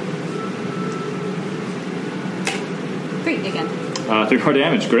 3 again. 3 more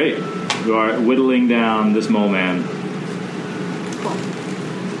damage. Great. You are whittling down this mole man. Cool.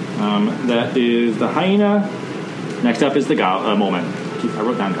 That is the hyena. Next up is the mole man. I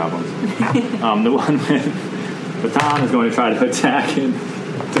wrote down goblins. The one with Baton is going to try to attack him.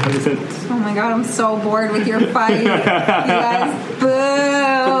 Oh my god, I'm so bored with your fight. You guys,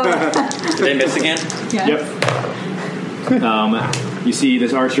 boo! Did they miss again? Yes. Yep. You see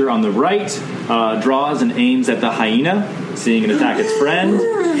this archer on the right draws and aims at the hyena, seeing it attack its friend.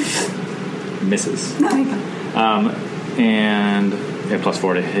 Misses. Oh my god. And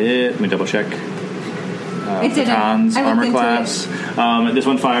 +4 to hit. Let me double check. It didn't. Fatan's I looked armor into class. This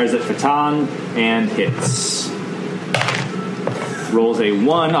one fires at Fatan and hits. Rolls a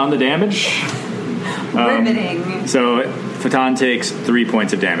 1 on the damage. Riveting. So Fatan takes 3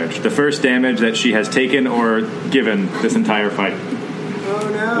 points of damage. The first damage that she has taken or given this entire fight. Oh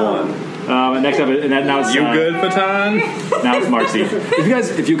no. 1. Next up, and now it's You good, Patan? Now it's Marcy.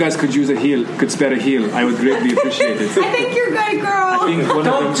 If you guys could use a heal, could spare a heal, I would greatly appreciate it. I think you're good, girl. I think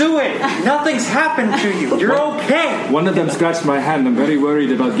Don't do it! Nothing's happened to you. You're okay. one of them scratched my hand. I'm very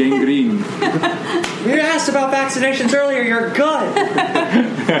worried about gangrene. You asked about vaccinations earlier. You're good.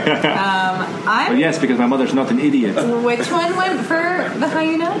 I'm. Yes, because my mother's not an idiot. Which one went for the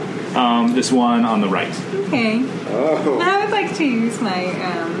hyena? This one on the right. Okay. Oh. I would like to use my.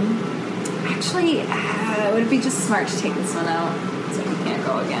 Actually, would it be just smart to take this one out so we can't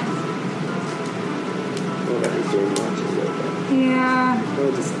go again? Well, that is doing much, is it? Yeah.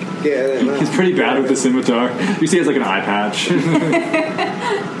 We'll just get it. He's pretty bad with the scimitar. You see, he has like an eye patch.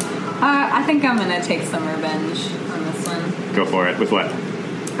 I think I'm gonna take some revenge on this one. Go for it. With what?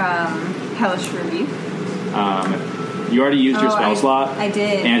 Hellish Rebuke. You already used your spell I- slot. I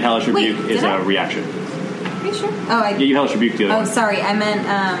did. And Hellish Wait, Rebuke did is I? a reaction. Are you sure? Oh, Yeah, you Hellish Rebuke the other Oh, one. sorry. I meant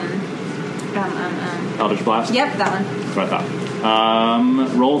Eldritch Blast? Yep, that one. That's what I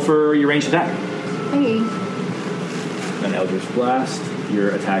thought. Roll for your ranged attack. Hey. An Eldritch Blast. Your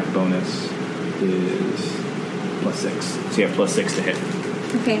attack bonus is +6. So you have +6 to hit.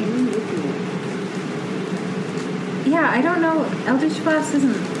 Okay. Yeah, I don't know. Eldritch Blast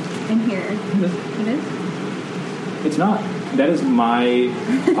isn't in here. It is? It's not. That is my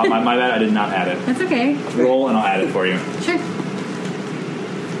my bad. I did not add it. That's okay. Roll and I'll add it for you. Sure.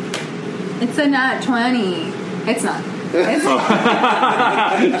 It's a nat 20. It's not. It's,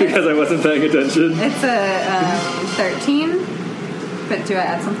 Because I wasn't paying attention. it's a 13. But do I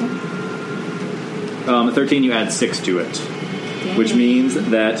add something? 13, you add 6 to it, Dang. which means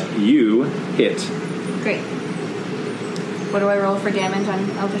that you hit. Great. What do I roll for damage on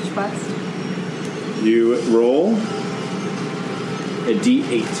Eldritch Blast? You roll a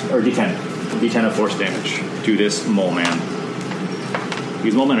D8 or D10. D10 of force damage to this mole man.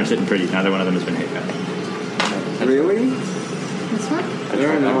 These mole men are sitting pretty. Neither one of them has been hit yet. Really? This one?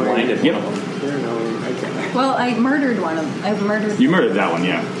 They're I annoying. blinded Yep. one of them. They're annoying. Okay. Well, I murdered one of them. I've murdered. You murdered that one,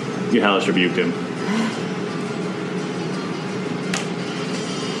 yeah. You hellish rebuked him.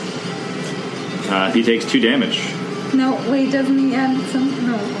 He takes 2 damage. No, wait, doesn't he add some?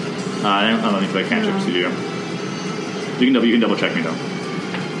 No. I don't think I cantrips to do. You can double check me though.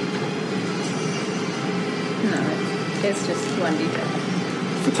 No, it's just 1d10.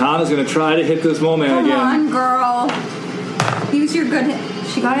 Fatana's gonna try to hit this mole man Come again. on, girl. Use your good hit.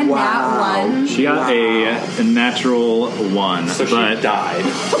 She got a nat 1. She got a natural 1, So she but died.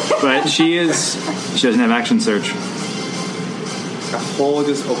 but she doesn't have action surge. A hole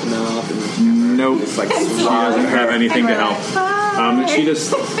just opened up and Nope. it's like She doesn't have anything to help. She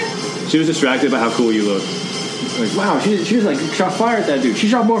just She was distracted by how cool you look. Like, wow, she was like shot fire at that dude. She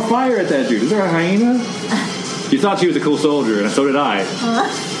shot more fire at that dude. Is there a hyena? You thought she was a cool soldier, and so did I.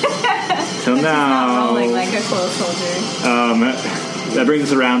 So She's now, not rolling like a cool soldier. that brings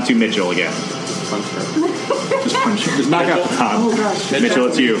us around to Mitchell again. Punch her. Just punch her. Just knock out the top. Oh gosh. Mitchell,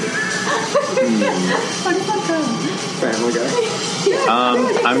 it's you. Family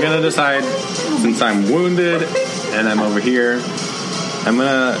Guy. I'm gonna decide, since I'm wounded and I'm over here, I'm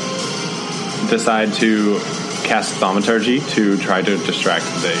gonna decide to cast Thaumaturgy to try to distract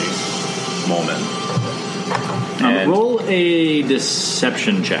the mole men. And Roll a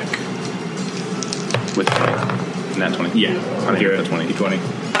deception check. with 20. Nat 20. Yeah, I hear it. 20. 20.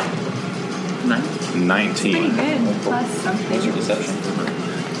 19. Pretty good. Plus What's something. your deception?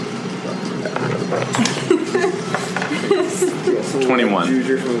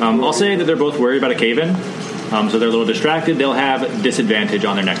 21. I'll say that they're both worried about a cave-in, so they're a little distracted. They'll have disadvantage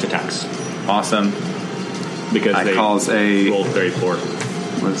on their next attacks Awesome. because I they calls a... rolled very poor.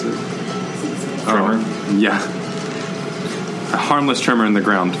 What is it? Tremor. Oh, yeah. A harmless tremor in the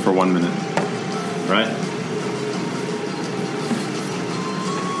ground for 1 minute. Right?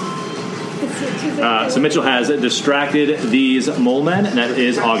 So Mitchell has distracted these mole men, and that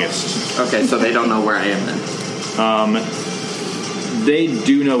is August. Okay, so they don't know where I am then. They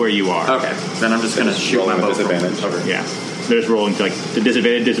do know where you are. Okay, then I'm just gonna shoot my Rolling bow with from disadvantage. over. Yeah. They're just rolling to, like, the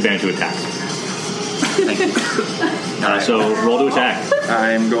disadvantage to attack. Thank you. All right, So roll to attack.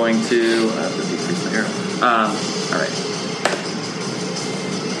 I'm going to decrease my arrow. All right.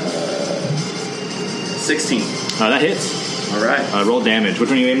 16. That hits. All right. Roll damage. Which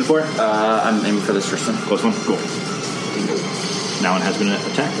one are you aiming for? I'm aiming for this first one. Close one. Cool. Now one has been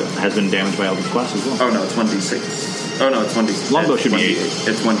attacked. Has been damaged by Eldritch Blast as well. Oh no, it's 1d6. Oh no, it's 1d6. Longbow should be 8.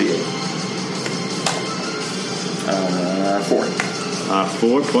 It's 1d8. 4.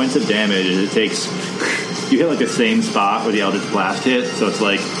 4 points of damage. It takes. You hit like the same spot where the Eldritch Blast hit, so it's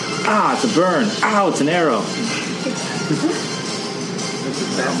like, it's a burn. Ow, it's an arrow.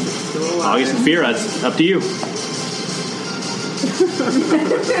 August and Fira, it's up to you.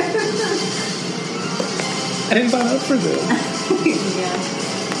 I didn't sign up for this. Yeah.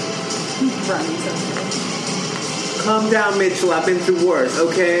 Running so fast. Calm down, Mitchell. I've been through worse,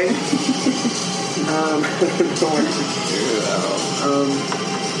 okay? I don't know what to do, though.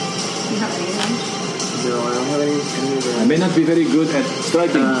 You have anything? No, I don't have any I may not be very good at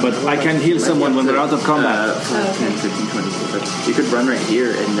striking, but I can heal someone when we're out of combat. 10, 15, 20. You could run right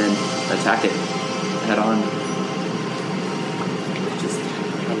here and then attack it head on.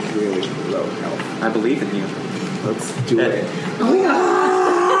 I'm really low health. I believe in you. Let's do it.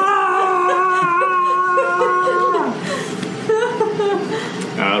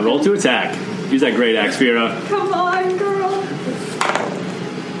 Roll to attack. Use that great axe, Fira. Come on, girl.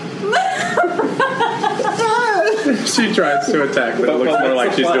 She tries to attack, but it looks more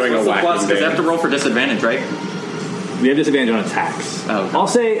like she's doing a whacking Because they have to damage. roll for disadvantage, right? We have disadvantage on attacks. Oh, okay. I'll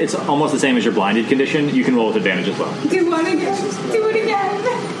say it's almost the same as your blinded condition. You can roll with advantage as well. Do one again. Do it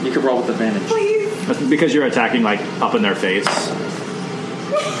again. You could roll with advantage. Please. That's because you're attacking like up in their face.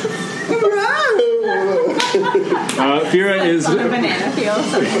 Fira is On a banana peel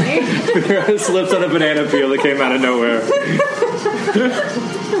suddenly. Fira slips on a banana peel that came out of nowhere.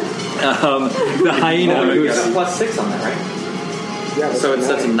 The hyena. Oh, you who's- got a +6 on that, right? Yeah, So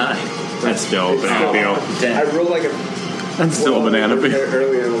that's a 9. That's still a banana peel. I rolled like a That's still a banana peel.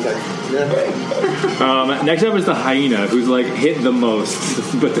 earlier and was like, nothing. Next up is the hyena, who's like hit the most,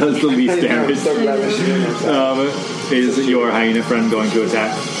 but does the least I'm damage. so glad that she didn't have that. Is your hyena friend going to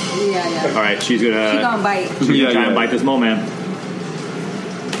attack? Yeah. All right, she's gonna. She gonna bite. She's gonna Yeah, try yeah. and bite this mole man.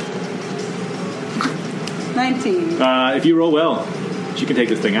 19. If you roll well, she can take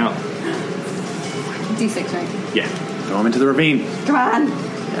this thing out. D6, right? Yeah. Throw him into the ravine. Come on.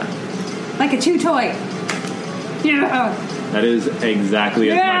 Yeah. Like a chew toy. Yeah. That is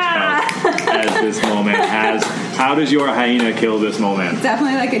exactly as much health as this mole man has. How does your hyena kill this mole man?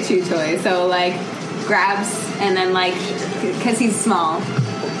 Definitely like a chew toy. So, like, grabs and then, like, because he's small.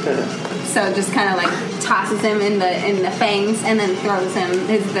 So just kind of like tosses him in the fangs and then throws him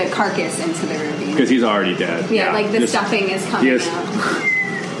the carcass into the ravine. Because he's already dead. Yeah, like the Just stuffing is coming Yes. out.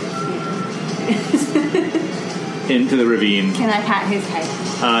 into the ravine. Can I pat his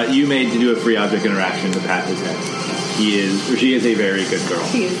head? You may do a free object interaction to pat his head. She is a very good girl.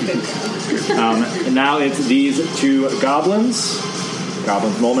 He is a good girl. Now it's these two goblins.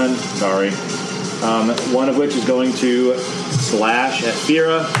 Goblins, molemen, sorry. One of which is going to slash at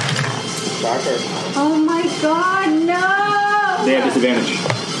Fira. Oh my god, no! They have disadvantage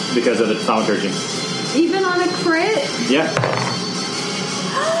because of the thaumaturgy. Even on a crit? Yeah.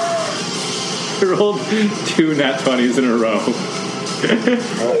 rolled 2 nat 20s in a row.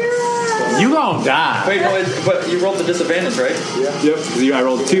 You don't die. Wait, no, but you rolled the disadvantage, right? Yep. I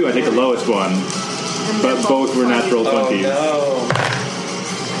rolled 2. I take the lowest one. But both were natural 20s. Oh,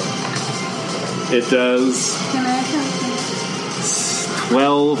 It does Can I have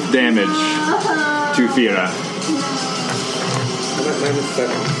 12 damage to Fira. I'm at -7.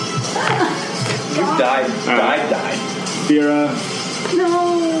 no. You died. Died. Fira no?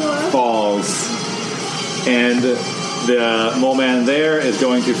 falls. And the mole man there is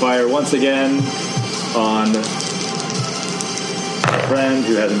going to fire once again on a friend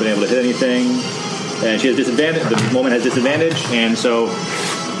who hasn't been able to hit anything. And she has disadvantage. The mole man has disadvantage, and so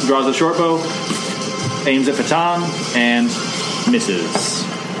draws a short bow, aims at Fatan, and misses.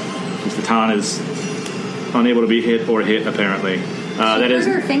 Because Fatan is unable to be hit or hit, apparently. That She is.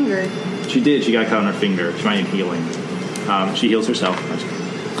 hurt her finger. She did. She got cut on her finger. She might need healing. She heals herself.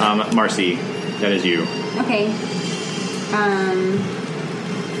 Marcy, that is you. Okay.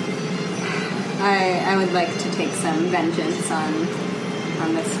 I would like to take some vengeance on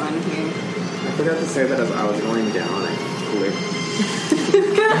this one here. I forgot to say that as I was going down, I flipped.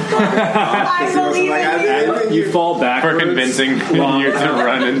 I believe in you. You fall backwards. For convincing you to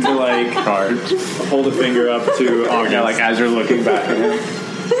run into like cards. Hold a finger up to August. Yeah, like as you're looking back at him.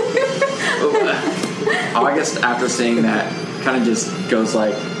 August, after seeing that, kind of just goes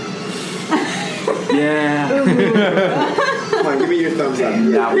like, Yeah. Come on, give me your thumbs up.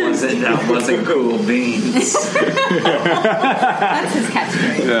 that wasn't cool beans. That's his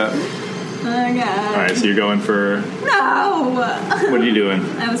catchphrase. Yeah. Oh my god. All right, so you're going for. No! What are you doing?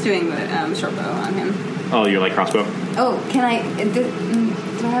 I was doing the short bow on him. Oh, you're like crossbow. Oh, can I? Do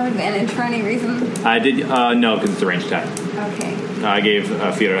I have advantage for any reason? I did. No, because it's a ranged attack. Okay. I gave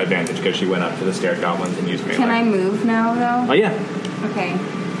Fira advantage because she went up to the stair goblins and used melee. Can I move now, though? Oh yeah. Okay.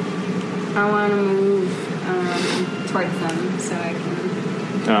 I want to move towards them so I can.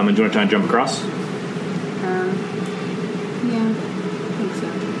 And do you want to try and jump across? Yeah, I think so.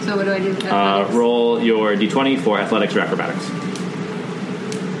 So what do I do? Athletics? Roll your d20 for athletics or acrobatics.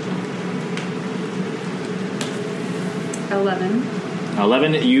 11.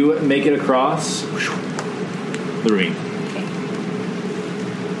 11. You make it across the ravine. Okay.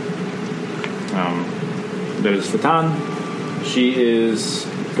 That is Fatan. She is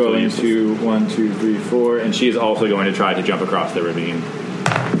going to 1, 2, 3, 4, and she is also going to try to jump across the ravine.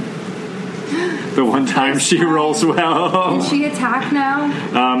 The one time she rolls well. Can she attack now?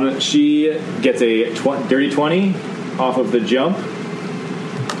 She gets a dirty 20 off of the jump.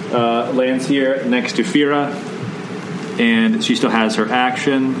 Lands here next to Fira, and she still has her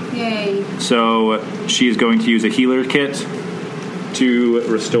action. Yay. So she's going to use a healer kit to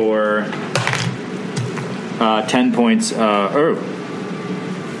restore 10 points, 11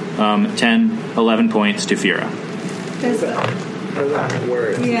 points to Fira. Does, How does that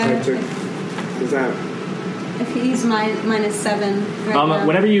work? Yeah. Does that... if he's -7 right now.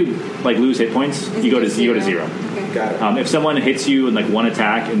 Whenever you like lose hit points, Is you go it to 0. Okay. Got it. If someone hits you in like one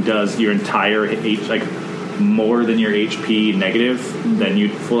attack and does your entire like more than your HP negative, then you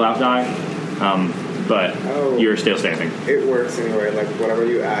full out die. But you're still standing. It works anyway. Like, whatever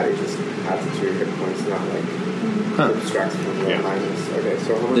you add, it just adds it to your hit points, not like subtracts from the minus. Okay,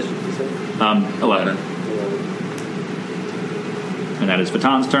 so how much did you say? 11. 11. And that is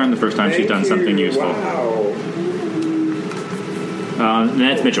Baton's turn, the first time she's done something useful. Wow. And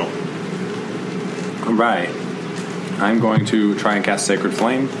that's Mitchell. All right. I'm going to try and cast Sacred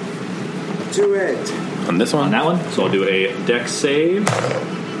Flame Do it. on this On one. that one, so I'll do a dex save.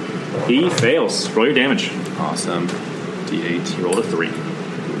 He fails. Roll your damage. Awesome. D8. He rolled a 3.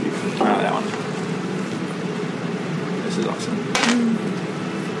 That one. This is awesome.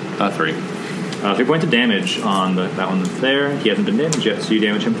 3. 3 points of damage on that one that's there. He hasn't been damaged yet, so you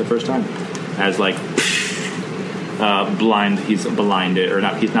damage him for the first time. As like he's blinded, or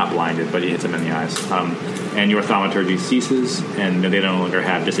not? He's not blinded, but he hits him in the eyes. And your thaumaturgy ceases, and they no longer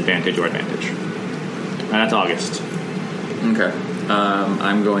have disadvantage or advantage. And that's August. Okay.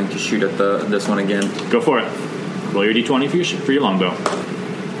 I'm going to shoot at this one again. Go for it. Roll your d20 for your longbow.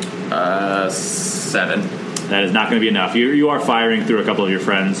 7. That is not going to be enough. You are firing through a couple of your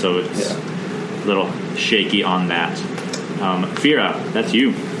friends, so it's a little shaky on that. Fira, that's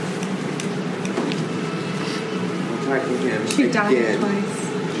you. Attacking him She died again.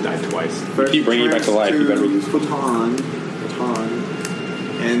 twice. She died twice. First Keep bringing you back to life, you better use Baton,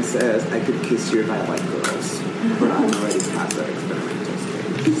 and says, I could kiss you if I like girls. But I'm already past that experimental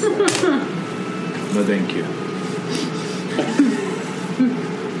stage. So. No, thank you.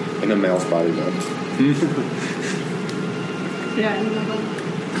 In a male's body, though. Yeah, I know.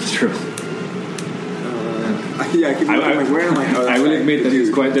 It's true. Yeah, I keep looking, I'm like, where am I? Oh, I will admit that is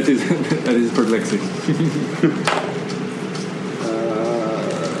dude. quite that is perplexing.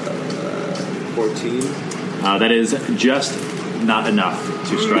 14. That is just not enough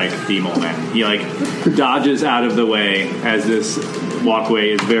to strike the mole man. He like dodges out of the way as this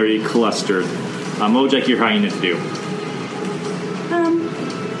walkway is very clustered. What would you like your hyena to do?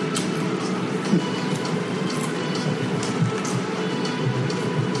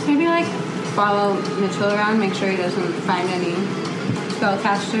 Maybe like follow Mitchell around, make sure he doesn't find any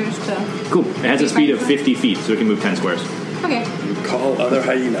spellcasters to. Cool. It has a speed of 50 feet, so it can move 10 squares. Okay. Call other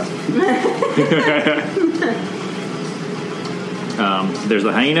hyena. There's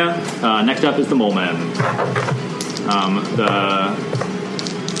the hyena. Next up is the mole man. The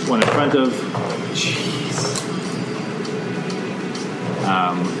one in front of. Jeez.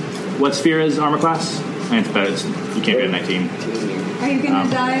 What's Fira's armor class? I think it's better. You can't get a 19. Are you gonna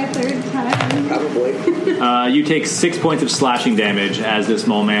die a third time? Probably. You take 6 points of slashing damage as this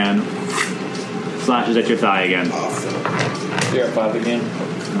mole man slashes at your thigh again. Awesome. You're at 5 again.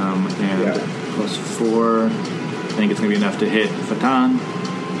 And plus 4. I think it's going to be enough to hit Fatan.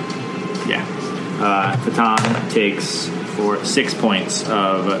 Yeah. Fatan takes 6 points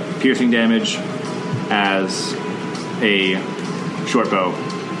of piercing damage as a short bow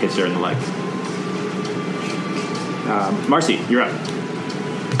hits her in the leg. Marcy, you're up.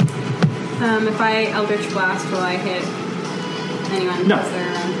 If I Eldritch Blast, will I hit anyone? No. close or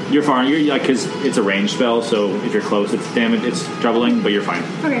around? You're fine. You're like, because it's a ranged spell, so if you're close, it's damage. It's troubling, but you're fine.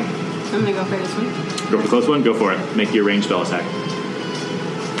 Okay. I'm gonna go for this one. Go for the close one. Go for it. Make your ranged spell attack.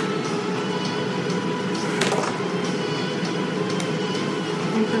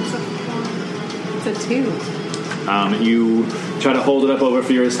 It's a 2. You try to hold it up over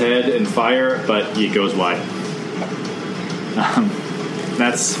Fira's head and fire, but it goes wide.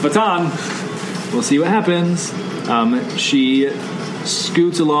 That's Fatan. We'll see what happens. She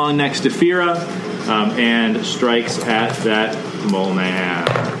scoots along next to Fira and strikes at that mole man.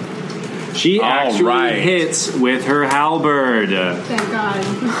 She actually hits with her halberd. Thank God.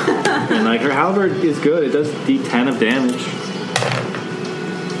 And like her halberd is good. It does D10 of damage.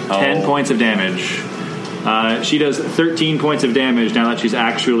 10 points of damage. She does 13 points of damage now that she's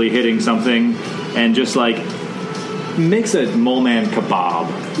actually hitting something, and just like makes a mole man kebab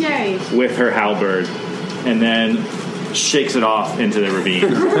Yay. with her halberd, and then shakes it off into the ravine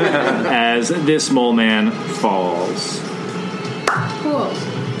as this mole man falls. Cool.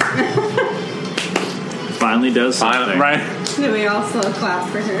 Finally does something. Right. Then we also clap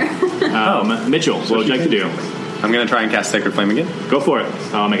for her. Mitchell, what would you like to do? I'm going to try and cast Sacred Flame again. Go for it.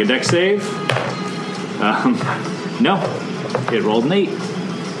 Make a dex save. No. It rolled an 8.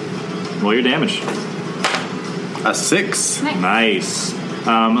 Roll your damage. A 6. Nice.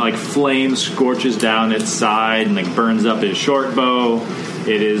 Like flame scorches down its side and like burns up his short bow.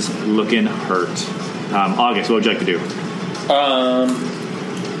 It is looking hurt. August, what would you like to do?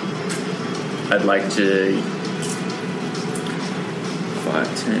 I'd like to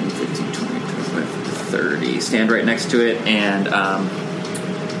 5, 10, 15, 20, 25, 30. Stand right next to it and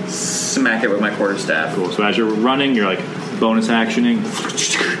smack it with my quarterstaff. Cool. So as you're running, you're like bonus actioning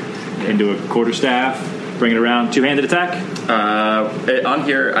into a quarterstaff. Bring it around. Two-handed attack? On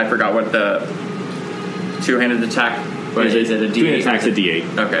here, I forgot what the two-handed attack was. Is it a D8? Two-handed attack's a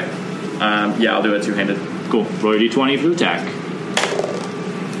D8. Okay. Yeah, I'll do a two-handed. Cool. Roll your D20 for the attack.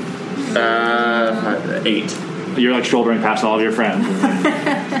 8. You're like shouldering past all of your friends.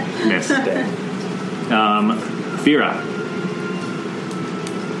 Miss. Fira.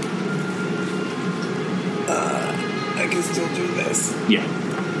 I can still do this. Yeah.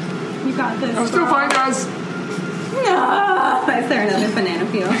 You got this. I'm still fine, guys. No! Is there another banana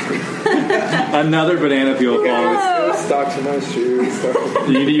peel? Another banana peel falls. No! Stuck to my shoes.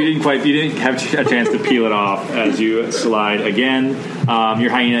 You didn't have a chance to peel it off as you slide again.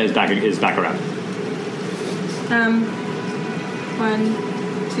 Your hyena is back around. 1,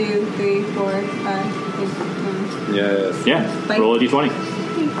 2, 3, 4, 5, 6, 7. Yes. Yeah. Bite. Roll a D20.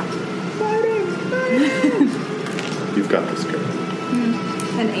 You've got this, girl.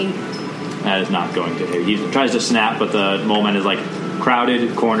 An 8. That is not going to hit. He tries to snap, but the mole man is like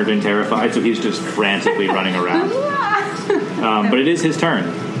crowded, cornered, and terrified, so he's just frantically running around. But it is his turn.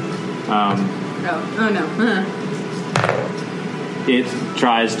 Oh no. It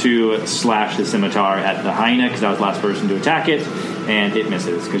tries to slash the scimitar at the hyena because that was the last person to attack it, and it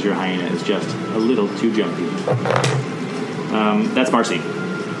misses because your hyena is just a little too jumpy. That's Marcy.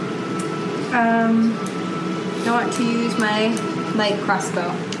 I want to use my light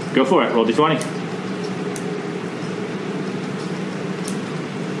crossbow. Go for it. Roll D20.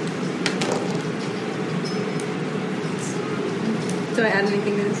 Do I add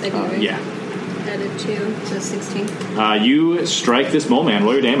anything to this? I do. Yeah. Added 2, so 16. You strike this mole man.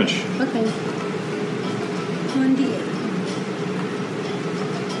 Roll your damage. Okay. 1d8.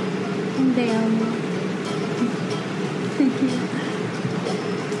 Damn.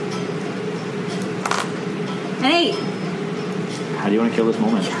 An 8. How do you want to kill this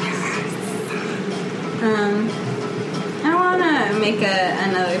mole man? I want to make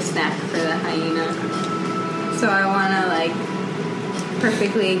another snack for the hyena. So I want to, like,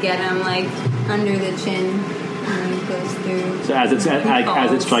 perfectly get him, like, under the chin. And it goes through. So as it's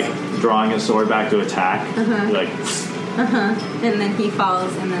like drawing its sword back to attack, you're like And then he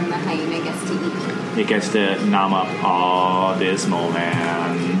falls, and then the hyena gets to eat. it gets to nom up this mole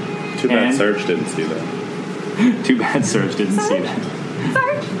man. Too bad And- Serge didn't see that. Too bad Serge didn't see Sorry. that.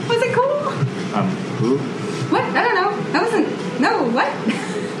 Sorry, was it cool? Who? What? I don't know. That wasn't. No, what?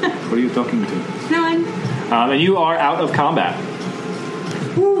 What are you talking to? No one. And you are out of combat.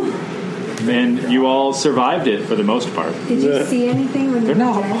 And you all survived it for the most part. Did you see anything when They're you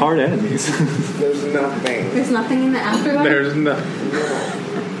were not dead? hard enemies. There's nothing. There's nothing in the afterlife? There's no.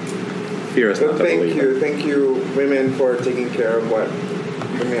 Fear is So not to believe. thank you, women, for taking care of what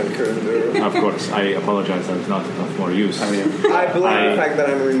the man couldn't do. Of course, I apologize. That was not of more use. I blame the fact that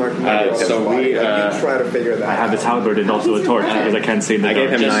I'm remarking on so we, you try to figure that I have out. this halberd and also a torch because I can't see in the I dark.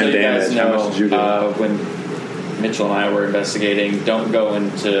 gave him Just so 9 you guys damage. How know, much did you do? when Mitchell and I were investigating, don't go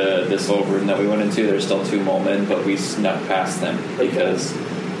into this little room that we went into. There's still 2 mole men, but we snuck past them because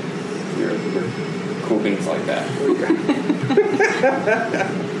we're cool beans like that.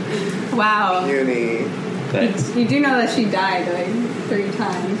 Wow. Uni. Thanks. You do know that she died, like, 3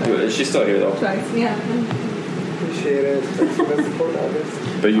 times. She's still here though. Twice, yeah. Appreciate it. Thanks for the support,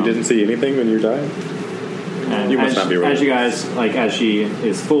 August. But you didn't see anything when you died? And You must as, not be right. as you guys, like, as she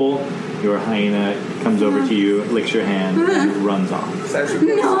is full, your hyena comes over to you, licks your hand, and runs off. Is that supposed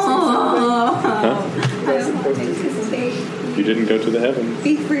to say something? I don't want to anticipate. You didn't go to the heavens.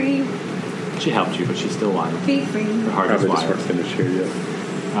 Be free. She helped you, but she's still alive. Be free. Her heart is Probably just wired. weren't finished here yet.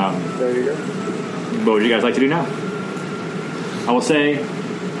 There you go. What would you guys like to do now? I will say,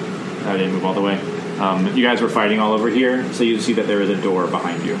 I didn't move all the way. You guys were fighting all over here, so you see that there is a door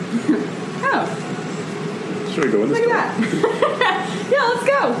behind you. Oh, Should we go in this look door? at that. Yeah, let's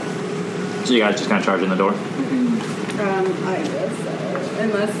go. So you guys just kind of charge in the door. I guess so.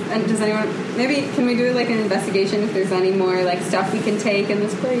 Unless, and does anyone, maybe, can we do like an investigation if there's any more like stuff we can take in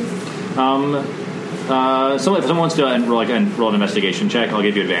this place? If someone wants to roll an investigation check, I'll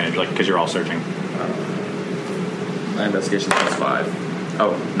give you advantage, like because you're all searching. My investigation plus 5.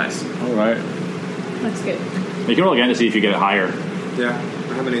 Oh, nice. All right. That's good. You can roll again to see if you get it higher. Yeah,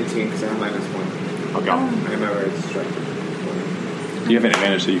 I have an 18 because I have -1. I'll go. I am already distracted. You have an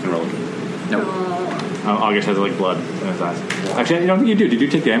advantage, so you can roll again. Nope. August has like blood in his eyes. Actually, you know what you do? Did you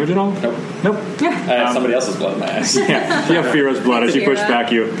take damage at all? Nope. Nope. Somebody else's blood in my ass. Yeah, you have Fira's blood as she pushed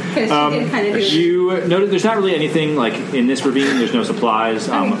back you. Because she did kind of do You notice there's not really anything like in this ravine. There's no supplies.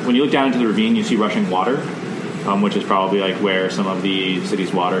 When you look down into the ravine, you see rushing water, which is probably like where some of the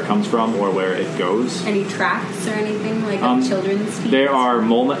city's water comes from or where it goes. any tracks or anything like of children's feet? There are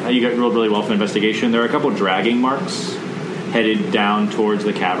mole. You got rolled really well for investigation. There are a couple dragging marks headed down towards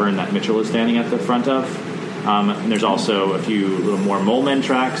the cavern that Mitchell is standing at the front of. And there's also a few little more mole men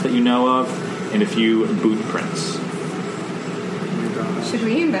tracks that you know of, and a few boot prints. Should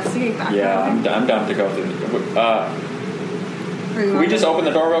we investigate that? Yeah, I'm down to go through. Or you We want just to- open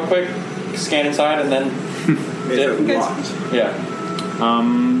the door real quick, scan inside, and then Is it Good. locked? yeah.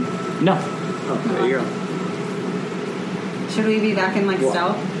 No. Oh, there you go. Should we be back in like What?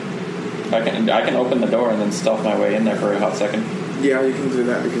 stealth? I can open the door and then stealth my way in there for a hot second. Yeah, you can do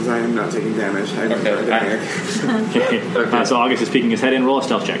that because I am not taking damage. Okay. Okay. So August is peeking his head in. Roll a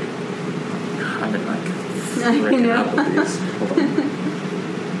stealth check. I'm in like I breaking know. up with these. Hold on.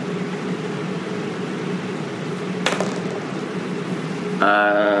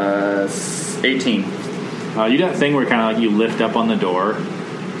 Uh, 18. You do that thing where kind of like you lift up on the door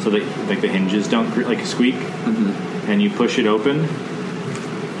so that like the hinges don't like squeak, and you push it open,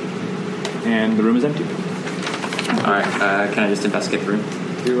 and the room is empty. Alright, can I just investigate the room?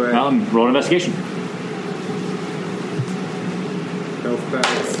 Do it. Roll an investigation. No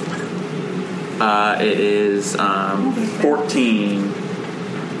thanks. It is 14.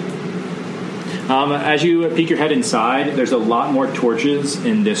 As you peek your head inside, there's a lot more torches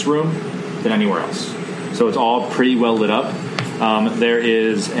in this room than anywhere else. So it's all pretty well lit up. There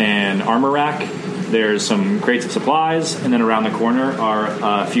is an armor rack. There's some crates of supplies, and then around the corner are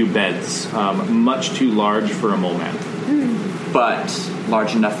a few beds, much too large for a mole man. But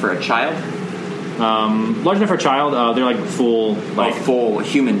large enough for a child? Large enough for a child. They're like full, full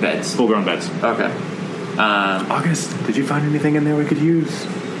human beds. full-grown beds. Okay. August, did you find anything in there we could use?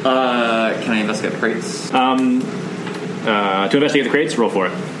 Can I investigate the crates? To investigate the crates, roll for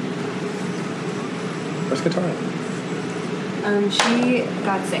it. Where's Katara? She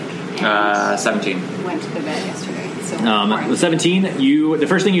got sick. And 17. went to the bed yesterday. So With 17, the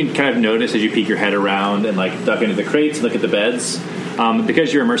first thing you kind of notice as you peek your head around and like duck into the crates, look at the beds.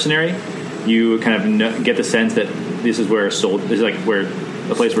 Because you're a mercenary, you kind of get the sense that this is where this is like where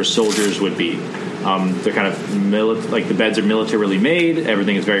a place where soldiers would be. They're kind of like the beds are militarily made.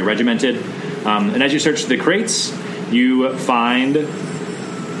 Everything is very regimented. And as you search the crates, you find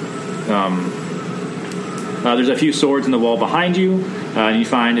there's a few swords in the wall behind you. And you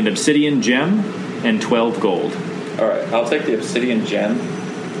find an obsidian gem and 12 gold. All right, I'll take the obsidian gem,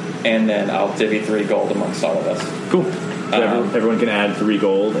 and then I'll divvy 3 gold amongst all of us. Cool. So everyone can add 3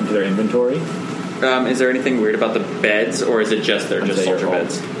 gold into their inventory. Is there anything weird about the beds, or is it just they're just soldier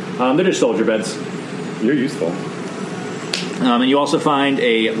beds? They're just soldier beds. You're useful. And you also find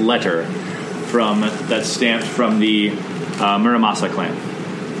a letter that's stamped from the Muramasa clan.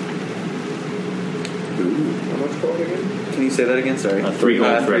 How much gold again? Can you say that again? Sorry. 3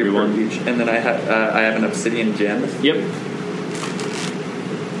 gold for 3 everyone. each. And then I have an obsidian gem. Yep.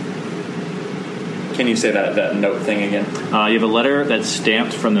 Can you say that note thing again? You have a letter that's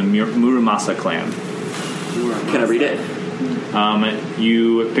stamped from the Muramasa clan. Can I read it?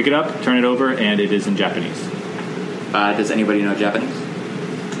 You pick it up, turn it over, and it is in Japanese. Does anybody know Japanese?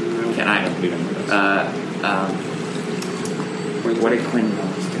 Can I? What did Quinn know?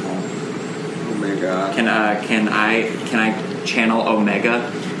 Omega. Can I channel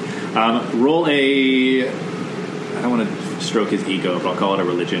Omega? Roll a... I don't want to stroke his ego, but I'll call it a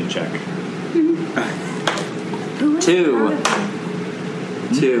religion check. Who is 2. proud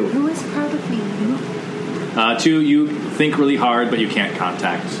of me? 2. Who is proud of me? 2, you think really hard, but you can't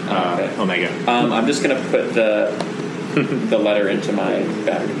contact Okay. Omega. I'm just gonna put the letter into my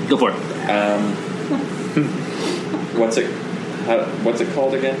bag. Go for it. What's it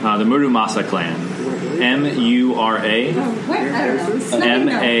called again? The Muramasa clan. M-U-R-A. What? I don't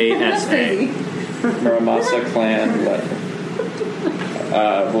know. M-A-S-A. Muramasa clan letter.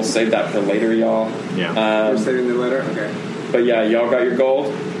 We'll save that for later, y'all. Yeah. We're saving the letter? Okay. But yeah, y'all got your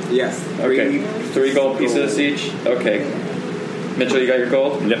gold? Yes. Okay. 3 gold pieces each? Okay. Mitchell, you got your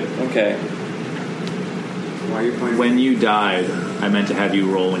gold? Yep. Okay. Why are you pointing? When you died, I meant to have you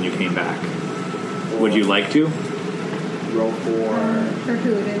roll when you came back. Would you like to? Roll for... For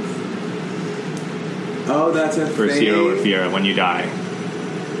who it is. Oh, that's a For thing. Zero or Fiera, when you die.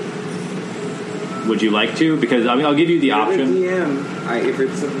 Would you like to? Because I'll give you the option. DM. If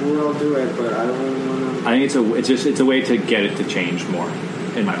it's a rule, I'll do it, but I don't want to... I think it's a way to get it to change more,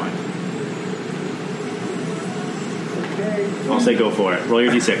 in my mind. Okay. I'll say go for it. Roll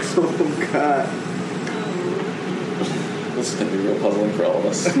your d6. Oh, God. This is going to be real puzzling for all of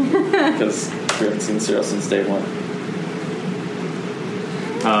us. Because we haven't seen Cyril since day 1.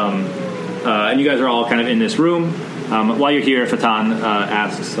 And you guys are all kind of in this room. While you're here, Fatan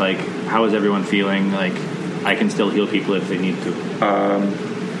asks, like, how is everyone feeling? Like, I can still heal people if they need to. I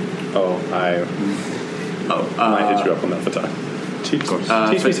might hit you up on that, Fatan.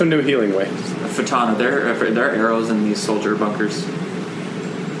 Teach me some new healing ways. Fatan, are there arrows in these soldier bunkers?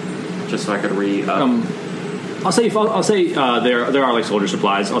 Just so I could I'll say there are like soldier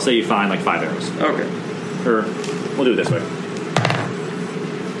supplies. I'll say you find like 5 arrows. Okay. Or we'll do it this way.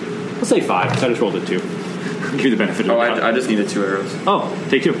 Let's say 5. So I just rolled a 2. Give you the benefit of the doubt. I just needed 2 arrows. Oh,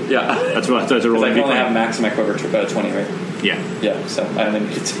 take 2. Yeah. That's a roll. I can only have max in my quiver 20, right? Yeah. Yeah, so I only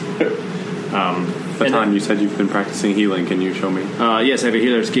need 2. Fatan, you said you've been practicing healing. Can you show me? Yes, I have a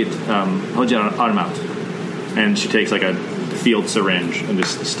healer's kit. Hold your arm out. And she takes like a field syringe and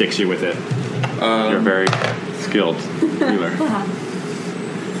just sticks you with it. You're very skilled healer.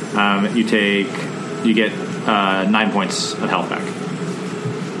 You get 9 points of health back.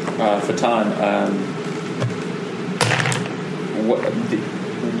 Fatan,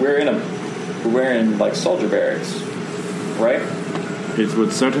 we're in like soldier barracks, right? It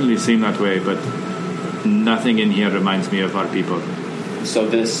would certainly seem that way, but nothing in here reminds me of our people. So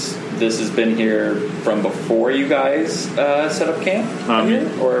this has been here from before you guys set up camp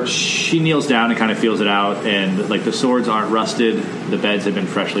here? Or she kneels down and kind of feels it out, and like the swords aren't rusted, the beds have been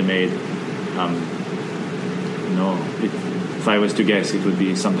freshly made. No, if I was to guess, it would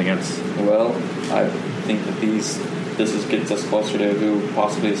be something else. Well, I think that this gets us closer to who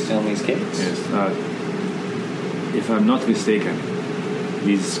possibly is stealing these caves. Yes. If I'm not mistaken,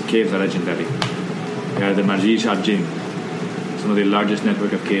 these caves are legendary. They are the Majij Abjin, some of the largest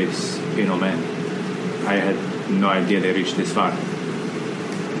network of caves in Oman. I had no idea they reached this far.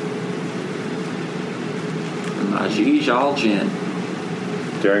 Majij Al-Jin.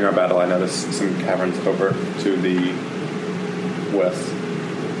 During our battle, I noticed some caverns over to the west.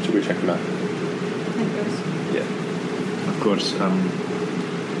 Should we check them out? Yeah. Of course.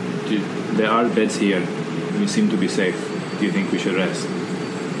 There are beds here. We seem to be safe. Do you think we should rest?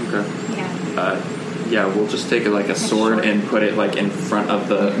 Okay. Yeah. Yeah, we'll just take like a sword and put it like in front of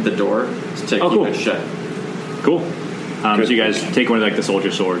the door to keep cool. it shut. Cool. So you guys take one of like the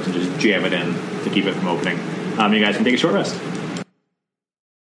soldier swords and just jam it in to keep it from opening. You guys can take a short rest.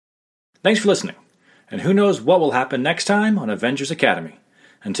 Thanks for listening. And who knows what will happen next time on Avengers Academy.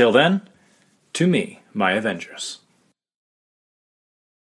 Until then, to me, my Avengers.